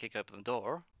to try and kick open the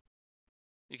door.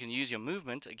 You can use your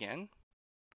movement again.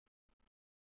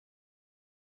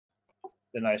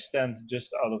 Then I stand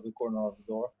just out of the corner of the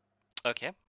door.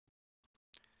 Okay.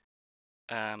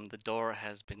 The door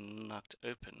has been knocked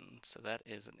open, so that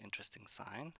is an interesting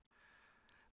sign.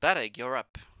 Bareg, you're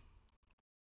up.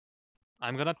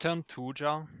 I'm gonna turn to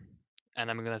Uja, and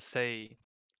I'm gonna say,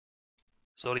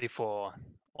 sorry for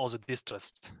all the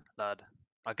distrust, lad.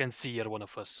 I can see you're one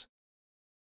of us.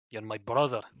 You're my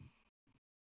brother.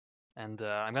 And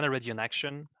I'm gonna ready an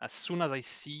action. As soon as I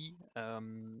see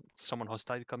someone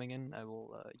hostile coming in, I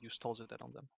will use Tools of Dead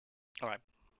on them. Alright.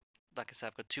 Like I said,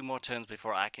 I've got 2 more turns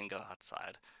before I can go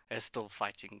outside. There's still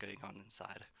fighting going on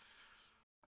inside.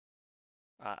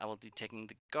 I will be taking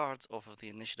the guards off of the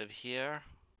initiative here.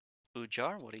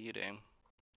 Ujar, what are you doing?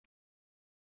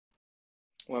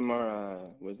 One more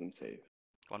wisdom save.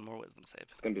 One more wisdom save.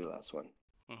 It's gonna be the last one.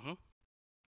 Mm-hmm.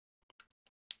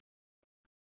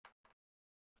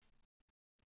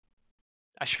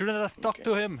 I shouldn't have talked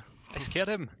to him. I scared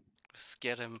him.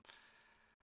 Scared him.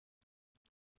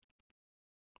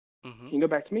 Mm-hmm. Can you go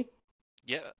back to me?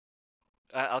 Yeah.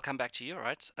 I'll come back to you,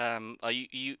 alright? Do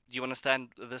you want to stand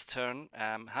this turn?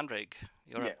 Hendrik,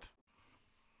 you're up.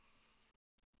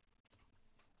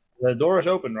 The door is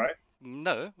open, right?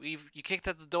 No, you kicked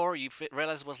at the door, you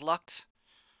realized it was locked.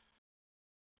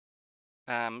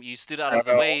 You stood out of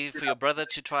the way for your brother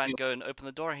to try and go and open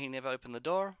the door. He never opened the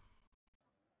door.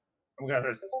 I'm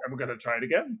gonna try it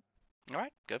again.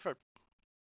 Alright, go for it.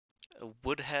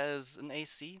 Wood has an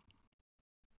AC.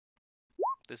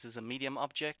 This is a medium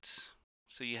object,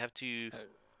 so you have to...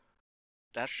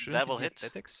 That will hit.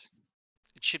 Athletics?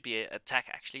 It should be an attack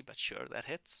actually, but sure, that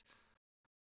hits.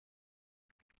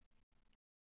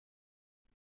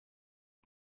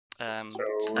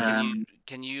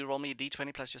 Can you roll me a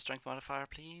d20 plus your strength modifier,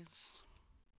 please?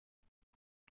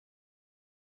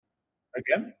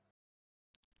 Again?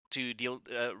 To deal,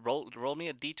 roll me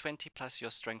a d20 plus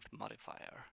your strength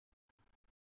modifier.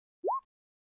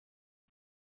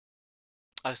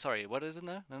 Oh, sorry, what is it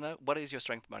now? No. What is your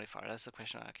strength modifier? That's the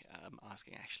question I'm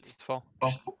asking actually. It's 4.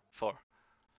 4.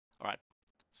 Alright.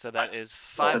 So that is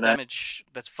 5 damage.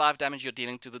 That's 5 damage you're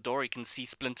dealing to the door. You can see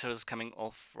splinters coming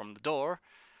off from the door.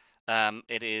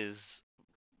 It is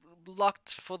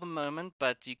locked for the moment,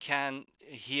 but you can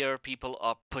hear people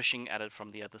are pushing at it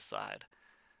from the other side.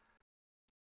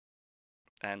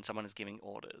 And someone is giving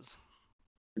orders.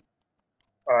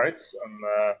 All right, I'm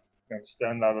going to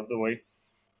stand out of the way.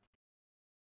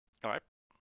 All right.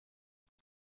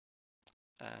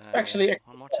 Actually,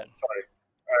 one more turn. Sorry,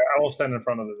 I will stand in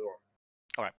front of the door.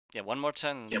 All right. Yeah, one more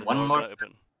turn, and Yeah, the one door's more. gonna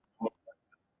open.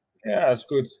 Yeah, that's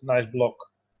good. Nice block.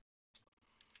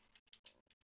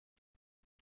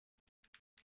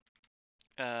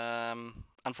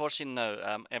 Unfortunately,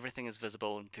 no. Everything is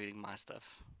visible, including my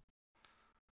stuff.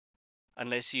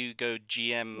 Unless you go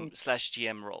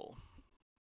GM/GM roll.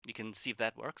 You can see if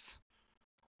that works.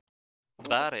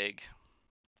 Varig.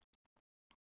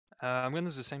 I'm gonna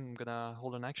do the same. I'm gonna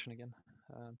hold an action again.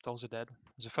 Dolls are dead.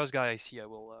 The first guy I see, I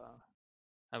will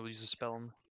use a spell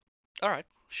on. All right,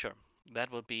 sure.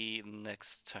 That will be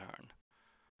next turn.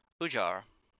 Ujar.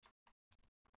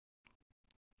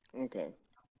 Okay.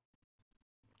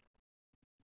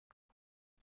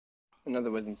 Another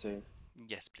wisdom save.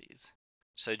 Yes, please.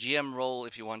 So GM roll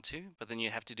if you want to, but then you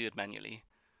have to do it manually.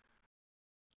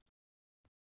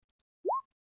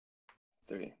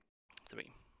 3.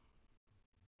 3.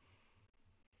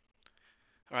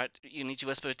 All right, you need to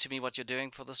whisper to me what you're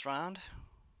doing for this round.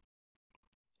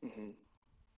 Mm-hmm.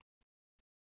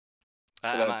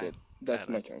 That's it. That's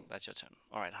my turn. That's your turn.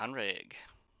 All right, Hanrig.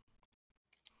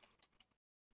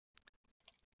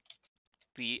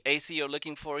 The AC you're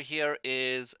looking for here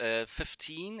is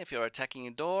 15 if you're attacking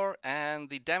a door, and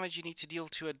the damage you need to deal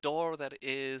to a door that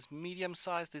is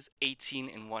medium-sized is 18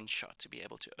 in one shot to be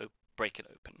able to break it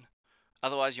open.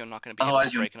 Otherwise, you're not going to be able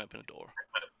to break and open a door.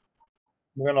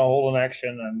 I'm gonna hold an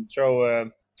action and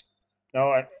throw.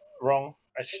 No, wrong.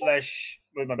 I slash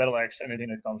with my battle axe anything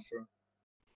that comes through.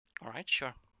 All right,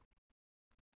 sure.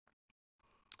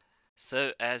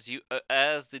 So as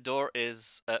the door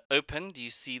is opened, you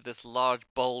see this large,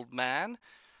 bold man,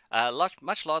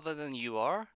 much larger than you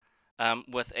are,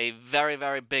 with a very,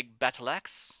 very big battle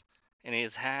axe in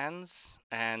his hands,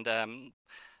 and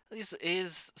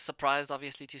is surprised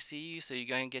obviously to see you. So you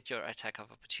go and get your attack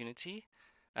of opportunity,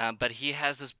 but he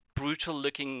has this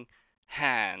brutal-looking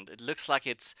hand. It looks like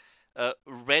it's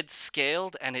red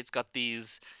scaled, and it's got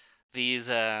these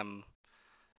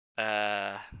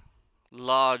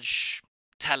large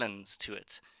talons to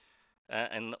it.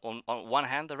 And on one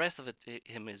hand, the rest of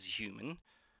him is human,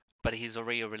 but he's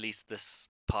already released this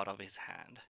part of his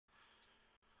hand.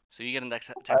 So you get an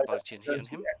attack of opportunity on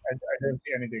him. I don't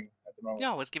see anything at the moment.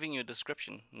 Yeah, I was giving you a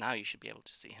description. Now you should be able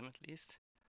to see him at least.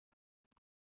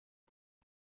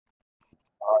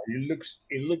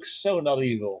 He looks so not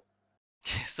evil.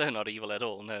 So not evil at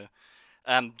all, no.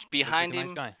 Behind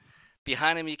him,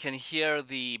 behind him, you can hear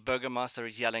the burgomaster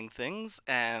is yelling things,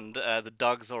 and the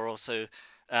dogs are also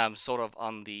sort of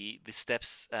on the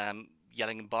steps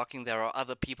yelling and barking. There are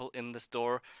other people in the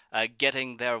store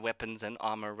getting their weapons and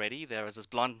armor ready. There is this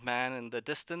blonde man in the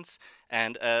distance,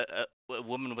 and a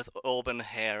woman with auburn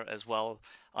hair as well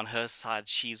on her side.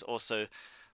 She's also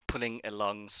pulling a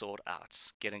long sword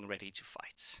out, getting ready to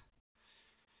fight.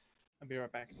 I'll be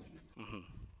right back. Mm-hmm.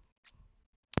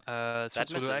 So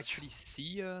do I actually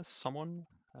see someone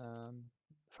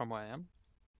from where I am?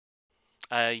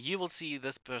 You will see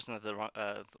this person at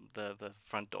the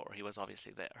front door. He was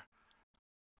obviously there.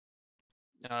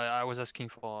 I was asking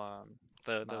for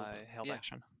my held yeah.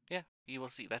 action. Yeah, you will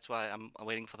see. That's why I'm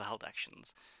waiting for the held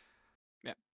actions.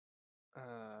 Yeah.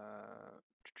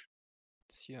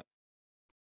 Yeah.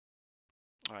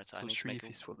 All right, so I need to make if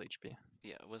he's full HP.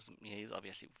 Yeah, he's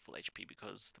obviously full HP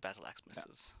because the battle axe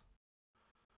misses.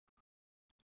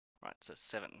 Yeah. Right, so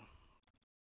 7.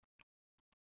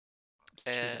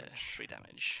 3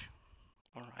 damage.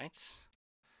 All right.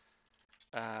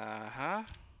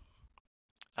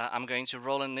 I'm going to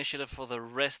roll initiative for the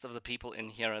rest of the people in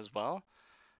here as well.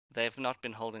 They've not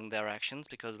been holding their actions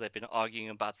because they've been arguing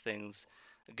about things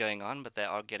going on, but they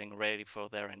are getting ready for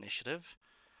their initiative.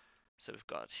 So we've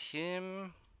got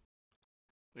him.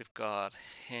 We've got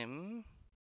him.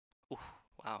 Ooh,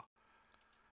 wow.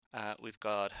 We've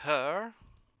got her.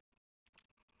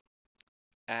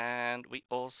 And we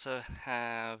also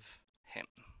have him.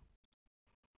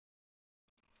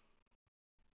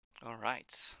 All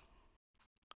right.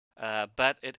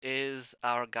 But it is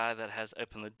our guy that has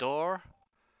opened the door.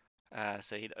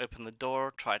 So he'd open the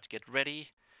door, try to get ready.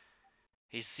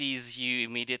 He sees you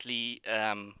immediately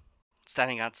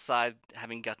standing outside,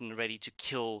 having gotten ready to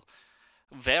kill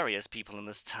various people in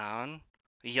this town.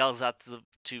 He yells out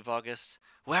to Vargus,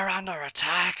 "We're under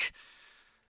attack!"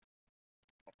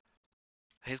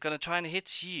 He's going to try and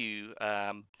hit you,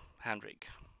 Handrig,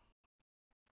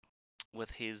 with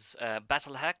his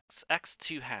battle axe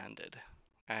two-handed.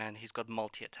 And he's got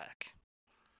multi-attack.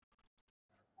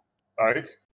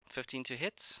 Alright. 15 to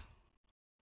hit.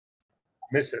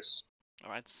 Misses.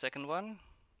 Alright, second one.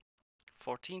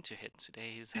 14 to hit. Today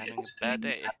he's having a bad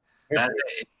day.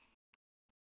 Misses.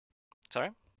 Sorry?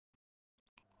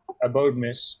 About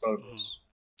miss. About miss.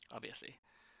 Obviously.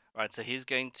 Alright, so he's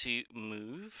going to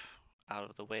move out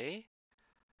of the way.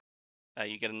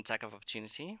 You get an attack of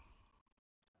opportunity.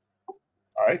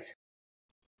 Alright. Let's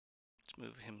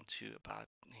move him to about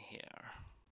here.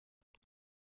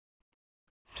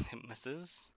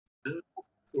 Misses.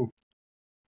 Oof.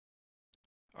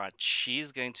 Alright,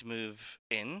 she's going to move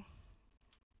in.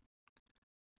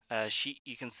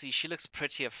 You can see she looks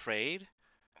pretty afraid.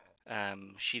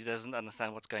 She doesn't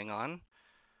understand what's going on.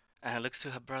 And looks to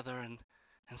her brother and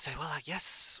say, well, I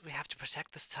guess we have to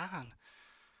protect this town.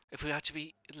 If we are to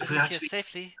be living here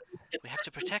safely, we have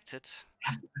to protect it.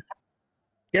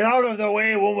 Get out of the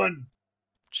way, woman!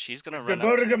 She's gonna It's the run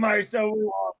up to Burgermeister we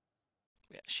want.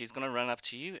 Yeah, she's gonna run up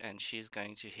to you and she's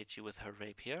going to hit you with her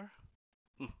rapier.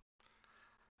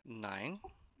 9.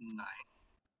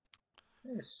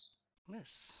 Yes.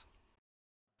 Miss.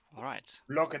 Alright.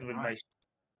 Block it with my...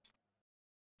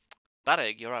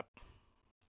 Bareg, you're up.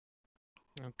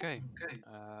 Okay.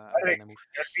 I'm Alright, gonna move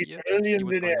there's these here to see aliens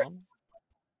what's in going there. on.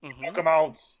 Knock them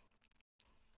out.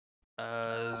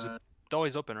 The door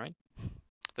is open, right?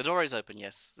 The door is open,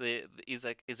 yes.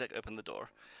 Izek opened the door.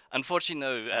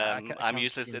 Unfortunately, no, I I'm can't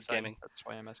useless see at inside, gaming. That's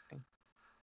why I'm asking.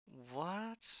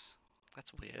 What?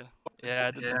 That's weird.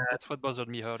 Yeah, that's what bothered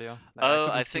me earlier. Like, Oh, I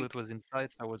couldn't I see what think- was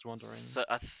inside, so I was wondering. So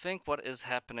I think what is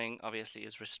happening, obviously,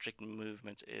 is restrict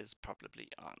movement is probably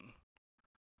on.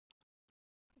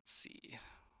 Let's see.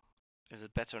 Is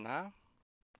it better now?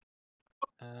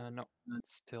 No,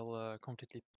 it's still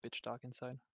completely pitch dark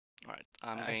inside. Alright,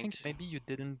 I'm I going think to... maybe you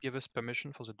didn't give us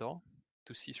permission for the door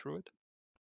to see through it.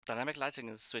 Dynamic lighting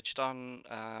is switched on,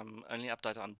 only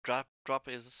update on drop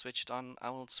is switched on.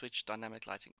 I will switch dynamic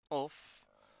lighting off,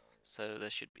 so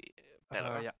this should be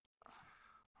better. Yeah.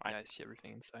 Right. Yeah, I see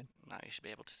everything inside. Now you should be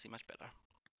able to see much better.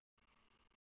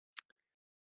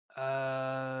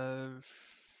 Oh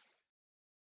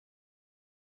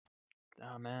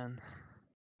man.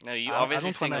 No, you I obviously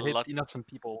don't seeing a want to hit lot. innocent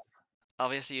people.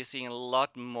 Obviously, you're seeing a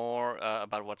lot more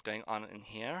about what's going on in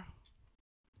here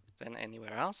than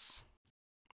anywhere else.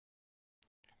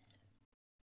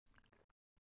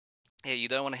 Yeah, you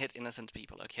don't want to hit innocent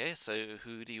people, okay? So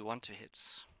who do you want to hit?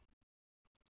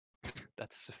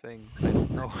 That's the thing. I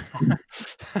don't know.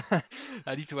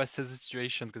 I need to assess the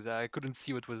situation because I couldn't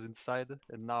see what was inside,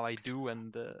 and now I do.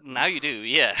 And Now you do,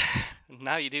 yeah.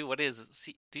 Now you do. What is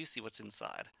it? Do you see what's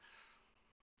inside?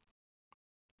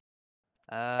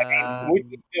 Would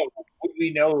we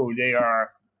know they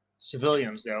are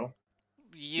civilians, though?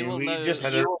 You Yeah, will we know. just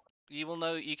had You will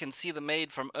know. You can see the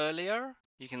maid from earlier.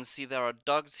 You can see there are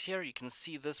dogs here. You can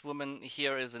see this woman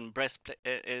here is in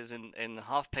in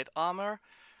half plate armor.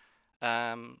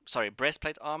 Sorry,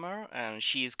 breastplate armor, and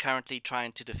she is currently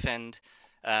trying to defend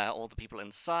all the people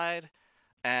inside.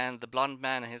 And the blonde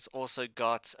man has also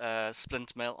got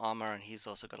splint mail armor, and he's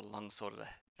also got a long sword and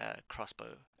a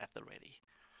crossbow at the ready.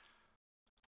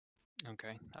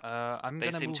 Okay. I'm They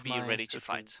gonna seem move to be my ready to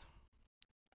spiritual- fight.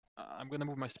 I'm gonna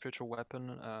move my spiritual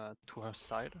weapon to her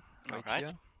side, right Alright.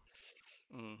 here.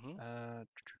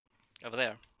 Over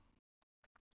there.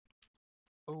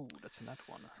 Oh, that's a nat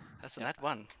one. That's a nat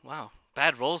one. Wow.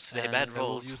 Bad rolls today, And bad I will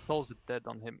rolls. use Souls the Dead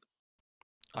on him.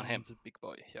 On him. The big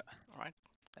boy, yeah. Alright.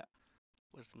 Yeah.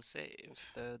 Wisdom save. Souls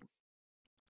Dead.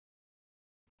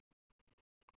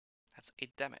 That's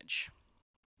 8 damage.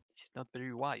 He's not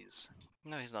very wise.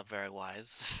 No, he's not very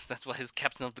wise. That's why he's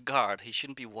captain of the guard. He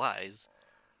shouldn't be wise.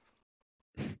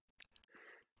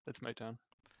 That's my turn.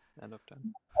 End of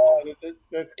turn. Oh,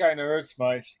 that kind of hurts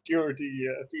my security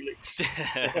feelings.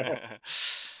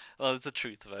 Well, it's the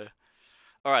truth, though.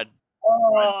 Alright.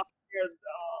 Oh,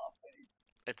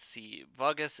 Let's see.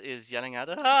 Vargus is yelling out,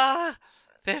 "Ah!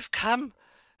 They've come!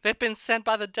 They've been sent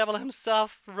by the devil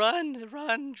himself! Run!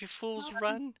 Run! You fools,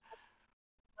 run!"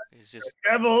 He's just...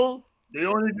 devil! The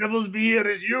only devils be here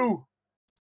is you!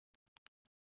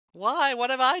 Why? What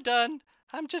have I done?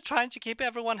 I'm just trying to keep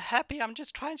everyone happy. I'm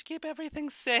just trying to keep everything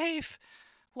safe.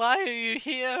 Why are you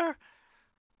here?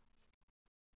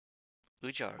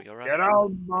 Ujar, you're up. Get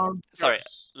out, monsters! Sorry,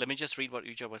 let me just read what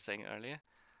Ujar was saying earlier.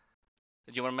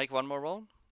 Did you want to make one more roll?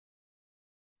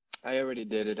 I already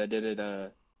did it. I did it. I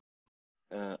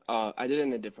did it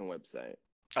in a different website.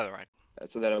 Oh, right.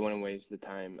 So that I wouldn't waste the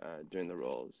time during the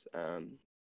rolls. And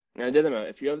I did them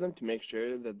a few of them to make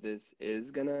sure that this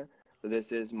isn't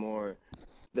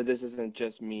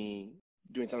just me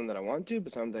doing something that I want to,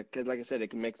 but something that, because like I said, it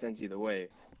can make sense either way.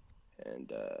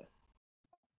 And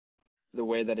the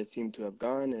way that it seemed to have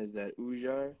gone is that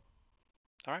Ujar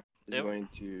Alright. is going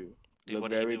to look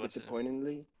what did he very do?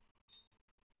 disappointingly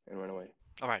and run away.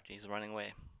 All right, he's running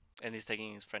away, and he's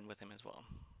taking his friend with him as well.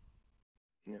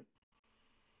 Yeah.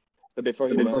 But before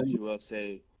he runs, he will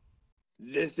say,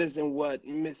 "This isn't what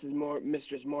Mistress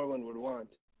Morwen would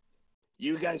want.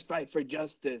 You guys fight for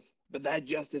justice, but that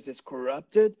justice is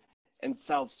corrupted and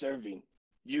self-serving.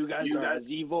 You guys are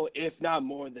as evil, if not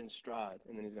more, than Strahd."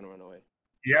 And then he's gonna run away.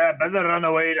 Yeah, better run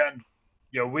away then,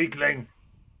 you weakling.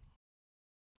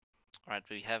 All right,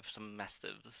 we have some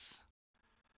mastiffs.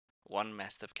 One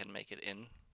mastiff can make it in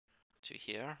to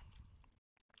here.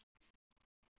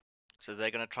 So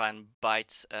they're gonna try and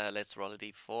bite. Let's roll a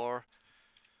d4.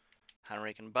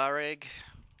 Henrik and Barig.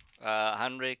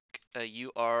 Henrik,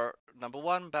 you are number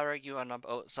 1. Barig, you are number.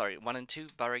 Oh, sorry, 1 and 2.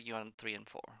 Barig, you are 3 and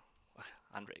 4.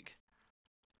 Henrik.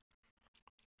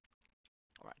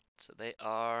 All right, so they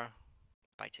are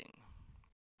biting.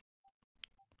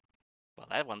 Well,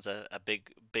 that one's a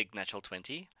big natural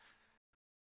 20.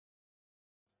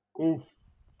 Oof.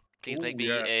 Please Ooh, make me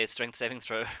yeah. a strength saving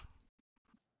throw.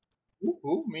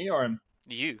 Ooh, me or him?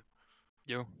 You.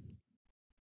 You.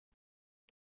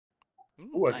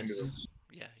 Ooh, I can do Nice. this.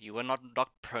 Yeah, you were not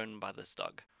knocked prone by this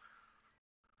dog.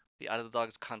 The other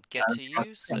dogs can't get to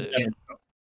you, so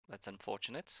that's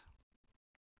unfortunate.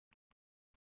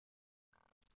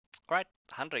 Alright,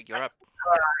 Hendrik, you're up.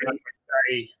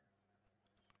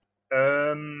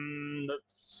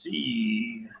 Let's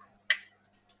see.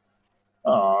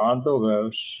 Ah,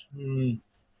 doggos.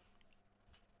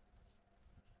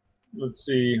 Let's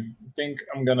see. I think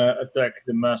I'm gonna attack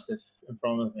the mastiff in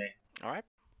front of me. Alright.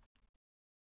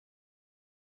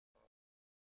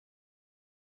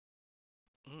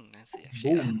 Let's see,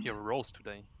 actually. Boom. Your rolls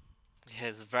today. Yeah,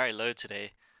 it's very low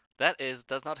today. That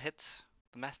does not hit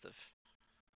the mastiff.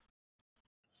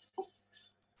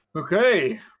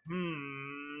 Okay.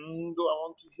 Do I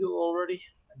want to heal already?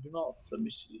 I do not. Let me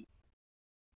see.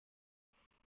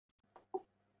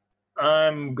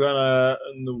 I'm gonna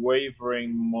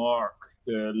unwavering mark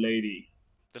the lady.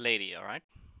 The lady, alright.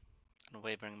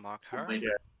 Unwavering mark her.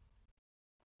 Yeah.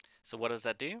 So what does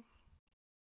that do?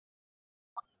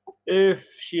 If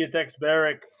she attacks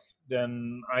Barrack,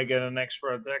 then I get an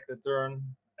extra attack that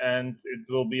turn, and it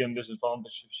will be a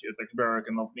disadvantage if she attacks Barrack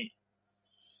and not me.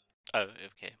 Oh,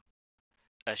 okay.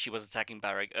 She was attacking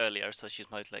Barig earlier, so she's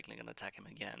most likely going to attack him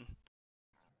again.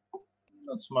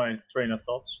 That's my train of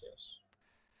thoughts, yes.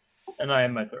 And I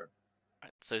am my turn.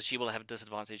 Right, so she will have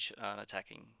disadvantage on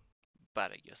attacking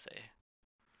Barig, you say?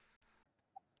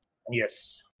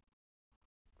 Yes.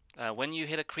 When you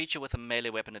hit a creature with a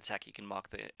melee weapon attack, you can mark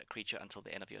the creature until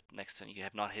the end of your next turn. You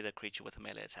have not hit a creature with a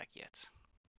melee attack yet.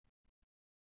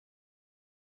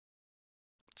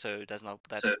 So that's not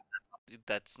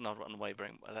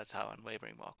unwavering. That's how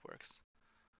unwavering mark works.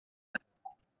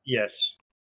 Yes.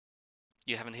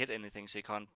 You haven't hit anything, so you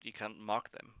can't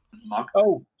mark them.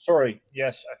 Oh, sorry.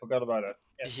 Yes, I forgot about that.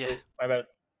 Yes, Yeah. oh, my bad.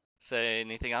 So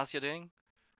anything else you're doing?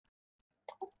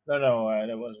 No,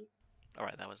 that wasn't. All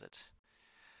right, that was it.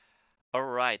 All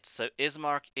right, so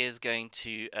Ismark is going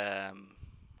to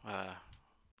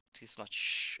he's not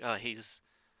he's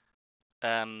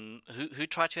who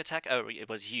tried to attack? Oh, it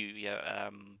was you. Yeah.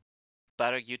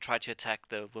 Barak, you tried to attack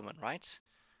the woman, right?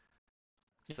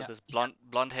 So Yeah. this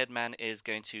blonde-haired man is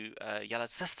going to yell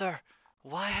at Sister,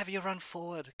 "Why have you run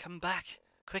forward? Come back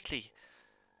quickly!"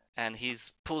 And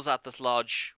he's pulls out this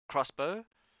large crossbow.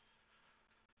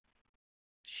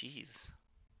 Jeez,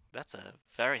 that's a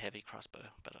very heavy crossbow,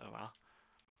 but oh well.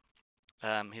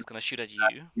 He's gonna shoot at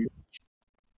you.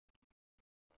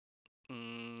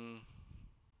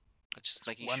 Just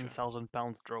making sure. 1,000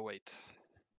 pounds draw weight.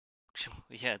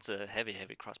 Yeah, it's a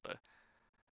heavy crossbow.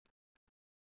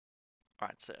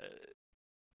 Alright, so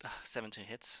 17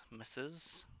 hits,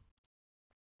 misses.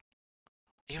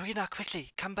 Irina,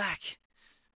 quickly, come back!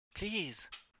 Please!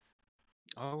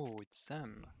 Oh, it's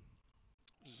Sam.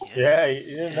 Yes. Yeah,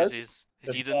 you didn't notice.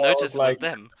 You didn't notice it was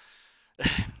them.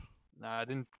 No, I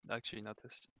didn't actually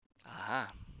notice.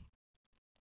 Aha.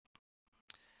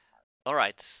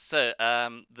 Alright, so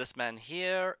this man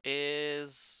here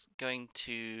is going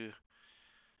to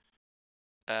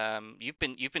you've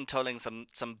been tolling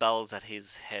some bells at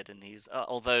his head, and he's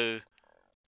although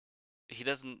he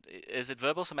doesn't. Is it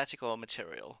verbal, somatic, or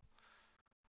material?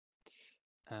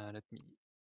 Let me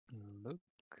look.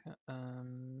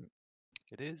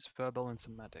 It is verbal and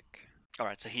somatic.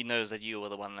 Alright, so he knows that you were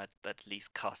the one that at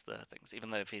least cast the things, even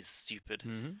though if he's stupid.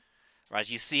 Mm-hmm. Right,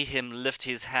 you see him lift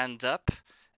his hand up,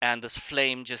 and this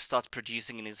flame just starts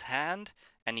producing in his hand,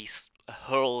 and he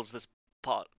hurls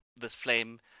this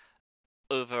flame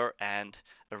over and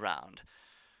around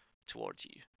towards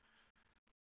you.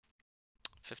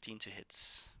 15 to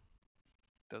hits.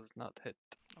 Does not hit.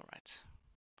 Alright.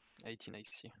 18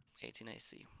 AC. 18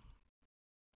 AC.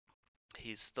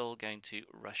 He's still going to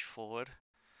rush forward,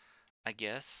 I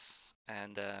guess,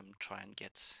 and try and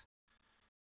get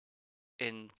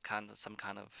in some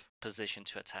kind of position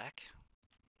to attack.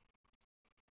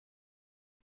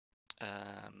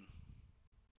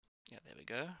 Yeah, there we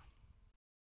go.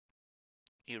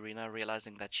 Irina,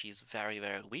 realizing that she's very,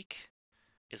 very weak,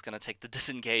 is going to take the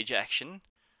disengage action,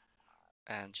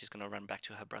 and she's going to run back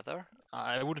to her brother.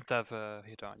 I wouldn't have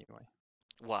hit her anyway.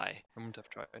 Why? I wouldn't have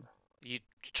tried. You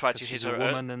tried to hit she's her. a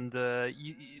woman, and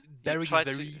Varric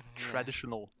is very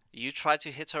traditional. You tried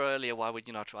to hit her earlier. Why would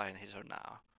you not try and hit her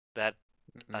now? That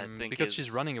I think because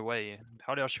she's running away.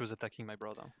 Earlier she was attacking my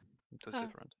brother. It was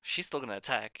different. She's still gonna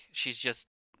attack. She's just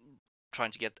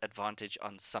trying to get advantage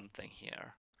on something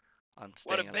here. On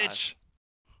staying alive. What a bitch!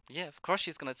 Yeah, of course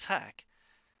she's gonna attack.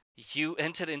 You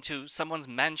entered into someone's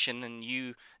mansion and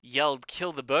you yelled,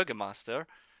 "Kill the Burgomaster."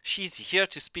 She's here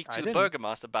to speak to the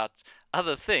Burgomaster about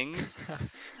other things.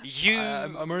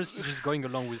 I'm honestly just going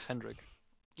along with Hendrik.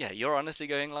 Yeah, you're honestly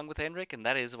going along with Hendrik, and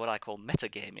that is what I call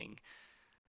metagaming.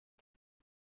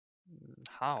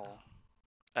 How?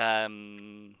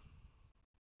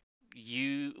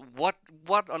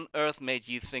 What on earth made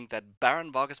you think that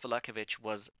Baron Vargus Vallakovich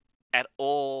was at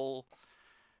all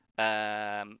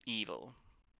evil?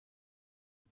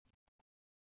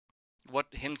 What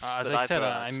hints as that I said,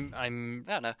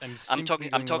 I'm talking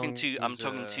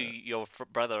to your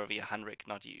brother over here, Henrik,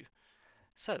 not you.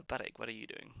 So, Barek, what are you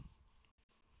doing?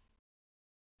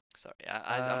 Sorry,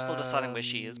 I'm still deciding where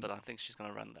she is, but I think she's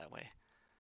gonna run that way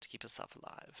to keep herself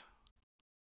alive.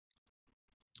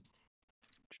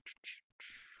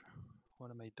 What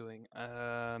am I doing?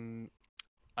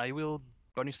 I will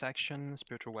bonus action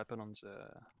spiritual weapon on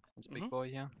the big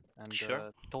boy here, and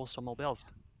toll some more bells.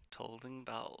 Tolling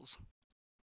bells.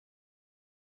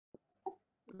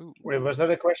 Ooh. Wait, was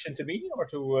that a question to me or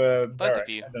to both Barek? of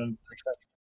you? I don't understand.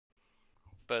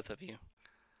 Both of you.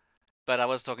 But I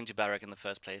was talking to Barek in the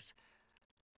first place.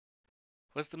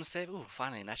 Wisdom save. Ooh,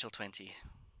 finally, natural 20.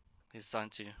 He's starting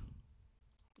to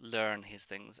learn his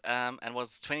things. And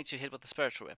was 22 hit with the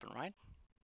spiritual weapon, right?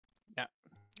 Yeah.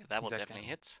 That will definitely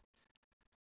hit.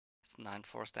 It's 9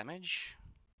 force damage.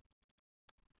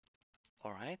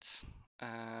 Alright.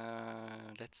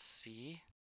 Let's see.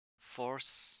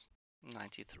 Force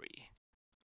 93.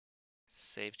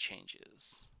 Save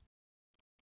changes.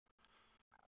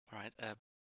 Alright,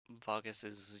 Vargus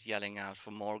is yelling out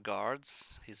for more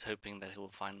guards. He's hoping that he will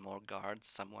find more guards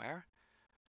somewhere.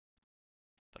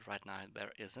 But right now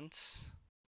there isn't.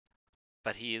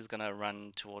 But he is gonna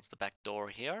run towards the back door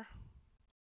here.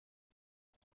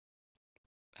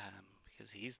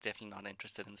 Because he's definitely not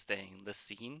interested in staying in this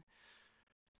scene.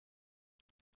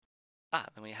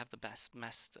 Then we have the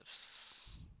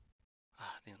Mastiffs.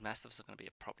 These Mastiffs are gonna be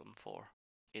a problem for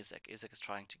Izek. Izek is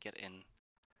trying to get in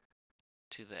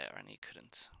to there and he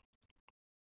couldn't.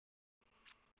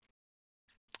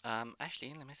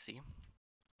 Actually, let me see.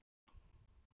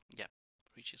 Yeah,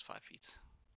 reaches 5 feet.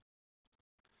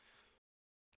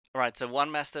 Alright, so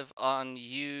one Mastiff on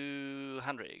you,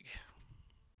 Henrik.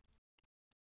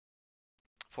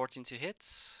 14 to hit.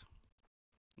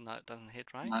 No, it doesn't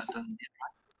hit, right? No, it doesn't hit,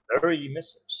 right. 30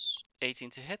 misses. 18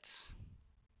 to hit.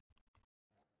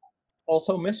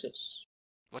 Also misses.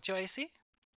 What's your AC?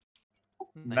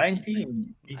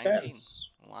 19 defense.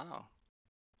 19. Wow.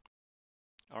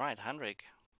 Alright, Henrik.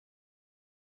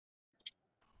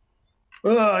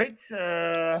 Alright,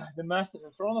 the Mastiff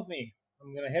in front of me.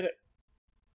 I'm gonna hit it.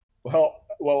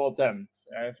 Well attempt.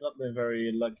 I've not been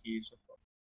very lucky so far.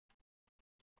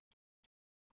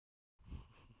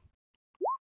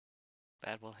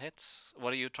 That will hit.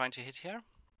 What are you trying to hit here?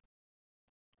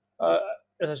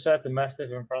 As I said, the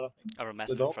Mastiff in front of me. Oh, a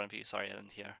Mastiff in front of you. Sorry, I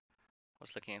didn't hear. I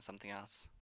was looking at something else.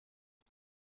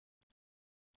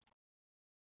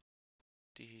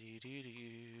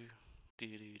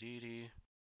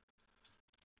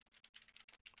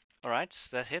 Alright,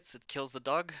 that hits. It kills the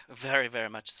dog. Very, very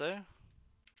much so.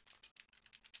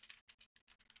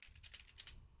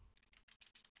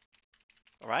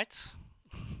 Alright.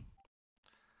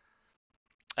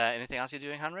 Anything else you're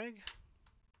doing, Henrik?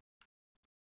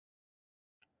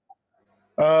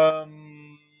 No,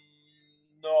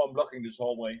 I'm blocking this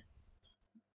hallway.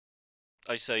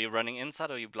 Oh, so you're running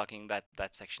inside or are you blocking that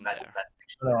section there?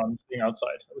 No, I'm staying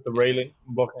outside with the railing.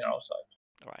 I'm blocking outside.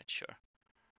 Alright, sure.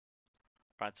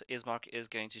 Alright, so Ismark is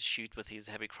going to shoot with his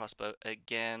heavy crossbow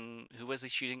again. Who was he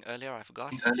shooting earlier? I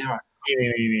forgot.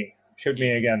 Me. Shoot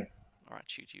me again. Alright,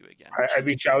 shoot you again. I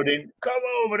be shouting, "Come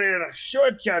over here,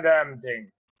 shoot your damn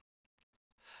thing!"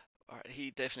 Alright,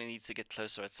 he definitely needs to get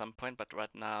closer at some point, but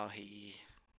right now he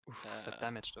Oof, that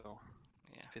damage though.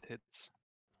 Yeah. If it hits.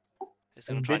 He's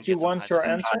gonna And try did and you get some want height. your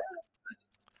answer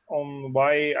on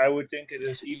why I would think it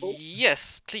is evil?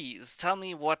 Yes, please. Tell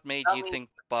me what made you think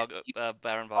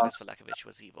Baron Vargus Vallakovich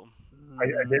was evil. I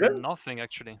didn't. Nothing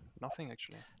actually. Nothing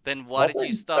actually. Then why did you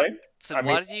Nothing, start? right? So I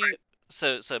why mean, did you?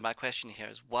 So my question here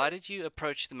is, why did you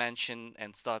approach the mansion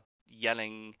and start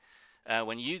yelling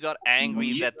when you got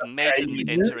angry that the maid didn't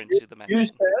enter into the you mansion?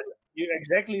 said, you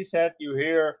exactly said you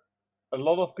hear a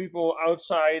lot of people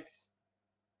outside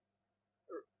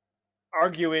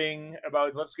arguing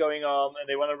about what's going on and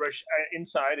they want to rush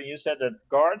inside, and you said that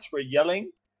guards were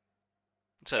yelling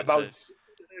So about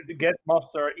the get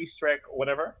master Easter egg or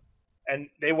whatever, and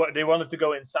they wanted to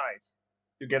go inside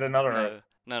to get another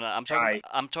no. guy.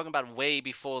 I'm talking about way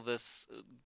before this,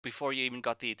 before you even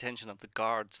got the attention of the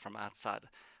guards from outside.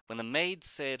 When the maid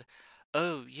said,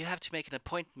 "Oh, you have to make an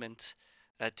appointment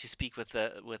to speak with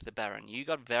the Baron," you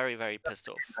got very, very pissed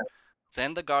off.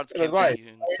 Then the guards But came to why? you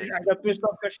and said, I got pissed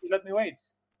off because she let me wait.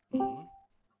 hmm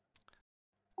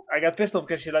I got pissed off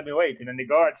because she let me wait, and then the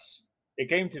guards they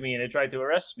came to me and they tried to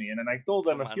arrest me, and then I told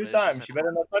them a few times, "You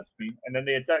better not touch me." And then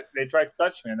they tried to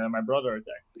touch me, and then my brother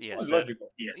attacked. It's only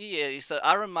logical. Yeah, so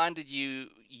I reminded you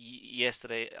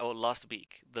yesterday or last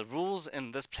week. The rules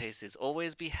in this place is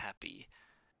always be happy.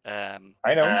 I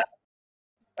know.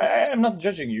 I'm not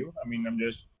judging you. I mean,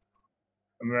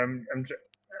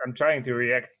 I'm trying to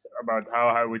react about how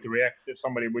I would react if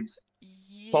somebody would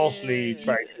falsely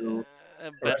try to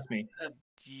but arrest me.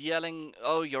 yelling,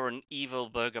 "Oh, you're an evil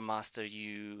burgomaster,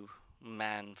 you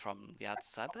man from the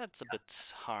outside," that's a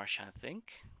bit harsh, I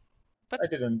think. I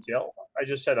didn't yell. I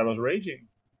just said I was raging.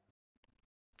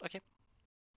 Okay.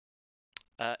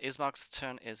 Ismark's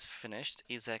turn is finished.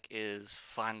 Isaac is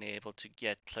finally able to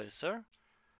get closer.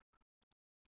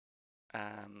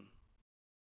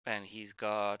 And he's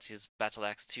got his battle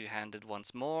axe two-handed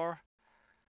once more.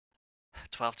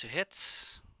 12 to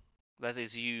hit. That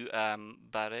is you,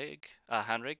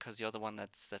 Henrik, because you're the one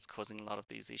that's causing a lot of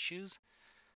these issues.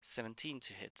 17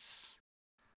 to hit.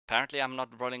 Apparently, I'm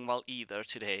not rolling well either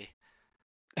today.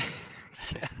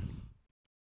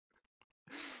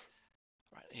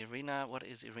 Right, Irina. What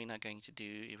is Irina going to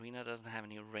do? Irina doesn't have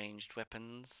any ranged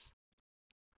weapons,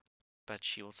 but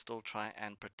she will still try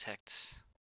and protect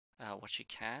what she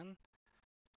can.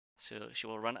 So she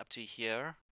will run up to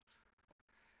here,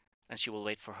 and she will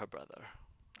wait for her brother,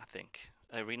 I think.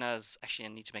 Irina's actually, I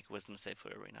need to make a wisdom save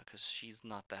for Irina because she's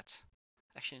not that.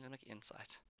 Actually, I'm gonna make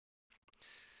insight.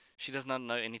 She does not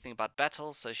know anything about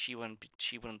battle, so she wouldn't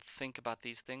think about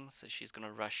these things. So she's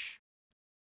gonna rush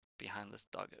behind this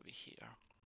dog over here.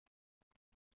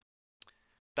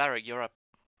 Barrick, you're up.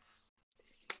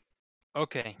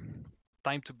 Okay,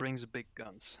 time to bring the big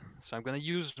guns. So I'm gonna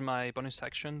use my bonus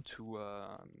action to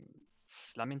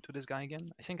slam into this guy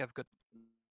again. I think I've got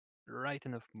right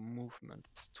enough movement.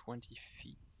 It's 20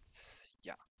 feet.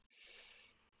 Yeah.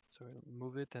 So I'll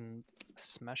move it and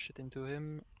smash it into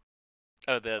him.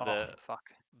 Oh, the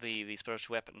fuck. The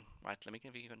spiritual weapon, right? Let me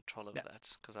give you control over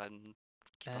that because I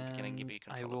keep on forgetting to give you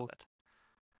control over that.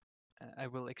 I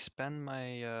will expand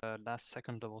my last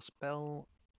second level spell,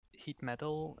 heat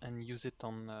metal, and use it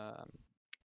on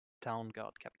town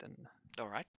guard captain. All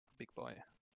right. Big boy.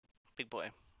 Big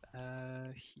boy.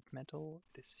 Heat metal.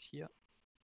 This here.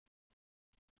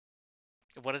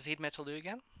 What does heat metal do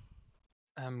again?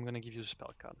 I'm gonna give you a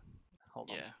spell card.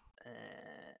 Hold on. Yeah.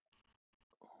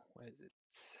 Where is it?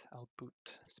 Output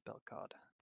spell card.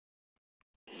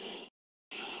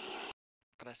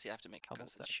 But I see I have to make a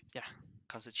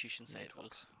constitution save.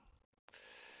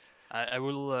 I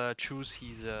will choose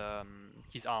his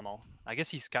armor. I guess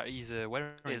he's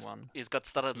wearing one. He's got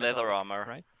studded leather armor,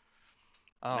 right?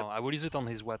 Oh, nope. I will use it on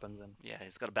his weapon then. Yeah,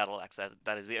 he's got a battle axe.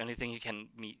 That is the only thing you can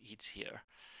meet here.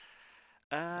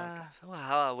 Okay. Well,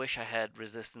 how I wish I had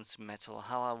resistance to metal.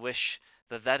 How I wish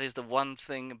that is the one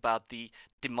thing about the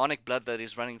demonic blood that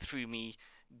is running through me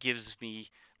gives me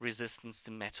resistance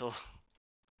to metal.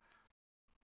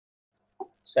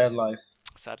 Sad life.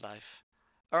 Sad life.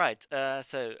 All right.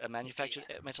 So a manufactured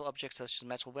metal object such as a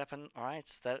metal weapon. All right.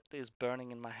 So that is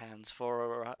burning in my hands.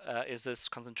 For is this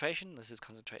concentration? This is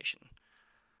concentration.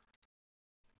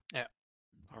 Yeah.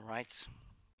 All right.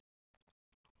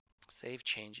 Save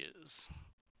changes.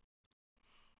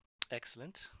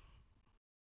 Excellent.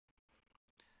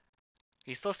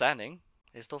 He's still standing.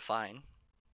 He's still fine.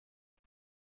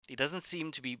 He doesn't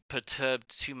seem to be perturbed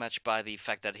too much by the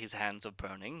fact that his hands are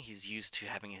burning. He's used to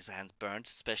having his hands burnt,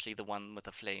 especially the one with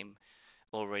the flame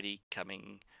already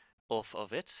coming off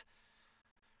of it.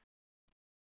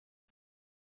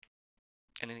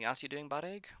 Anything else you're doing,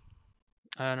 Badeg?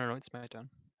 No, it's my turn.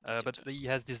 But he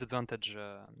has disadvantage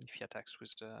if he attacks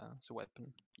with the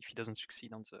weapon. If he doesn't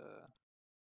succeed on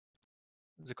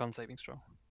the con saving throw.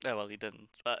 Oh well, he didn't.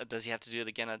 Does he have to do it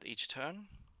again at each turn?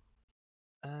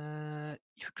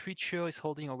 If a creature is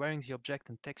holding or wearing the object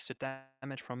and takes the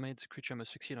damage from it, the creature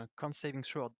must succeed on a con saving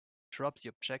throw or drop the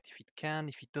object if it can.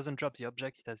 If it doesn't drop the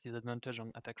object, it has disadvantage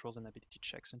on attack rolls and ability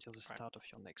checks until the start of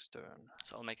your next turn.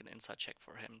 So I'll make an insight check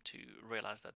for him to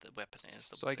realize that the weapon is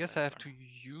the So I guess I have to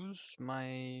use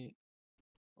my...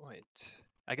 Wait.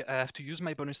 I have to use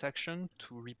my bonus action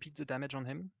to repeat the damage on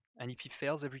him, and if he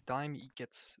fails every time, he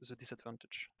gets the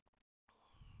disadvantage.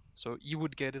 So he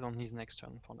would get it on his next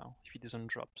turn for now, if he doesn't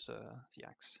drop the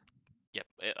axe. Yep,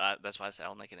 that's why I say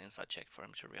I'll make an insight check for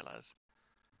him to realize.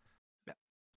 Yeah.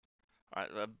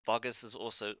 Alright, Vargus is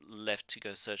also left to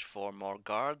go search for more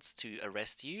guards to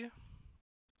arrest you.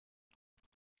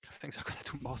 Things are gonna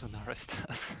do more than arrest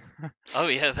us. Oh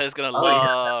yeah, there's gonna a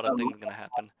lot of things gonna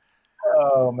happen.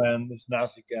 Oh man, this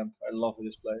Nazi camp. I love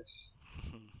this place.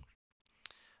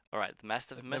 Alright, the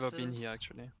Mastiff I've misses. never been here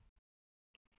actually.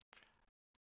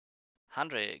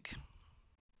 Handrig.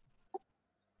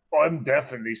 Oh, I'm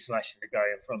definitely smashing the guy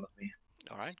in front of me.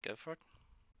 Alright, go for it.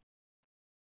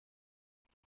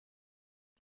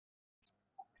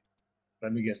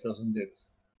 Let me guess, doesn't it?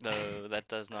 No, that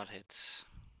does not hit.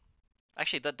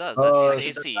 Actually, that does. That's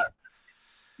his AC.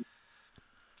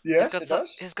 Yes, it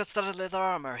does. He's got studded leather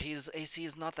armor. His AC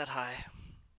is not that high.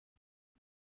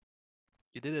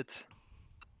 You did it.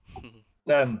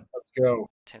 10. Let's go.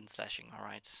 10 slashing.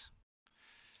 Alright.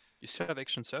 You still have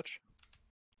action search?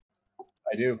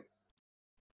 I do.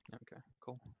 Okay,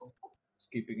 cool.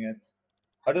 Just keeping it.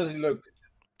 How does he look?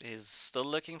 He's still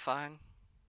looking fine.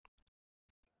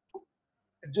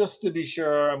 Just to be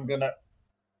sure, I'm gonna.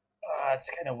 It's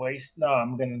kind of waste. No,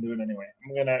 I'm gonna do it anyway.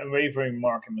 I'm gonna wavering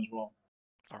mark him as well.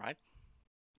 Alright.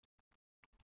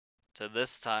 So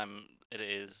this time it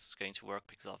is going to work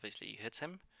because obviously you hit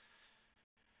him.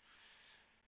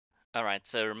 Alright,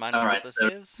 so remind me what this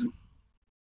is.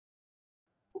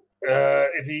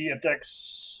 If he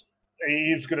attacks,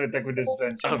 he's gonna attack with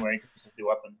disadvantage anyway because of the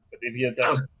weapon. But if he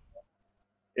attacks,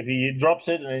 if he drops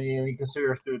it and then he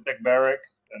considers to attack Barrack,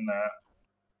 then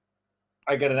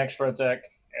I get an extra attack,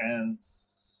 and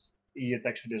he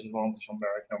attacks with disadvantage on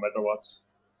Barrack no matter what.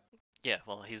 Yeah,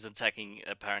 well, he's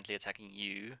apparently attacking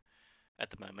you at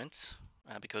the moment,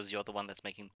 because you're the one that's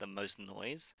making the most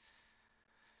noise.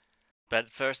 But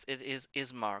first it is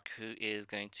Ismark who is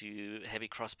going to heavy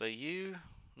crossbow you.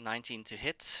 19 to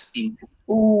hit.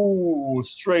 Ooh,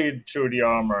 straight through the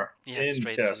armor. Yeah,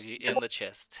 straight through you in the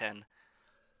chest. 10.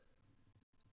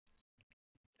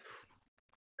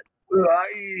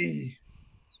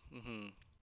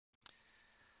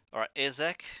 Alright,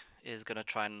 Izek is gonna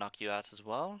try and knock you out as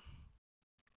well.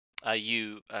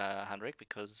 You, Henrik,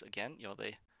 because again, you're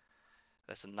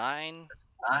that's a 9.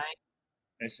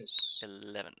 Misses.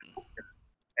 11.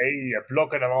 Hey, I'm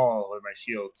blocking them all with my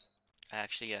shield.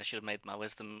 Actually, I should have made my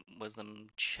wisdom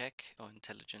check or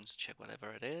intelligence check,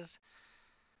 whatever it is.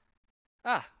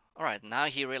 Alright, now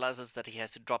he realizes that he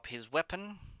has to drop his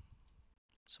weapon.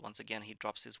 So once again, he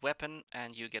drops his weapon,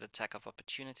 and you get attack of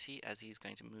opportunity as he's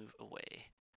going to move away.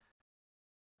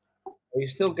 He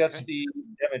still gets the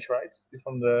damage, right?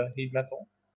 From the heat metal?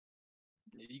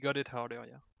 You got it harder,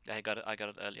 yeah. Yeah, I got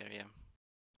it earlier, yeah.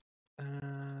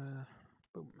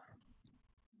 Boom.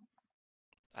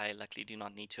 I luckily do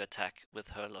not need to attack with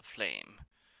Hurl of Flame.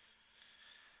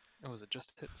 Oh, that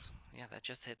just hits. Yeah, that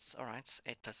just hits. Alright,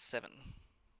 8 plus 7.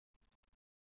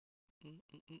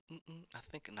 I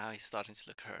think now he's starting to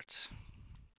look hurt.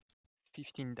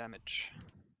 15 damage.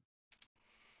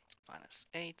 Minus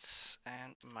 8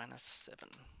 and minus 7.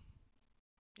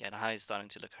 Yeah, now he's starting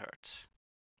to look hurt.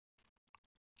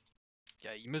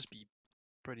 Yeah, he must be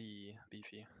pretty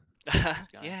beefy.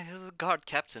 Yeah, he's a guard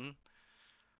captain.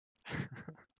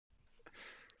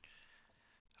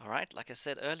 Alright, like I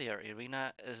said earlier,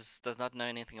 Irina does not know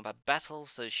anything about battle,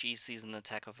 so she sees an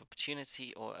attack of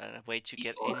opportunity or a way to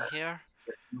get in here.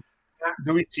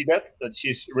 Do we see that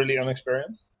she's really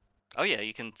unexperienced? Oh yeah,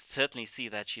 you can certainly see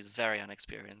that she's very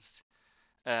unexperienced.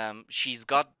 She's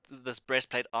got this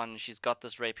breastplate on, she's got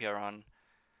this rapier on,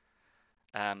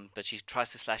 but she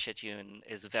tries to slash at you and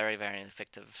is very, very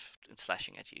effective in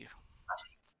slashing at you.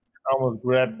 I almost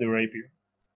grabbed the rapier.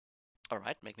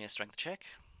 Alright, make me a strength check.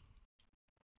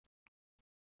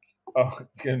 Oh, you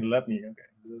couldn't let me. Okay,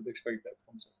 didn't expect that.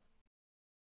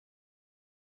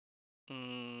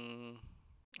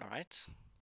 Alright.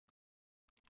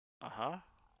 I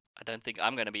don't think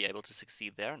I'm going to be able to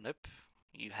succeed there. Nope.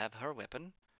 You have her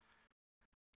weapon.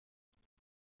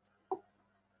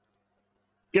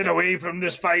 Get away from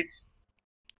this fight!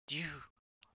 you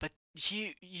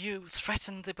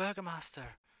threatened the Burgomaster.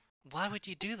 Why would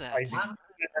you do that? I didn't threaten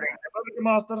the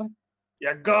Burgomaster.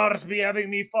 You guards be having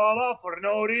me fall off for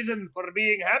no reason, for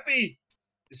being happy.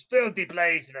 This filthy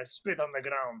place, and I spit on the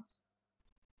ground.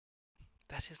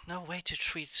 That is no way to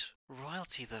treat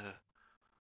royalty, though.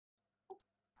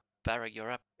 Barrack,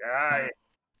 you're up. Aye.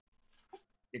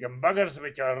 You can buggers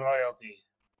with your royalty.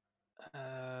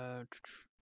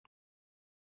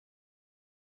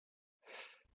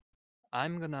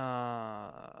 I'm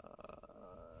gonna.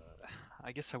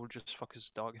 I guess I will just focus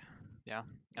dog. Yeah,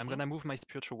 I'm gonna move my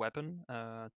spiritual weapon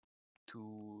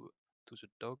to the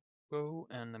doggo,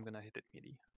 and I'm gonna hit it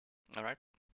melee. All right.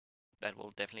 That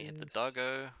will definitely hit the This.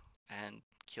 doggo and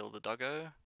kill the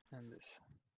doggo. And this.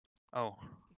 Oh.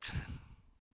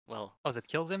 Well. Oh, that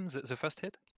kills him. The first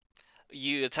hit.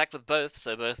 You attack with both,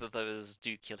 so both of those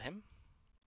do kill him.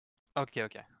 Okay.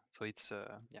 So it's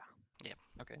yeah. Yeah.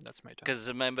 Okay, that's my turn. Because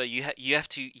remember, you have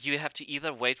to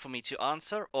either wait for me to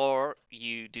answer, or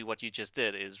you do what you just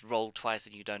did, is roll twice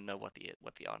and you don't know what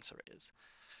the answer is.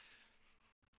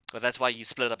 But that's why you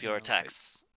split up your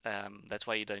attacks. That's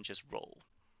why you don't just roll.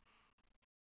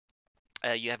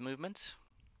 You have movement.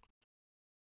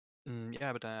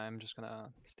 Yeah, but I'm just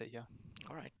gonna stay here.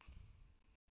 All right.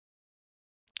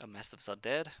 Our mastiffs are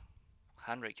dead.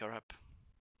 Henrik, you're up.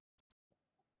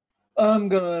 I'm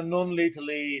gonna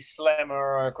non-lethally slam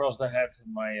her across the head with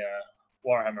my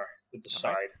warhammer with the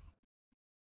side. Right.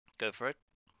 Go for it.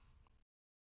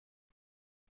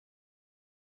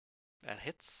 That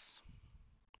hits.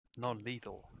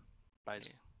 Non-lethal, by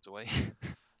the way.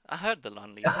 I heard the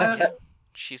non-lethal. Yeah,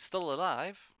 she's still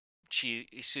alive.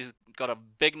 She's got a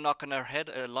big knock on her head,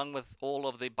 along with all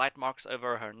of the bite marks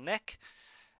over her neck.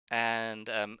 And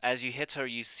as you hit her,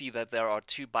 you see that there are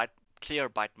two clear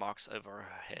bite marks over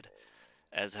her head,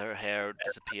 as her hair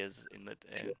disappears in the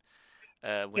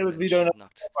when we she's don't know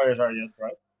knocked. what fires are yet,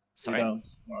 right? Sorry, we don't.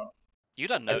 Well, you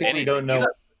don't know I think anything. we don't know.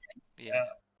 Yeah.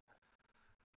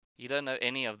 You don't know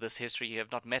any of this history. You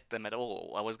have not met them at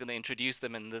all. I was going to introduce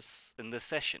them in this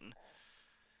session.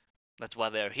 That's why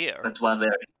they're here.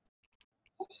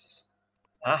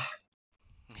 Ah.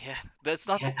 Yeah, that's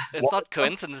not. It's not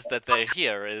coincidence that they're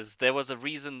here. There was a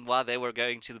reason why they were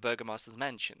going to the Burgomaster's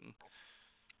mansion.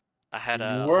 I had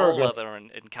a whole other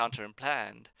encounter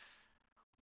planned.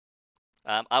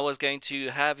 I was going to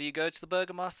have you go to the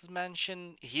Burgomaster's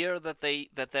mansion, hear that they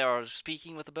are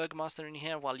speaking with the Burgomaster in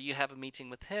here while you have a meeting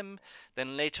with him.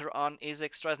 Then later on,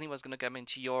 Izek Strasny was going to come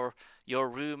into your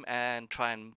room and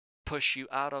try and push you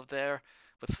out of there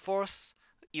with force,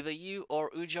 either you or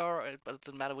Ujar, but it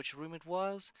didn't matter which room it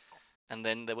was. And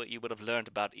then you would have learned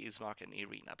about Ismark and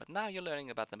Irina, but now you're learning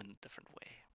about them in a different way,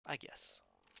 I guess.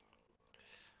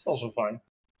 It's also fine.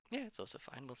 Yeah, it's also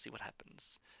fine. We'll see what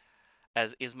happens.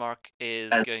 As Ismark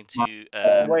is going to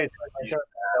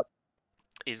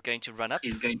run up.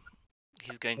 He's going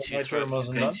to my turn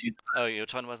wasn't done. Oh, your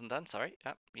turn wasn't done. Sorry.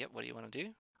 Yep. What do you want to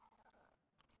do?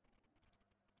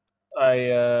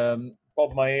 I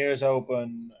pop my ears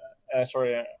open.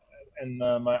 And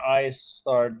my eyes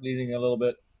start bleeding a little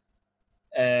bit,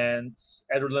 and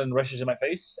adrenaline rushes in my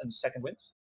face, and second wind.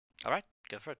 All right,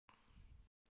 go for it.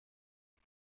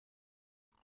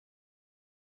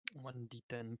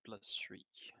 1d10 plus 3.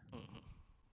 Mm-hmm.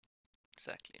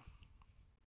 Exactly.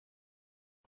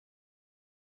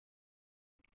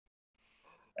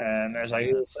 And as I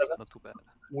heal 7, not too bad.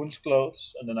 Wounds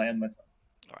close, and then I end my turn.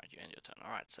 All right, you end your turn.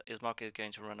 All right, so Ismark is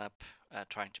going to run up,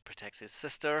 trying to protect his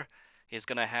sister. He's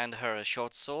going to hand her a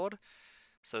short sword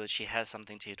so that she has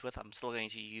something to hit with. I'm still going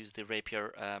to use the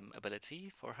rapier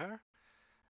ability for her.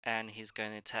 And he's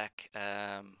going to attack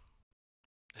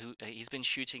he's been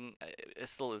shooting.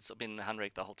 It's been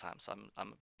Henrik the whole time, so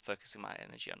I'm focusing my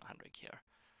energy on Henrik here.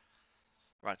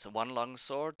 Right, so one long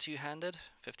sword, two-handed,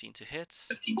 15 to hit.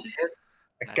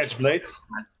 I catch blade.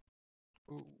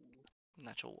 Ooh,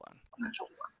 natural one.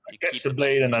 I catch the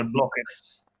blade and I block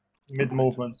it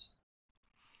mid-movement.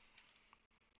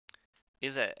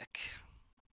 Izek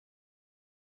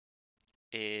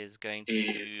is going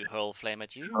to hurl flame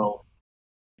at you.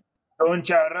 Don't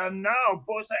you run now,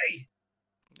 pussy!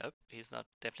 Nope, he's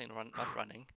definitely not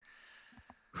running.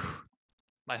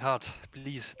 My heart,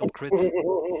 please don't crit. That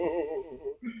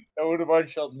would have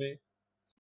one-shot me.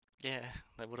 Yeah,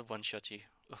 they would have one-shot you.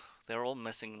 Ugh, they're all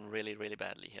missing really, really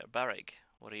badly here. Barrack,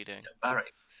 what are you doing?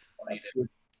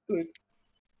 Good.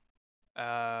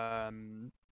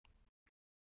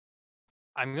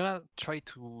 I'm gonna try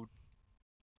to.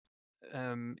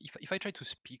 If I try to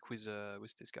speak with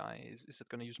this guy, is it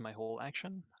gonna use my whole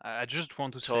action? I just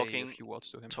want to say a few words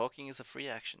to him. Talking is a free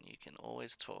action. You can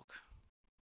always talk.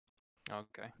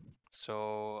 Okay.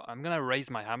 So I'm gonna raise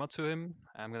my hammer to him.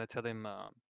 I'm gonna tell him,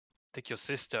 take your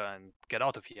sister and get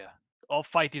out of here. Our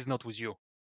fight is not with you.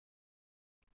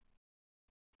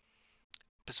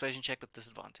 Persuasion check with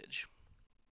disadvantage.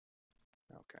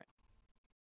 Okay.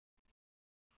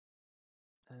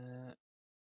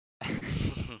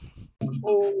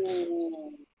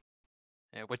 Oh.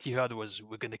 Yeah, what you heard was,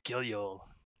 we're gonna kill you all.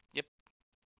 Yep.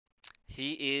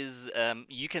 He is,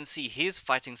 you can see his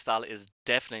fighting style is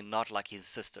definitely not like his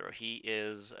sister. He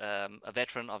is a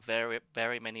veteran of very,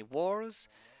 very many wars,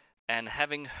 and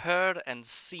having heard and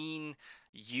seen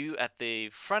you at the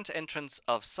front entrance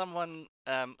of someone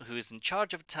who is in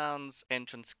charge of a town's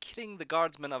entrance, killing the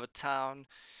guardsman of a town,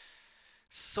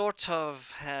 sort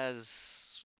of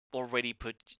has already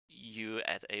put you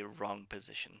at a wrong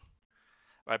position.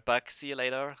 Right, Buck, see you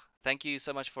later. Thank you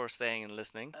so much for staying and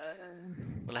listening.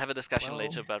 We'll have a discussion well,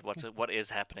 later about what is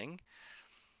happening.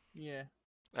 Yeah.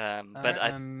 But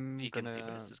I'm you can see where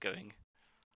gonna. this is going.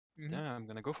 Yeah, I'm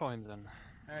gonna go for him then.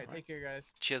 All right, take care,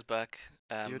 guys. Cheers, Buck.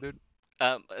 See you, dude.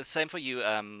 Same for you,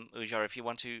 Ujar. If you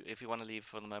want to leave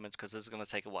for the moment, because this is gonna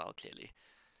take a while, clearly.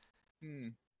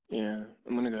 Yeah,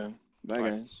 I'm gonna go. Bye,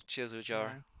 Alright. guys. Cheers, Ujar.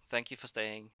 Bye. Thank you for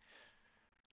staying.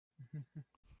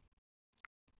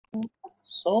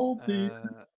 Salty.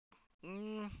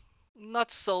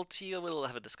 Not salty. We'll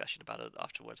have a discussion about it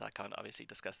afterwards. I can't obviously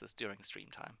discuss this during stream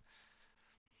time.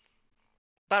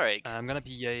 Barrig. I'm gonna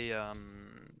be a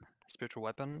spiritual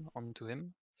weapon onto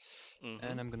him,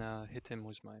 and I'm gonna hit him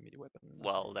with my melee weapon.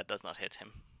 Well, that does not hit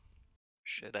him.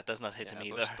 Shit. That does not hit Yeah, him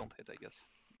either. both don't hit, I guess.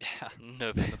 Yeah.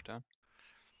 Nope. End of turn.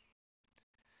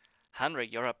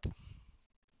 Henrik, you're up.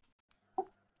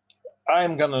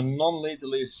 I'm gonna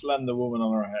non-lethally slam the woman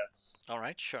on her head.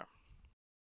 Alright, sure.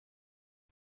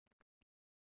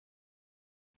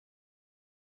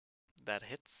 That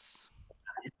hits.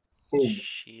 Boom.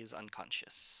 She is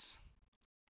unconscious.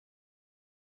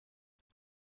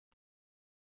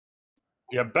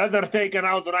 You better take her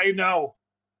out right now.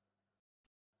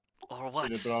 Or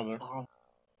what? Brother.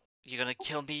 You're gonna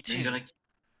kill me too.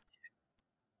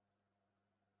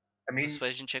 I mean,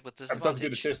 Persuasion check with I'm talking to the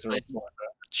disadvantage. sister.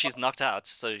 She's knocked out,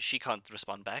 so she can't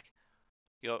respond back.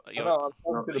 You're No, I'm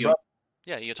talking to the brother.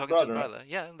 yeah, you're talking to the brother. brother.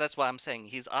 Yeah, that's why I'm saying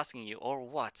he's asking you, or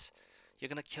what? You're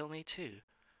gonna kill me too.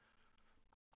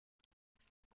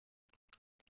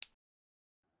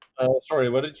 Sorry,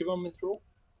 what did you want me to roll?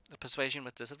 A persuasion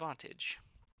with disadvantage.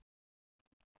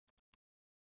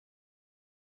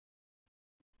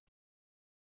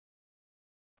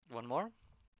 One more?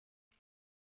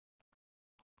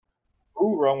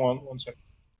 Ooh, wrong one. 1 second.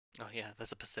 Oh yeah,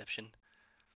 there's a perception.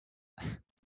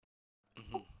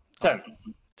 10.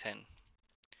 10.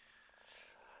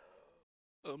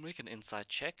 I'll make an insight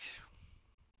check.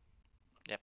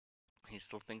 Yep. He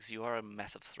still thinks you are a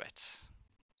massive threat.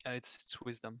 It's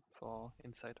wisdom for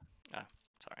insight. Ah,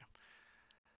 sorry.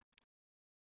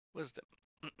 Wisdom.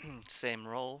 Same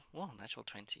roll. Whoa, natural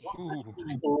 20.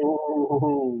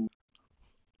 Ooh.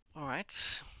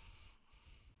 Alright.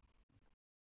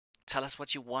 Tell us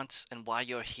what you want and why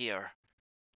you're here.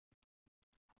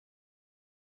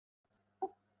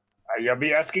 You'll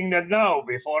be asking that now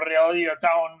before all your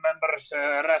town members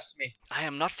arrest me. I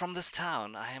am not from this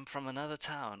town. I am from another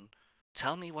town.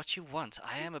 Tell me what you want.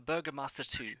 I am a burgomaster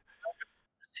too.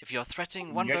 If you're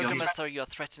threatening one burgomaster, you're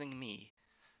threatening me.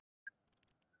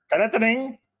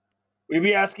 Threatening? We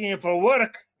be asking you for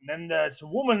work, and then this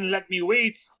woman let me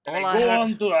wait, and I go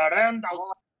on to a rant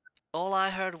outside. All I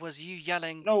heard was you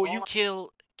yelling, No, you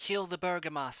kill the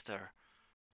burgomaster.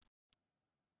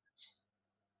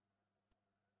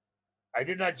 I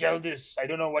did not yell this. I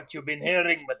don't know what you've been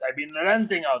hearing, but I've been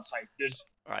ranting outside. Just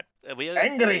Right,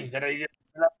 angry that I did.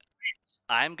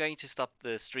 I'm going to stop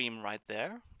the stream right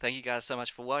there. Thank you guys so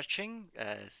much for watching.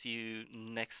 See you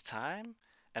next time,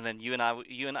 and then you and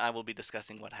I will be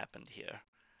discussing what happened here,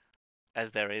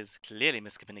 as there is clearly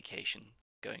miscommunication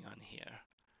going on here.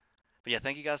 But yeah,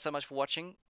 thank you guys so much for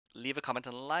watching. Leave a comment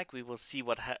and a like. We will see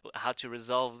how to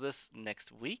resolve this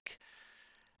next week.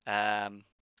 Hope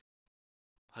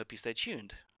you stay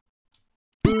tuned.